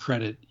most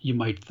credit, you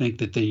might think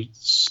that they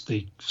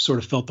sort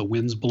of felt the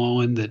winds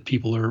blowing, that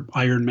people are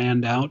Iron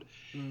Man'd out,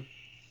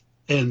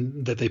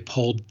 and that they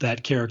pulled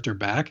that character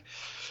back.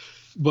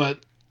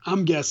 But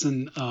I'm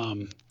guessing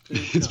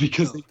it's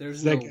because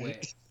there's no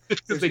way.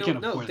 They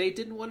can't afford it. They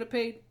didn't want to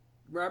pay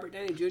Robert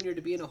Downey Jr.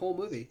 to be in a whole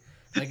movie.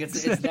 Like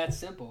it's that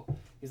simple.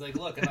 He's like,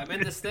 look, if I'm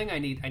in this thing, I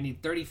need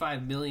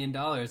 $35 million.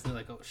 And they're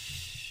like, oh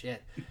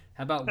shit.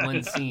 How about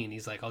one scene?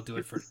 He's like, I'll do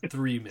it for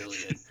 $3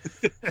 million.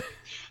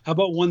 How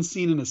about one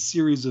scene in a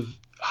series of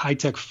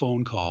high-tech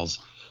phone calls?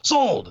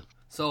 Sold.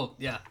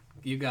 Yeah,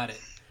 you got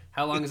it.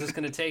 How long is this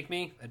going to take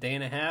me? A day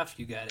and a half?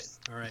 You got it.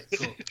 All right,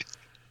 cool.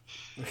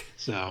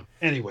 So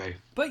anyway,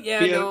 but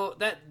no,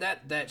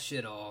 that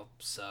shit all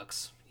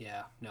sucks.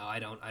 Yeah, no, I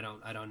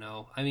don't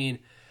know. I mean,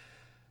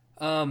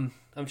 I'm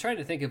trying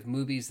to think of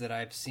movies that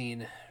I've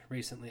seen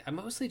recently. I've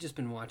mostly just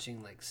been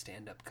watching like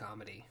stand-up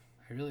comedy.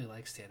 I really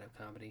like stand-up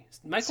comedy.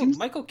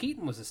 Michael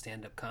Keaton was a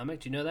stand-up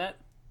comic. Do you know that?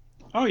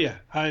 Oh yeah,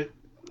 I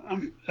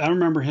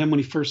remember him when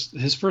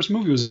his first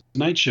movie was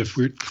Night Shift.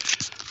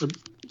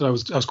 I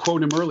was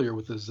quoting him earlier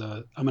with his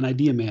 "I'm an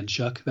idea man,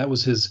 Chuck." That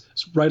was his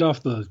right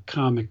off the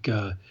comic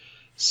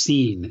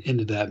scene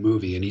into that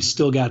movie, and he's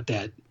still got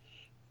that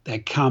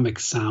comic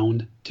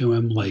sound to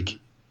him. Like,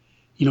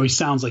 he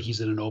sounds like he's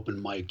in an open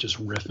mic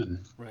just riffing.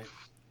 Right.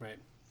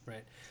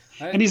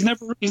 And he's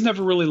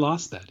never really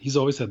lost that. He's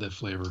always had that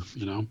flavor,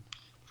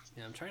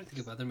 Yeah, I'm trying to think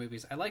of other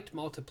movies. I liked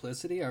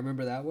Multiplicity. I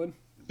remember that one.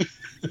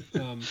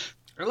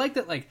 I like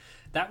that. Like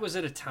that was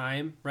at a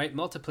time, right?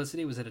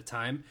 Multiplicity was at a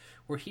time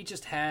where he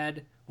just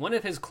had one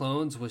of his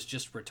clones was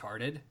just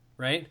retarded,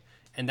 right?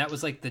 And that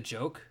was like the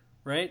joke,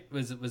 right?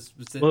 It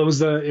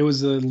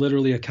was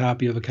literally a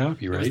copy of a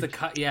copy, right? It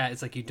was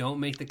it's like you don't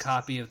make the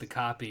copy of the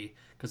copy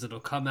because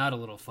it'll come out a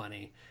little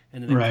funny,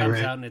 and then it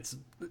comes out and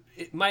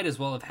it might as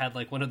well have had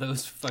like one of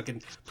those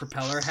fucking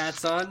propeller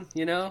hats on,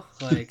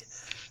 like.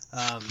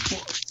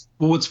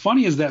 Well, what's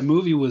funny is that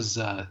movie was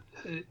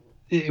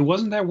it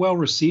wasn't that well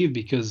received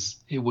because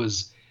it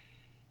was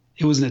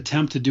an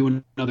attempt to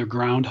do another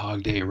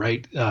Groundhog Day,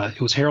 right?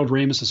 It was Harold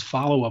Ramis's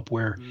follow-up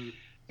where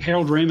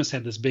Harold Ramis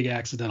had this big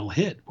accidental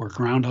hit where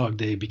Groundhog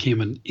Day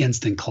became an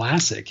instant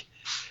classic.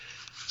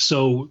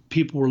 So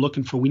people were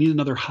looking we need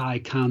another high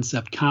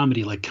concept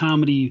comedy, like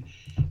comedy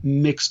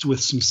mixed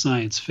with some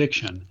science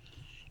fiction.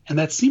 And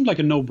that seemed like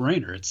a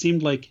no-brainer. It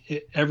seemed like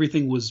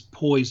everything was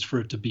poised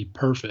for it to be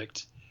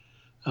perfect.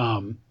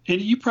 And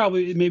you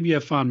maybe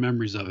have fond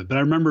memories of it, but I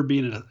remember it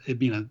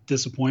being a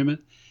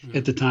disappointment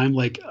at the time.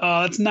 Like,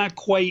 it's not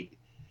quite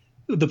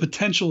the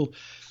potential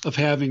of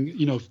having,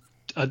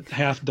 a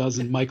half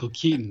dozen Michael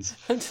Keatons.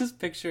 I'm just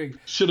picturing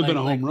should have been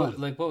a home run.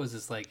 What was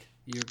this like?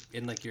 You're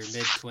in like your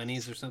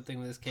mid-20s or something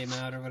when this came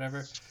out or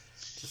whatever.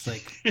 Just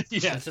like it's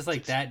just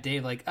like that day.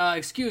 Like,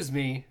 excuse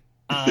me,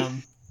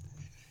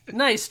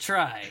 nice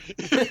try.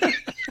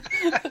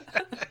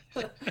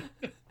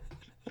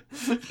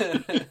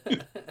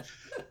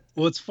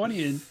 Well, it's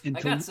funny.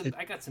 I got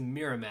some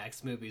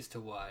Miramax movies to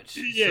watch.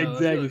 Yeah, so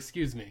exactly.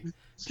 Excuse me.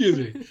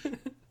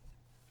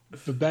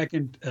 But back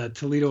in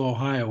Toledo,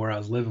 Ohio, where I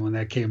was living when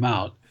that came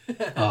out,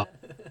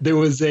 there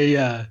was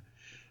a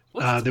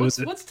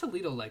What's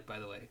Toledo like, by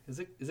the way? Is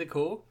it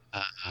cool?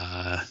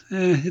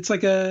 It's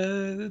like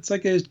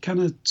a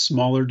kind of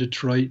smaller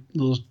Detroit,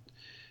 little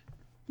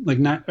like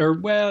not or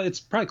well, it's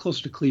probably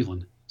closer to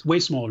Cleveland. It's way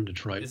smaller than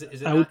Detroit. Is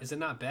it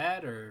not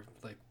bad, or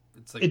like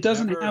it's like It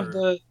doesn't whatever,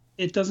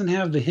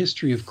 have or... the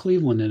history of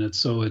Cleveland in it,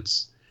 so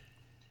it's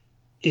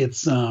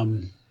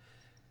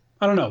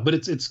I don't know, but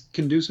it's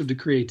conducive to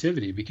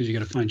creativity because you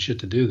got to find shit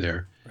to do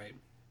there. Right.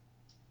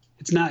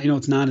 It's not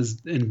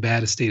as in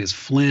bad a state as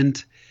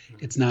Flint.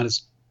 Mm-hmm. It's not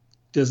as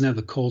doesn't have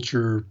the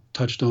culture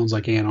touchstones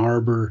like Ann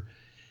Arbor.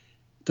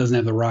 It doesn't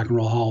have the Rock and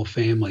Roll Hall of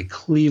Fame like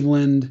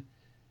Cleveland,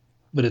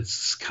 but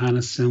it's kind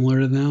of similar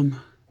to them.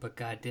 But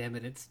God damn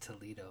it, it's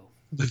Toledo.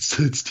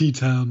 It's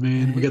T-Town,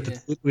 man. We had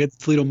the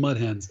Toledo Mud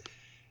Hens.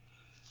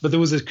 But there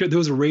was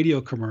a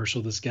radio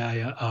commercial. This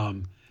guy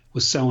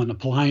was selling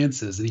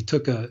appliances,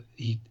 and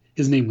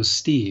his name was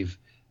Steve.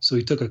 So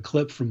he took a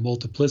clip from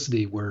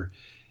Multiplicity where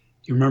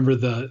you remember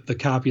the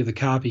copy of the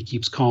copy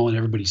keeps calling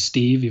everybody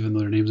Steve, even though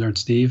their names aren't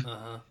Steve.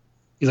 Uh-huh.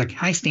 He's like,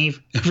 "Hi,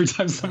 Steve," every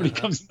time somebody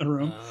comes in the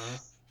room. Uh-huh.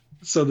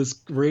 So this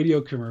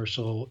radio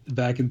commercial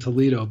back in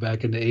Toledo,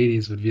 back in the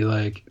 80s, would be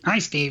like, "Hi,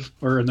 Steve,"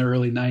 or in the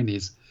early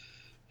 90s.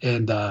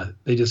 And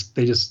they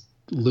just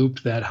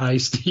looped that "Hi,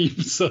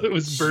 Steve," so it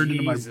was burned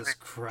into my brain. Jesus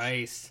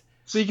Christ!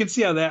 So you can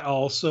see how that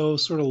also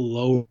sort of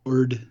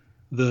lowered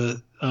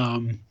the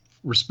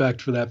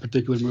respect for that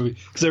particular movie.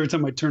 Because every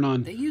time I turn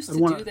on, they used to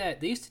do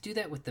that. They used to do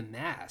that with The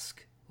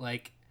Mask.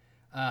 Like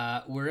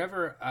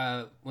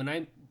wherever when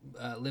I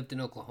lived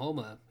in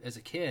Oklahoma as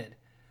a kid,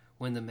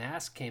 when The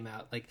Mask came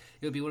out, like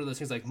it would be one of those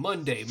things like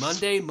Monday,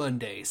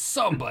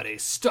 somebody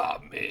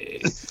stop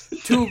me.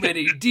 Too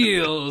many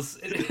deals.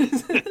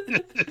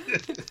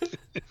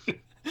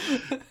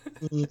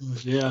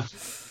 Yeah.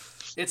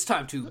 It's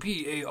time to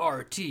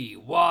PART.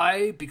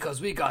 Why? Because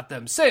we got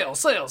them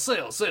sales.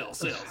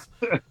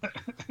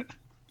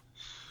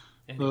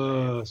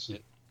 Anyway.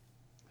 Shit.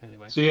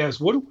 Anyway. So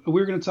yes, what we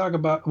were going to talk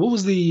about? What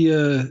was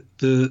the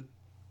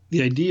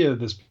idea of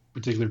this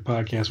particular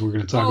podcast? We're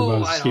going to talk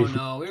about. I don't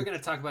know. We were going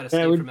to talk about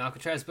Escape from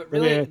Alcatraz, but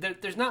really,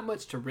 there's not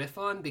much to riff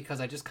on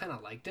because I just kind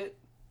of liked it.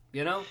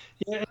 You know?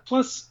 Yeah.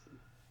 Plus,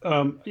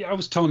 I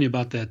was telling you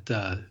about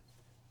that.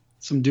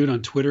 Some dude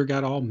on Twitter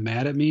got all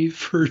mad at me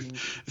for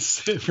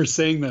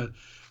saying the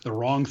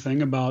wrong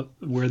thing about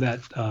where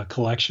that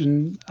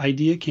collection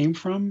idea came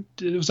from.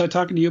 Was I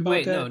talking to you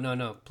about that? Wait,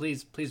 no.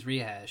 Please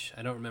rehash.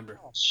 I don't remember.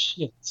 Oh,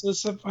 shit. So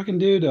some fucking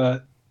dude.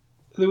 There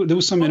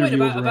was some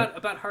interview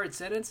about hard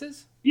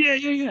sentences.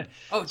 Yeah.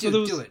 Oh,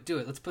 dude, do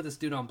it. Let's put this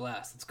dude on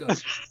blast.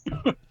 Let's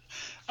go.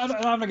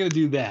 I'm not going to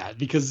do that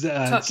because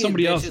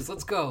somebody else.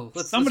 Let's go.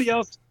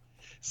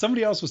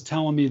 Somebody else was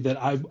telling me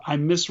that I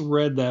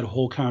misread that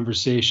whole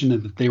conversation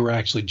and that they were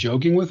actually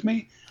joking with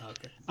me.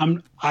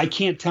 Okay. I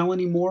can't tell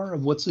anymore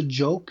of what's a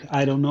joke.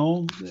 I don't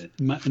know.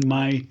 In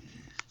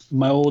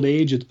my old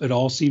age, it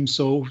all seems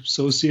so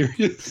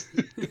serious.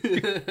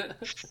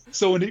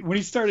 So when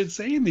he started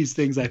saying these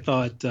things, I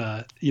thought,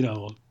 I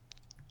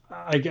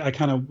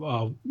kind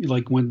of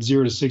like went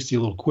 0 to 60 a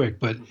little quick,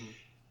 but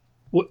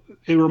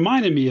it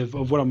reminded me of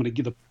what I'm going to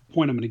get, the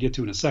point I'm going to get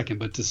to in a second.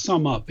 But to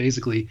sum up,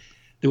 basically,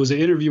 there was an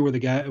interview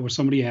where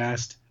somebody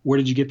asked, "Where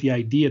did you get the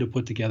idea to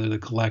put together the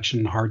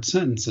collection Hard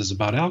Sentences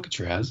about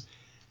Alcatraz?"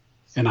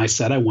 And I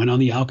said I went on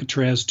the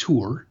Alcatraz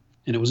tour,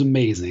 and it was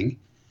amazing.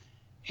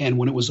 And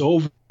when it was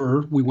over,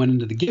 we went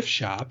into the gift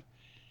shop,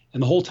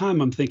 and the whole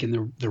time I'm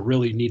thinking there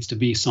really needs to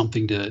be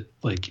something to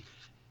like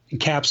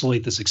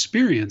encapsulate this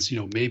experience.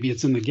 Maybe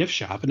it's in the gift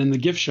shop. And in the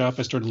gift shop,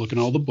 I started looking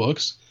at all the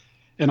books,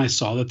 and I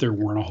saw that there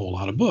weren't a whole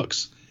lot of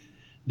books.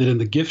 That in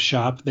the gift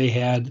shop they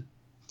had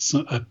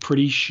a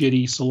pretty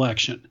shitty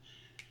selection.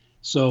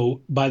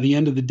 So by the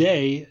end of the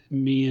day,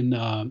 me and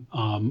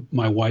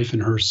my wife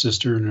and her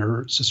sister and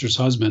her sister's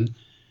husband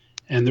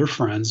and their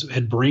friends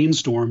had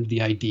brainstormed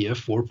the idea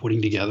for putting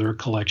together a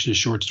collection of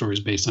short stories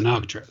based on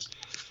Alcatraz.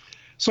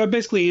 So I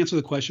basically answered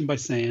the question by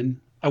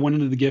saying I went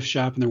into the gift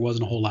shop and there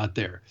wasn't a whole lot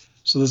there.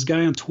 So this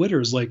guy on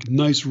Twitter is like,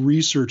 "Nice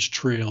research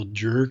trail,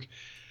 jerk."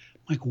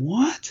 I'm like,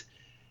 "What?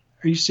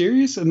 Are you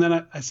serious?" And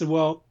then I said,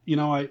 "Well,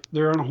 there's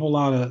not a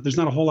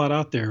whole lot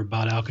out there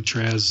about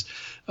Alcatraz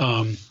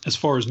as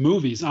far as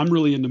movies. I'm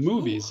really into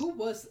movies." Who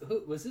was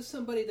this?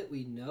 Somebody that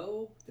we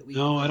know?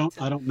 No, I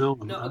don't know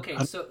him. No, okay.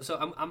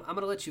 So I'm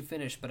gonna let you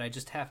finish, but I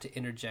just have to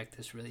interject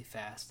this really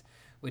fast,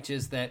 which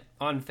is that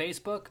on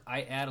Facebook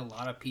I add a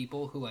lot of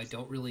people who I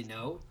don't really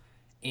know,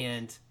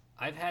 and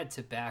I've had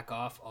to back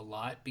off a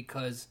lot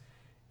because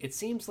it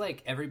seems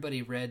like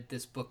everybody read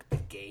this book, The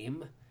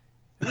Game.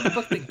 Remember the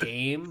book The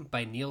Game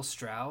by Neil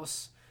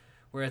Strauss?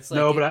 Where it's like,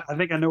 no, but I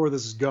think I know where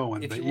this is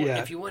going.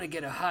 If you want to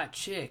get a hot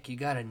chick, you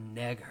gotta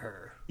neg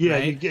her. Yeah,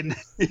 right? you're getting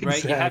exactly.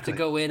 Right. You have to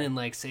go in and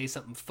like say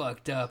something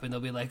fucked up, and they'll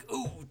be like,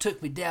 "Ooh,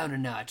 took me down a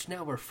notch.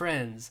 Now we're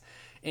friends."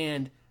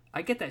 And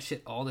I get that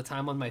shit all the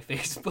time on my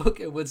Facebook.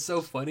 And what's so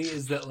funny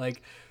is that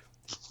like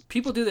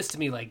people do this to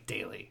me like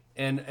daily,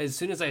 and as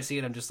soon as I see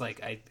it, I'm just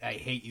like, I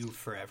hate you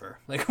forever.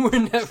 Like we're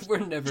never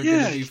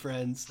gonna be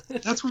friends.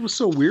 That's what was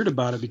so weird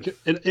about it, because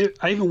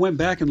I even went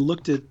back and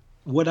looked at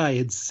what I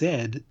had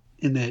said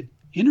in that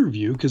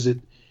interview because it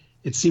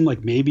seemed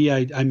like maybe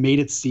I made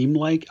it seem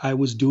like I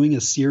was doing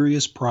a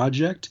serious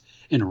project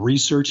and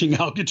researching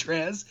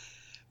Alcatraz.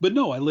 But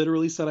no, I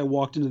literally said I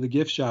walked into the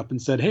gift shop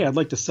and said, hey, I'd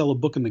like to sell a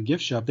book in the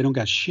gift shop. They don't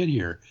got shit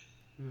here.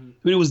 Mm-hmm. I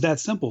mean, it was that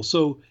simple.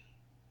 So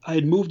I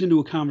had moved into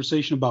a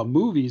conversation about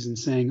movies and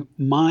saying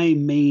my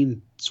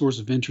main source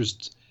of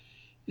interest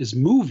is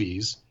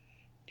movies.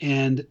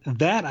 And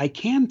that I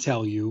can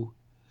tell you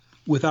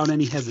without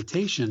any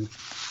hesitation,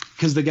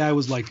 because the guy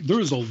was like, there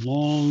is a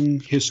long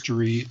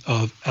history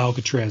of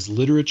Alcatraz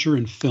literature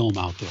and film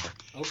out there.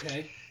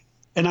 Okay.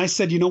 And I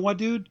said, you know what,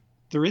 dude?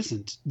 There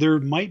isn't. There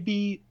might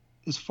be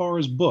as far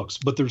as books,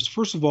 but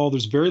first of all,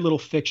 there's very little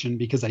fiction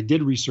because I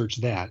did research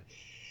that.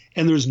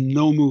 And there's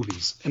no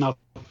movies. And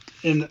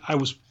I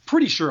was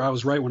pretty sure I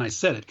was right when I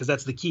said it, because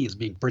that's the key, is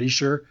being pretty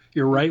sure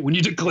you're right when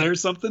you declare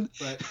something.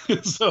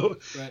 Right. So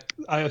right.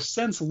 I have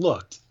since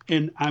looked,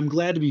 and I'm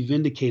glad to be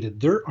vindicated.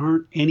 There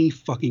aren't any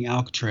fucking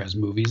Alcatraz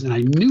movies, and I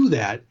knew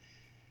that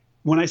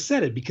when I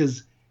said it,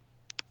 because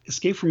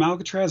Escape from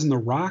Alcatraz and The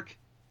Rock,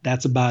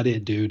 that's about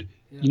it, dude.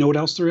 Yeah. You know what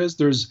else there is?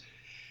 There's,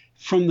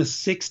 from the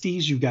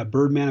 60s, you've got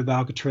Birdman of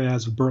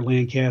Alcatraz with Burt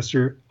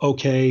Lancaster.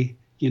 Okay,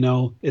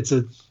 it's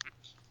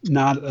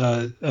not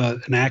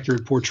an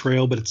accurate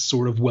portrayal, but it's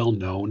sort of well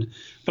known.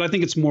 But I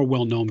think it's more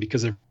well known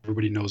because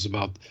everybody knows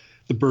about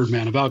the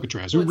Birdman of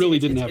Alcatraz, who really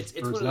didn't have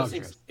birds of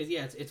Alcatraz.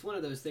 It's one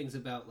of those things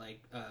about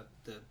like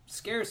the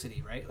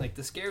scarcity, right? Like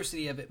the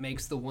scarcity of it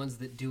makes the ones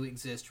that do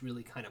exist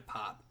really kind of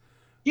pop.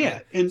 Yeah,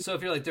 right? and so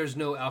if you're like, there's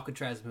no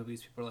Alcatraz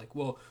movies, people are like,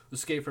 well,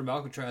 Escape from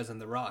Alcatraz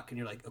and The Rock, and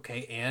you're like,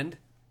 okay, and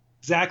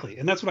exactly,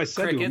 and that's what I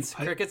said crickets, to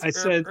him. Crickets. I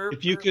said,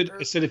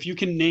 if you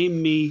can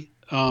name me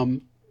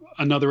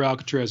another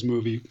Alcatraz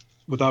movie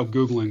without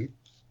Googling,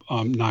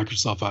 knock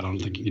yourself out. I don't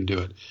think you can do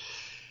it,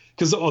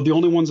 because the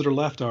only ones that are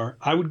left are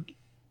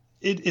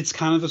it's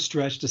kind of a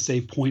stretch to say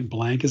Point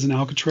Blank is an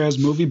Alcatraz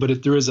movie,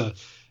 but there is a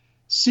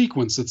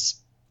sequence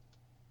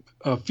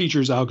that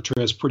features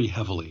Alcatraz pretty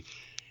heavily,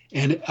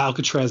 and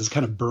Alcatraz is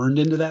kind of burned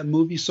into that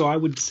movie. So I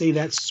would say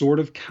that sort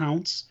of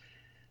counts,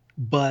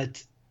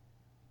 but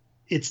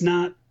it's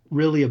not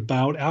really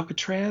about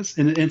Alcatraz,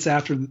 and it's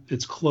after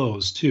it's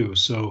closed too.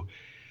 So,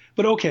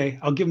 but okay,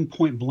 I'll give him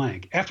Point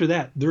Blank. After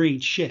that, there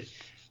ain't shit.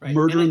 Right.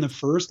 Murder in the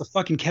First, the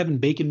fucking Kevin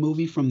Bacon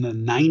movie from the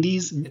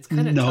 90s. It's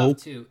kind of tough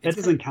too. That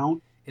doesn't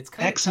count. It's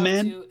kind of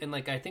X-Men. Tough too, and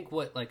like I think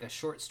what like a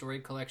short story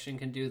collection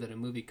can do that a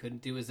movie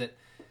couldn't do is that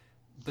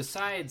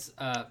besides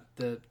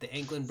the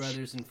Anglin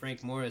brothers and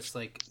Frank Morris,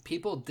 like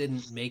people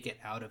didn't make it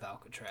out of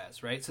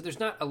Alcatraz, right? So there's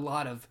not a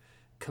lot of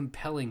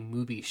compelling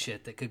movie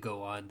shit that could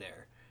go on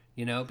there,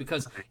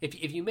 because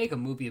if you make a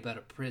movie about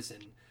a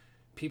prison,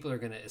 people are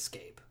going to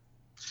escape.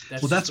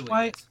 That's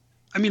why.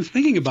 I mean,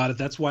 thinking about it,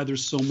 that's why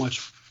there's so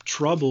much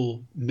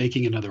trouble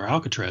making another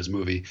Alcatraz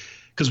movie.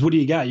 Because what do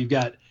you got? You've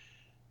got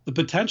the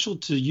potential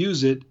to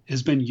use it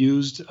has been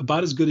used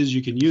about as good as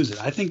you can use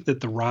it. I think that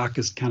The Rock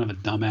is kind of a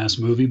dumbass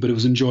movie, but it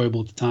was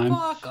enjoyable at the time.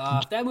 Fuck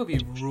off. That movie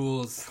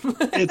rules.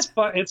 It's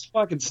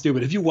fucking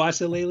stupid. Have you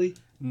watched it lately?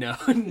 No,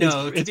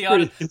 to be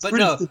honest.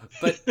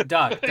 But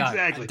Doug,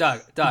 exactly.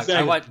 Doug,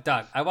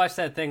 I watched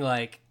that thing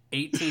like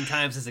 18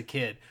 times as a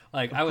kid.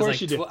 Like I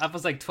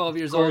was like 12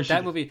 years old.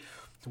 That movie.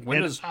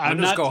 When does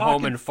go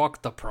home and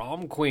fuck the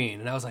prom queen?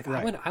 And I was like,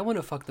 right. I want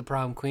to fuck the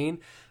prom queen.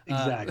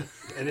 Exactly.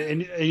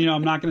 And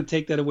I'm not going to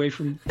take that away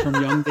from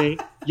young Dave.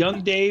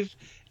 Young Dave,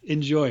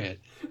 enjoy it.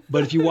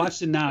 But if you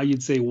watched it now,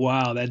 you'd say,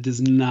 wow, that does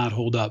not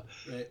hold up.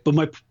 Right. But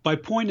my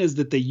point is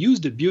that they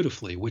used it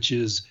beautifully, which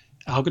is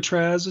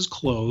Alcatraz is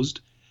closed.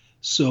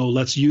 So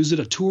let's use it.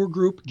 A tour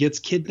group gets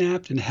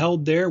kidnapped and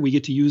held there. They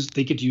get to use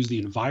the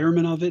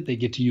environment of it. They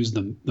get to use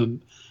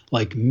the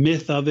like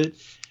myth of it.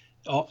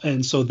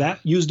 And so that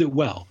used it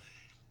well.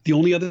 The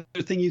only other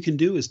thing you can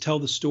do is tell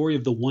the story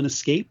of the one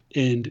escape,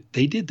 and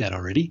they did that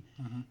already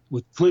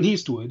with Clint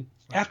Eastwood.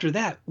 Right. After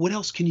that, what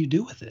else can you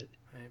do with it?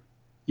 Right.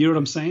 You know what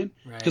I'm saying?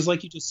 Because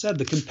like you just said,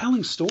 the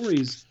compelling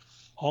stories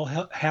all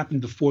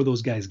happened before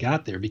those guys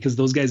got there, because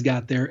those guys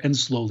got there and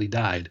slowly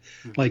died.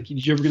 Mm-hmm. Like,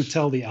 you ever going to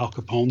tell the Al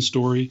Capone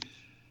story?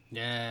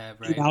 Yeah,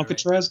 right. In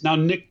Alcatraz? Right. Now,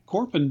 Nick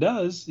Corpin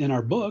does in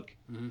our book.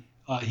 Mm-hmm.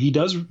 He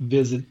does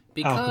visit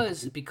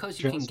because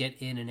you can get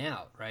in and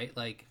out, right?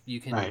 Like you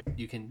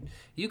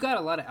got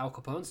a lot of Al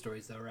Capone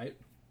stories though, right?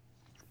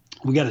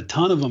 We got a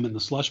ton of them in the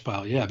slush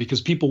pile, yeah,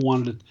 because people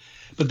wanted it,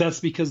 but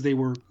that's because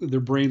their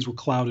brains were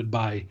clouded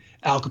by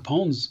Al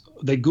Capone's.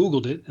 They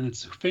Googled it, and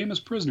it's famous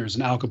prisoners,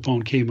 and Al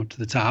Capone came up to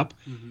the top.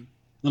 Mm-hmm.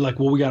 They're like,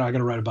 well, I got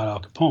to write about Al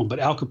Capone, but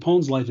Al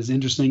Capone's life is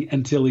interesting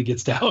until he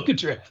gets to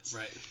Alcatraz,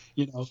 right?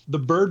 The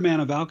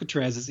Birdman of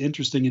Alcatraz is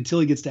interesting until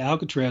he gets to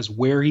Alcatraz,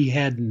 where he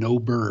had no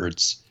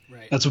birds.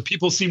 Right. That's what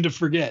people seem to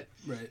forget.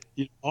 Right.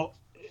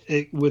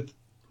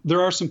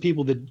 There are some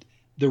people that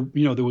there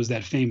was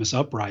that famous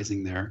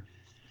uprising there.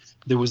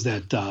 There was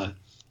that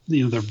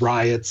the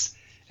riots,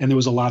 and there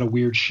was a lot of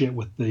weird shit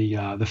with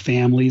the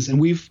families, and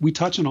we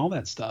touch on all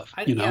that stuff.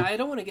 I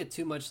don't want to get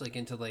too much like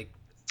into like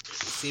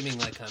seeming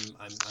like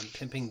I'm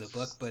pimping the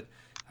book, but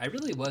I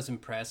really was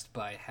impressed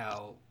by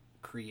how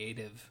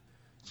creative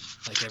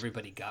like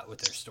everybody got with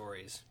their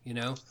stories, you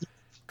know?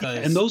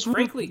 Because and those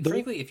frankly,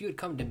 if you had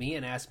come to me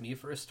and asked me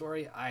for a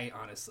story, I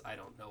honestly I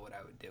don't know what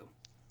I would do,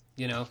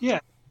 you know? Yeah,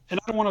 and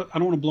I don't want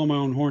to blow my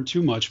own horn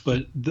too much,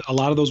 but a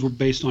lot of those were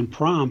based on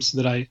prompts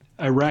that I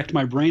racked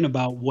my brain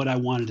about what I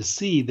wanted to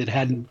see that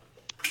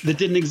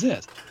didn't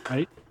exist,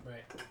 right?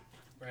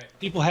 Right.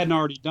 People hadn't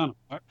already done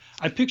it.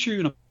 I picture you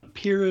in a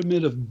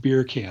pyramid of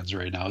beer cans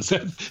right now. Is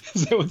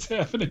that what's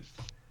happening?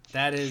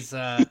 That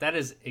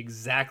is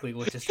exactly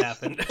what just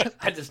happened.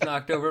 I just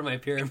knocked over my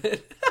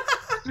pyramid.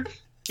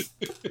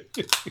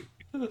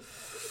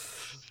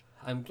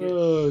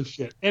 Oh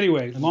shit.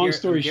 Anyway, long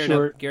story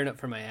short, gearing up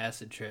for my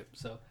acid trip.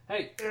 So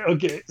hey,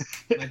 okay.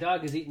 My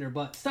dog is eating her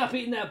butt. Stop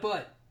eating that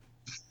butt.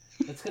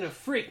 That's gonna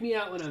freak me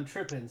out when I'm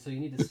tripping. So you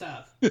need to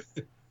stop.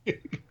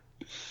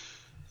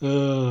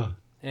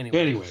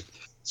 Anyway.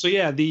 So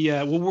yeah,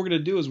 what we're gonna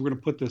do is we're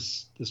gonna put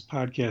this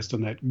podcast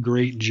on that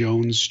Great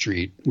Jones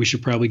Street. We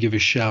should probably give a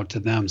shout to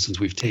them since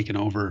we've taken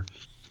over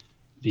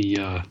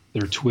their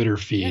Twitter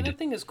feed. Yeah, that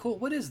thing is cool.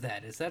 What is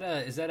that? Is that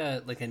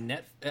a like a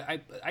net?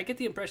 I get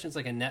the impression it's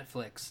like a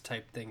Netflix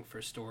type thing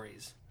for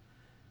stories.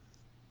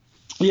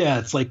 Yeah,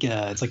 it's like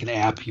an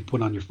app you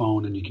put on your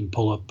phone and you can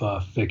pull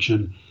up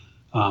fiction.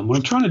 What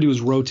I'm trying to do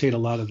is rotate a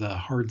lot of the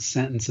hard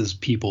sentences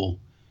people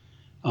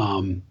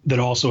that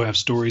also have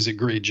stories at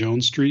Great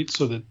Jones Street,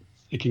 so that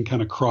it can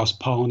kind of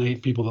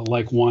cross-pollinate. People that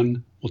like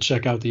one will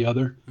check out the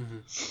other. Mm-hmm.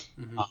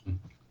 Mm-hmm.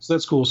 So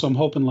that's cool. So I'm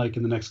hoping like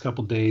in the next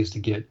couple days to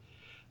get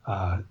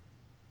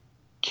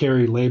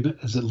Carrie Laban.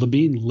 Is it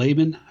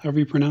Laban, however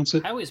you pronounce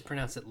it? I always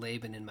pronounce it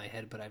Laban in my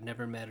head, but I've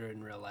never met her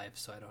in real life,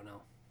 so I don't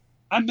know.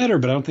 I met her,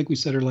 but I don't think we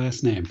said her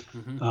last name.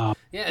 Mm-hmm.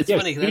 Yeah, it's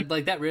funny.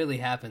 Like that rarely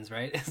happens,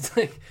 right? It's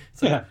like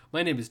yeah.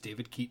 My name is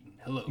David Keaton.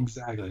 Hello.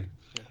 Exactly.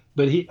 Yeah.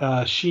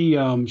 But she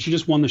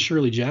just won the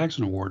Shirley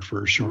Jackson Award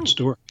for her short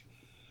story.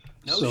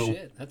 No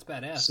shit, that's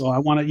badass. So I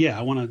want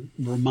to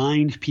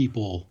remind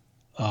people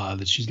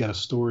that she's got a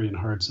story in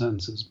hard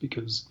sentences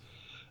because,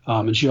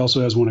 and she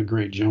also has one at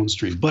Great Jones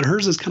Street. But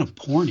hers is kind of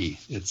porny.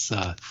 It's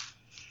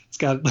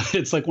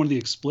like one of the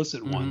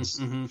explicit ones.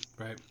 Mm-hmm.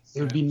 Right.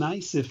 It would be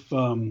nice if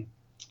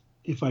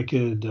I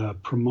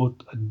could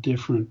promote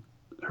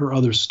her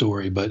other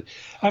story, but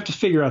I have to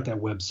figure out that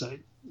website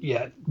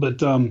yet. But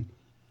the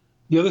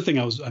other thing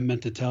I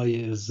meant to tell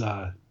you is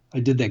I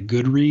did that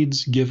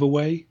Goodreads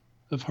giveaway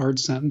of hard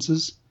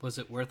sentences. Was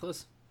it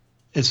worthless?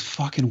 It's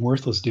fucking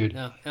worthless, dude.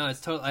 No,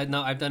 it's totally.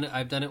 I've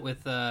done it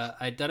with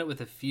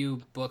a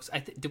few books.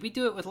 Did we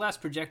do it with Last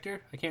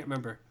Projector? I can't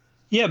remember.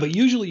 Yeah, but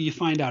usually you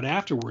find out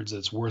afterwards that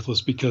it's worthless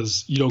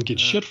because you don't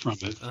get shit from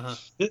it. Uh-huh.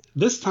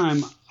 This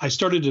time I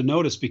started to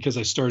notice because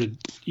I started,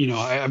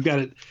 I've got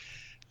it.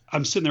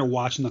 I'm sitting there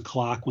watching the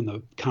clock when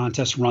the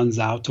contest runs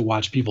out to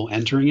watch people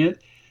entering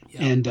it.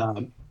 Yeah.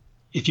 And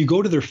if you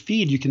go to their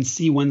feed, you can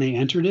see when they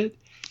entered it.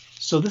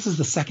 So this is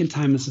the second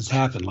time this has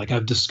happened. Like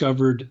I've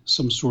discovered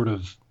some sort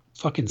of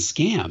fucking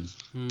scam.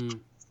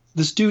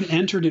 This dude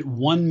entered it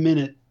 1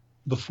 minute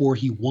before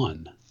he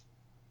won.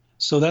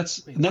 So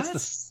that's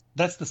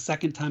the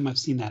second time I've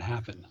seen that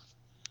happen.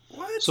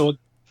 What? So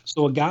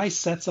a guy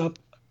sets up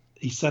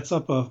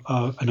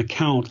an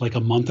account like a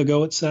month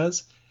ago, it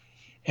says,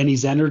 and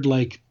he's entered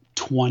like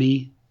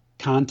 20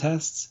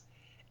 contests,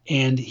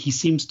 and he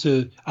seems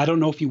to, I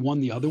don't know if he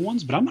won the other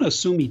ones, but I'm going to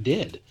assume he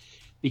did,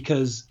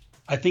 because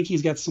I think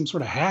he's got some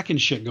sort of hacking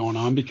shit going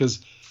on, because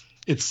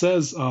it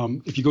says,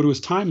 if you go to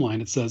his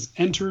timeline, it says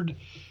entered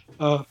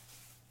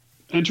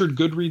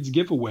Goodreads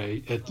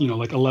giveaway at,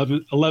 like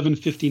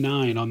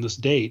 11:59 on this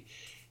date.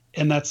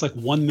 And that's like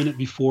 1 minute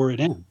before it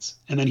ends.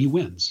 And then he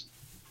wins.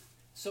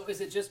 So is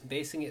it just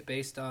basing it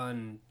based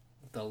on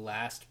the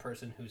last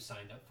person who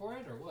signed up for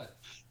it, or what?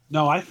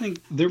 No, I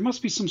think there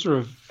must be some sort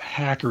of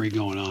hackery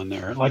going on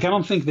there. Like, I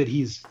don't think that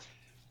he's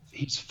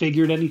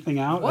figured anything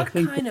out. What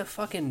kind of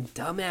fucking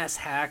dumbass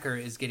hacker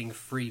is getting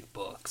free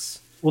books?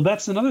 Well,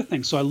 that's another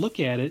thing. So I look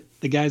at it.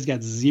 The guy's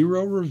got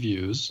 0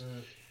 reviews,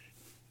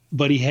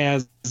 but he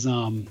has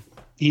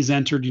he's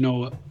entered,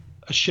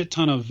 a shit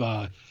ton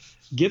of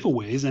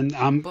giveaways,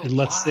 and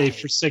let's say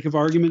for sake of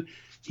argument,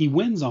 he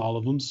wins all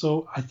of them.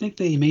 So I think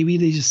maybe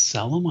they just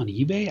sell them on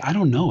eBay. I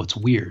don't know. It's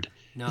weird.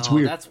 No, it's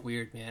weird. That's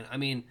weird, man. I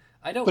mean,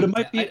 I don't. But it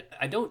might be.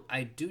 I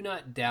do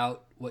not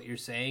doubt what you're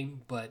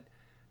saying, but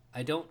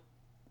I don't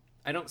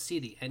see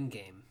the end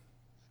game.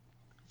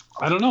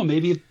 I don't know.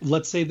 Maybe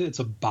let's say that it's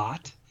a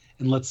bot,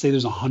 and let's say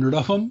there's 100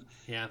 of them.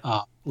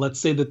 Yeah. Let's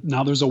say that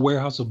now there's a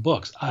warehouse of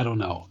books. I don't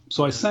know.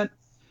 So I sent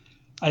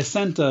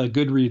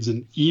Goodreads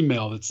an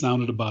email that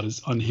sounded about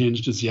as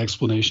unhinged as the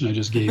explanation I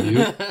just gave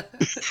you.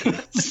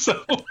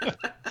 So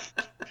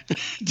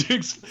to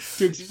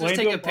explain, just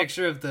take a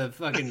picture of the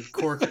fucking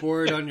cork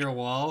board on your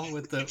wall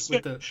with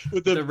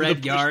the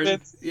red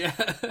yard, yeah,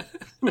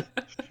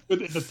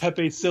 with the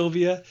Pepe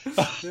Sylvia,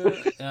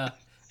 yeah,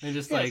 and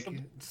just like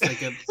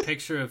a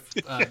picture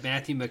of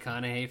Matthew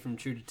McConaughey from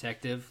True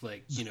Detective,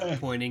 like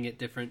pointing at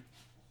different.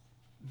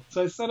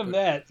 So I sent him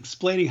that,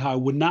 explaining how I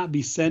would not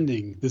be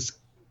sending this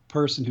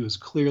person who has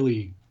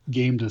clearly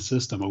gamed the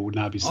system. I would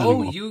not be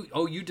sending.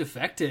 You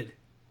defected.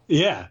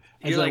 Yeah.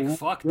 You're like,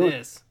 fuck do it.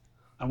 this.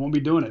 I won't be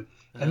doing it.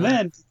 And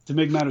then, to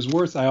make matters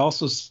worse, I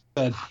also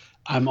said,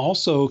 I'm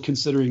also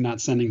considering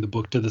not sending the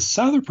book to this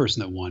other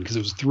person that won, because it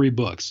was 3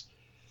 books.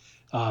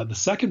 The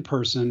second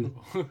person,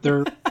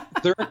 their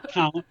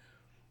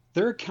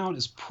account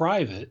is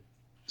private,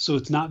 so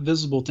it's not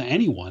visible to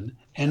anyone,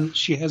 and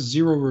she has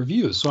 0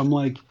 reviews. So I'm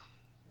like,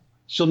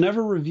 she'll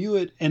never review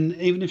it, and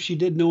even if she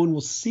did, no one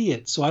will see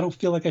it. So I don't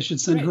feel like I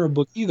should send her a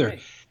book either.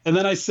 Right. And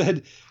then I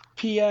said,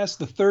 P.S.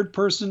 the third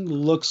person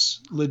looks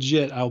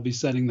legit. I'll be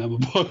sending them a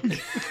book.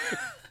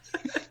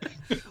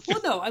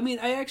 Well, no, I mean,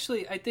 I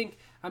think,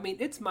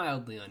 it's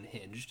mildly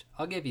unhinged.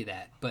 I'll give you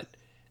that. But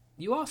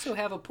you also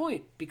have a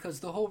point, because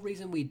the whole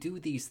reason we do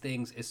these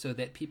things is so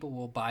that people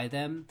will buy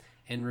them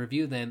and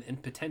review them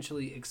and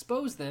potentially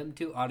expose them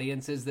to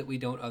audiences that we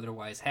don't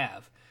otherwise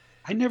have.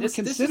 I never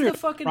considered this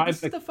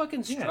is the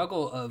fucking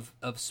struggle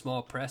of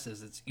small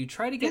presses. It's you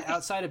try to get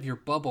outside of your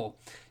bubble,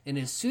 and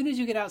as soon as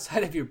you get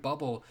outside of your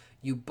bubble,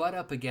 you butt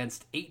up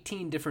against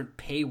 18 different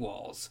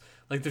paywalls.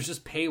 Like, there's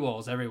just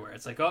paywalls everywhere.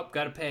 It's like, oh,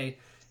 gotta pay.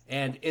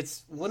 And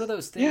it's one of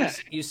those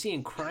things you see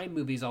in crime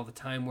movies all the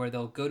time, where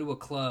they'll go to a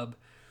club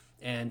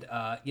and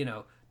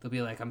they'll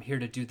be like, I'm here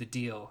to do the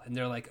deal, and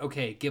they're like,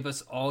 okay, give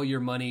us all your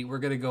money, we're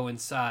gonna go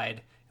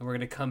inside and we're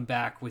going to come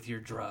back with your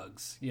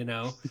drugs,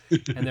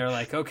 And they're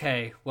like,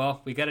 okay,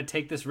 well, we got to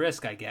take this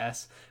risk, I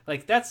guess.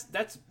 Like, that's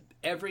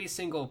every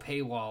single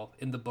paywall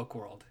in the book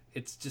world.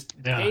 It's just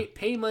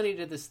pay money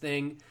to this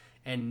thing,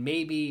 and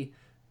maybe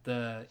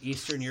the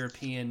Eastern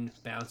European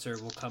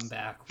bouncer will come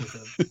back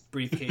with a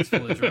briefcase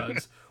full of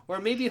drugs.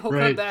 Or maybe he'll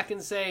come back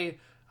and say,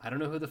 I don't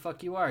know who the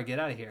fuck you are, get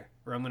out of here,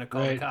 or I'm going to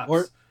call the cops.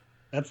 Or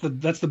that's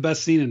the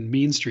best scene in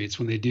Mean Streets,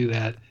 when they do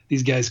that.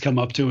 These guys come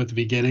up to him at the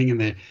beginning, and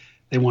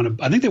they want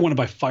to. I think they want to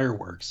buy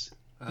fireworks.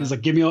 He's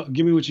like, give me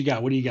what you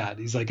got. What do you got?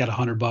 He's like, got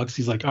 $100.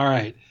 He's like, all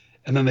right.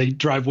 And then they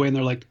drive away, and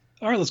they're like,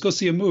 all right, let's go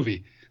see a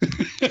movie.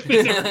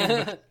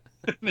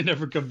 They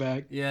never come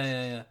back.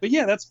 Yeah. But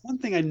yeah, that's one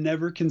thing I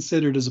never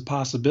considered as a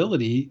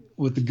possibility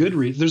with the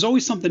Goodreads. There's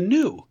always something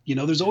new.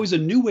 There's always a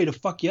new way to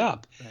fuck you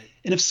up. Right.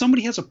 And if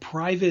somebody has a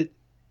private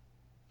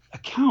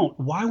account,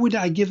 why would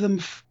I give them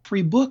a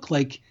free book?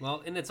 Like,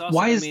 well, and it's also,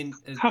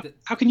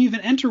 how can you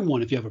even enter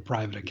one if you have a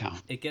private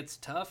account? It gets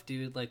tough,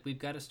 dude. Like, we've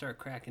got to start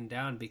cracking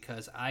down,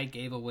 because I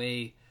gave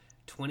away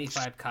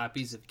 25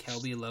 copies of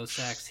Kelby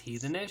Losak's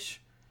Heathenish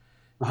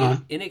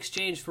in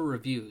exchange for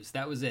reviews.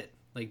 That was it.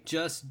 Like,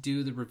 just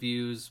do the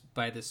reviews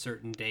by this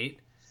certain date.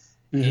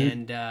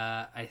 And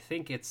I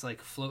think it's like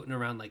floating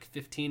around like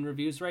 15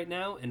 reviews right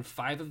now, and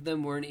 5 of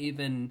them weren't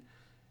even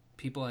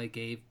people I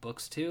gave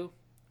books to.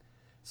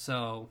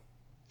 So,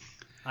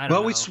 I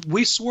don't know.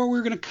 We swore we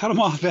were going to cut them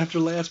off after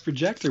last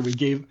projector.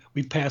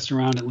 We passed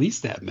around at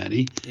least that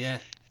many. Yeah.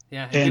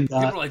 And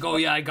people were like, "Oh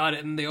yeah, I got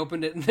it," and they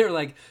opened it, and they're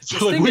like,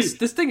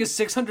 "This thing is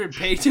 600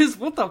 pages.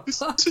 What the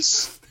fuck?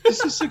 This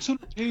is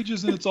 600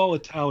 pages, and it's all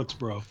italics,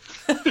 bro."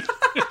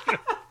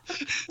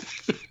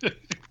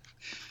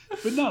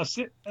 But no,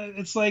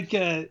 it's like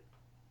I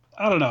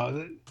don't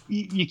know.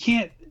 You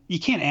can't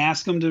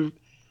ask them to.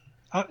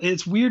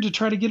 It's weird to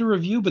try to get a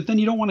review, but then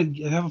you don't want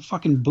to have a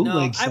fucking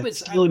bootleg site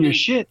stealing your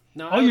shit.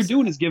 All you're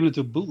doing is giving it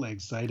to a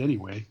bootleg site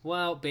anyway.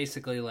 Well,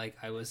 basically, like,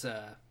 I was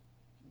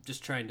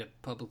just trying to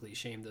publicly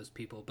shame those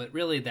people, but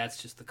really,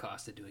 that's just the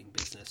cost of doing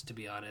business. To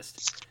be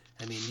honest,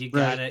 I mean, you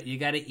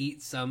gotta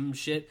eat some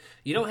shit.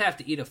 You don't have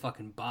to eat a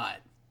fucking bot.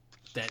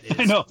 That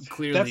is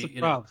clearly, that's the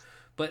problem.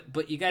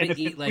 But you gotta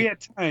eat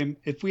like.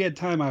 If we had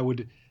time, I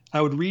would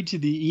read you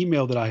the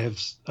email that I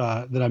have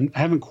that I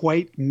haven't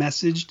quite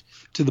messaged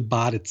to the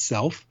bot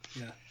itself.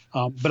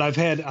 Yeah. But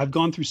I've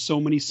gone through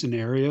so many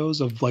scenarios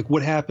of like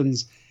what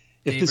happens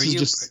if Dave, this is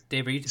just.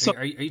 Dave, are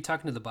you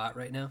talking to the bot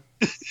right now?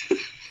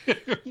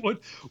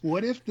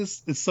 What if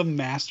this is some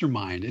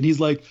mastermind and he's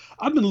like,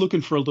 I've been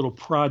looking for a little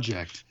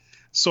project,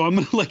 so I'm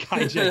gonna like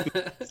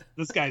hijack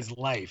this guy's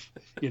life,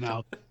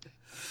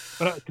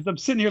 But because I'm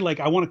sitting here like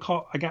I want to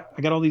call. I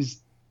got all these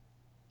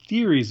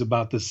theories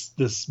about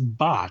this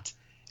bot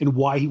and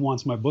why he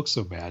wants my book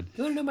so bad.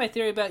 You want to know my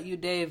theory about you,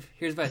 Dave?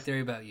 Here's my theory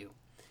about you.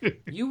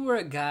 You were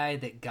a guy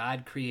that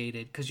God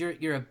created, because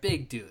you're a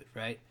big dude,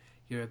 right?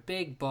 You're a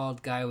big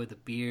bald guy with a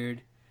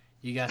beard.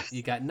 You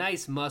got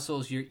nice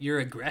muscles. You're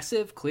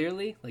aggressive,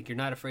 clearly. Like, you're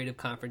not afraid of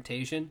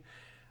confrontation.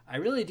 I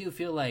really do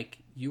feel like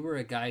you were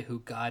a guy who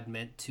God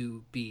meant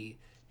to be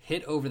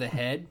hit over the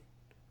head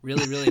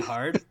really, really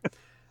hard.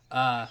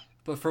 But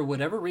for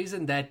whatever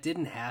reason, that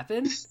didn't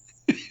happen.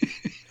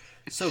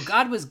 So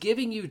God was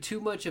giving you too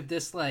much of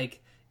this,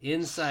 like,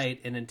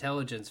 insight and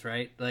intelligence,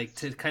 right? Like,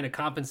 to kind of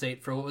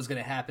compensate for what was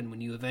going to happen when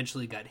you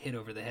eventually got hit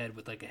over the head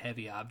with, like, a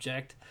heavy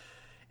object.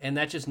 And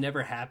that just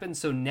never happened.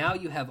 So now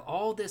you have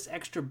all this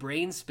extra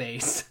brain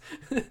space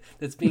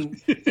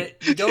that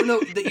you don't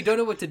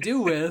know what to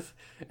do with,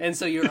 and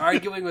so you're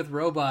arguing with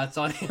robots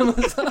on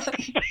Amazon.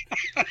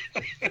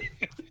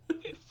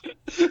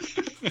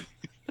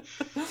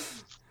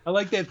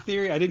 like that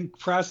theory. I didn't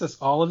process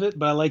all of it,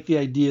 but I like the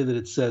idea that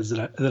it says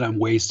that I'm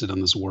wasted on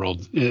this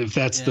world. If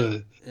that's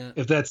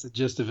if that's the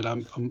gist of it,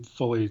 I'm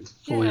fully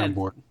on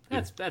board.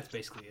 That's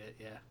basically it.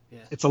 Yeah. Yeah.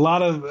 It's a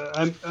lot of.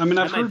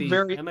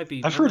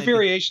 I've heard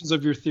variations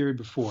of your theory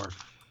before.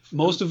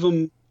 Most of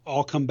them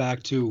all come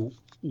back to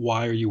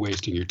why are you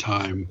wasting your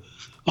time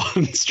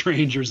on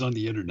strangers on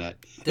the internet?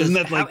 Isn't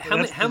that like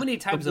how many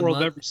times a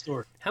month? Every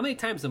story. How many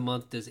times a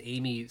month does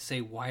Amy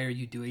say, "Why are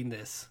you doing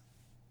this"?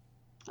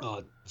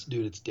 Oh,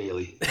 dude, it's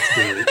daily. It's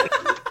daily.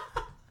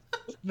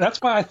 That's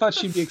why I thought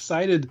she'd be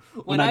excited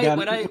when I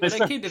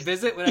came to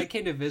visit. When I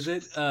came to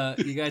visit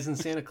you guys in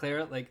Santa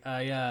Clara, like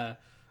I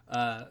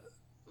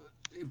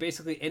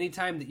basically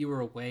anytime that you were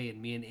away, and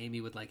me and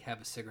Amy would like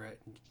have a cigarette,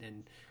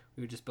 and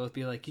we would just both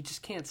be like, "You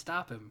just can't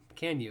stop him,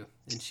 can you?"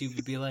 And she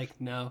would be like,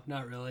 "No,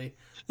 not really."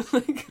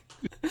 Like,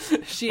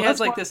 she has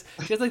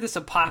this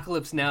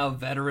Apocalypse Now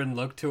veteran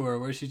look to her,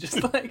 where she's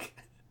just like,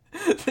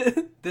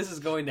 "This is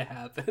going to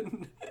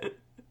happen."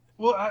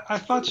 Well, I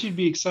thought she'd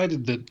be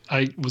excited that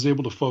I was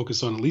able to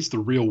focus on at least the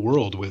real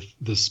world with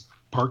this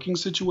parking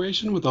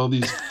situation, with all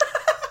these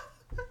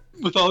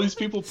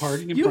people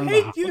parking in front of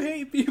the house. You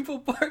hate people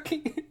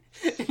parking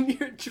in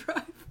your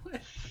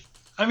driveway.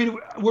 I mean,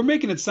 we're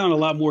making it sound a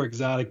lot more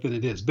exotic than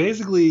it is.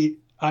 Basically,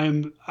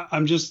 I'm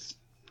just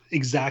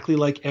exactly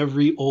like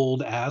every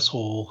old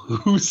asshole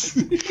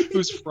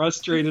who's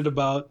frustrated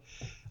about.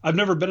 I've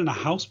never been in a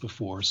house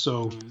before,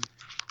 so.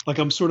 Like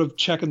I'm sort of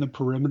checking the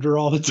perimeter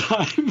all the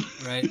time.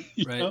 Right,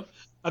 right. Know?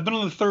 I've been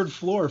on the third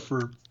floor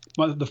for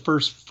the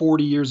first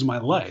 40 years of my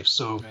life.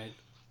 So, right.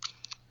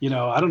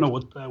 I don't know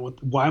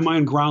why am I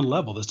on ground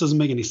level? This doesn't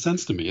make any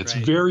sense to me. It's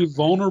very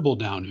vulnerable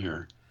down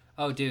here.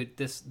 Oh, dude,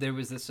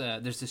 there's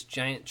this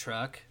giant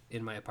truck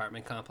in my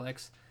apartment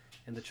complex,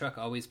 and the truck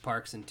always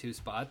parks in two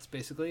spots,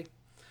 basically.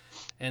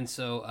 And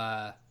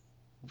so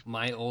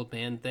my old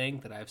man thing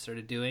that I've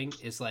started doing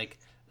is like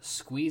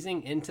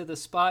squeezing into the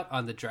spot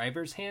on the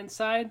driver's hand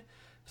side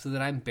so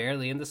that I'm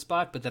barely in the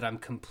spot, but that I'm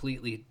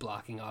completely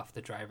blocking off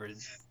the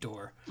driver's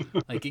door.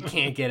 Like it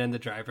can't get in the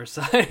driver's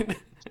side.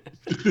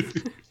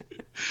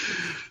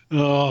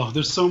 Oh,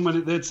 there's so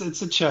many. It's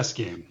a chess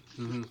game.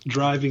 Mm-hmm.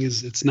 Driving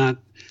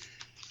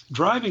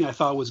I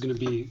thought was going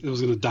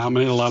to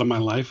dominate a lot of my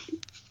life.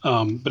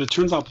 But it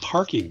turns out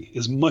parking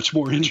is much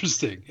more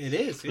interesting. It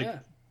is. Yeah.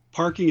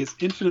 Parking is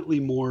infinitely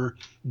more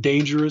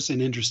dangerous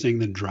and interesting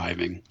than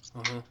driving.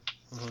 Uh-huh.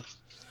 Uh-huh.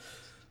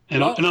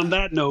 And on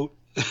that note,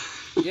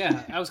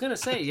 yeah, I was gonna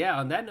say,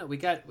 on that note, we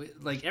got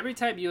like every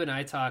time you and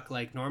I talk,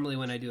 like normally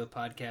when I do a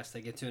podcast, I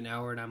get to an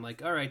hour and I'm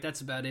like, all right,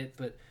 that's about it.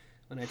 But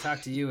when I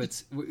talk to you,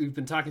 we've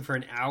been talking for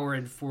an hour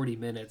and 40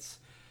 minutes,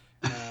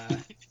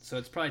 so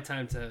it's probably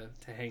time to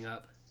hang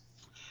up.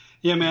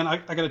 Yeah, man, I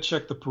gotta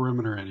check the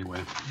perimeter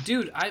anyway.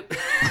 Dude, I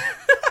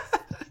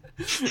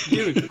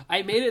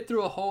made it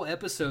through a whole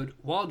episode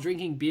while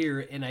drinking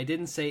beer, and I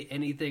didn't say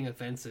anything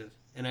offensive.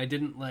 And I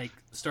didn't like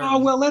start. Oh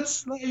well,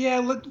 let's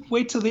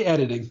wait till the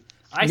editing.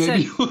 I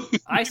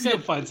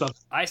said find something.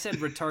 I said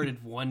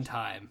retarded one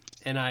time,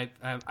 and I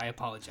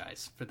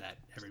apologize for that,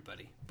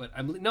 everybody. But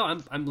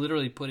I'm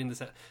literally putting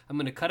this out. I'm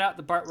going to cut out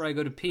the part where I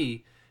go to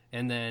pee,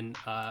 and then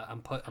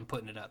I'm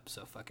putting it up.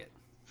 So fuck it.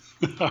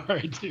 All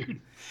right, dude.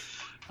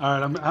 All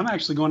right, I'm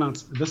actually going on.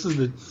 This is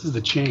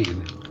the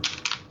chain.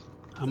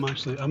 I'm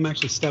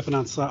actually stepping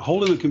outside,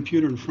 holding the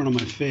computer in front of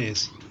my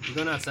face. You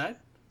going outside?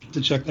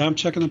 I'm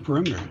checking the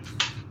perimeter.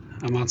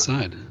 I'm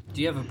outside.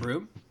 Do you have a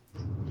broom?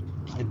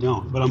 I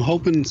don't, but I'm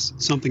hoping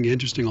something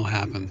interesting will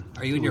happen.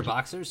 Are you in your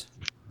boxers?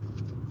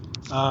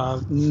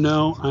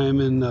 No, I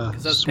am in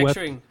sweat.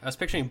 I was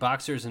picturing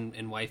boxers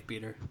and wife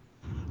beater.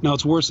 No,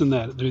 it's worse than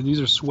that. These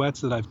are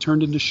sweats that I've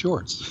turned into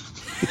shorts.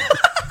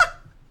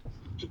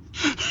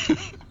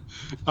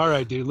 All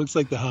right, dude. Looks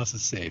like the house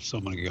is safe, so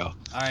I'm gonna go.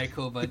 All right,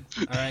 cool, bud.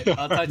 All right,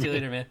 I'll talk to you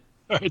later, man.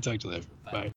 All right, talk to you later. Bye.